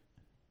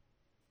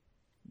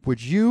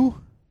 Would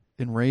you,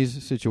 in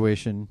Ray's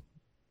situation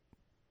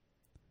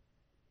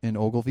in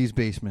Ogilvy's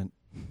basement,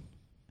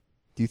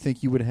 do you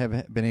think you would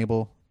have been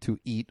able to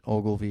eat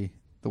Ogilvy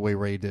the way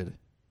Ray did?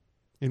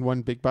 In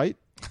one big bite?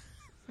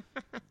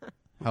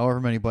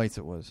 However many bites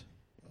it was.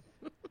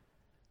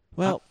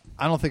 Well,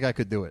 I don't think I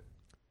could do it.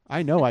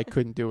 I know I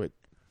couldn't do it.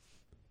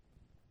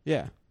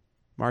 Yeah.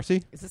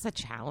 Marcy? Is this a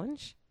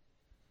challenge?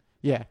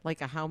 Yeah.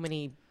 How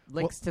many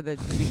links to the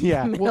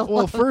Yeah. middle Well,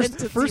 of first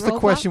Tootsie the Roll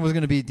question was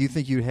going to be, do you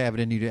think you'd have it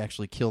in you to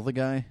actually kill the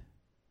guy?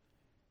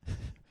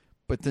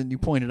 But then you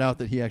pointed out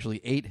that he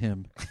actually ate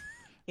him. Pop.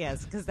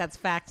 Yes, because that's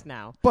fact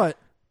now. But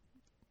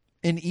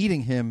in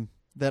eating him,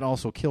 that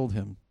also killed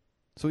him.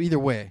 So either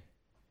way,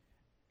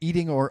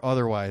 eating or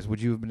otherwise,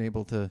 would you have been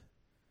able to?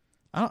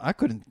 I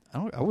wouldn't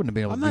have been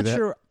able to do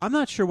that. I'm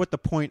not sure what the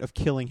point of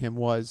killing him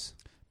was.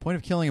 Point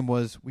of killing him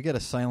was we got to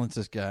silence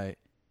this guy.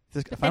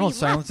 If I Then don't he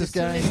silence left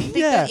this as soon guy, as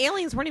Yeah. the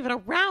aliens weren't even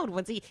around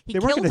once he They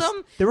weren't killed gonna,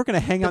 them. They weren't going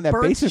to hang The on that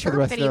birds basis for the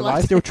rest chirped of and he their lives.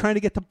 left. They were trying to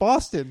get to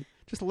Boston.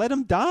 Just let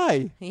him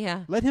die.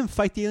 Yeah. Let him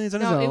fight the aliens on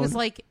his No, own.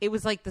 it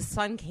was like the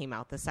sun came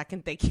out the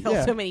second they killed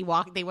Yeah. him, and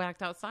they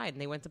walked outside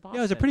and they went to Boston.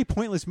 Yeah, it was a pretty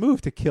pointless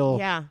move to kill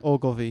Yeah.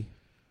 Ogilvy.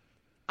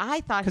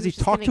 I thought Because he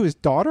he talked to his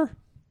daughter?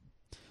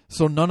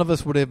 so none of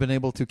us would have been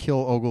able to kill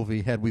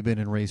Ogilvy had we been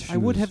in Ray's shoes. I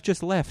would have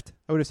just left.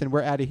 I would have said,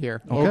 we're out of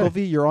here. Okay.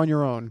 Ogilvy, you're on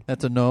your own.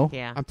 That's a no.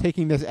 Yeah. I'm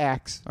taking this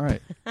axe. All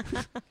right.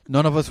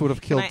 None of us would have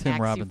Can killed I Tim axe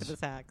you Robbins. for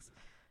this axe?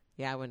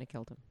 Yeah, I wouldn't have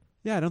killed him.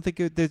 Yeah, I don't think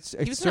it He was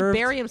going to served.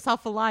 bury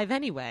himself alive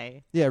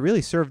anyway. Yeah, it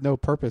really served no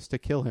purpose to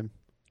kill him.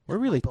 We're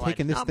really blood.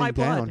 taking this Not thing my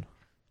blood. down.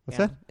 What's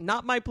Yeah. that?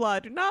 Not my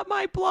blood. Not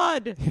my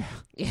blood.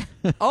 Yeah.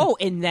 Oh,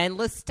 and then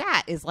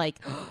Lestat is like,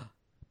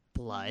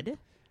 blood. And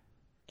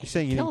He's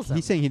saying he kills him.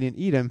 he's saying he didn't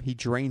eat him. He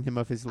drained him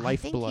of his I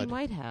think lifeblood. he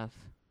might have.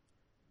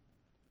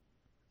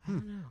 I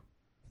don't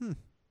know.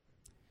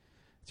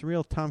 It's a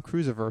real Tom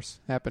Cruise-averse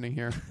happening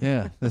here.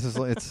 Yeah, this is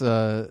it's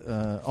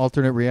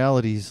alternate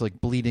realities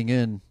like bleeding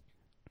in.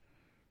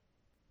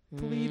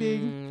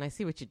 Bleeding. I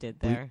see what you did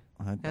there.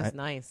 That's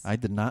nice. I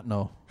did not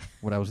know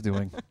what I was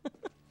doing.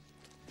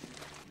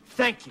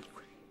 Thank you.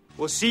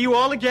 We'll see you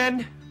all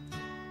again.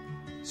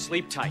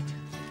 Sleep tight.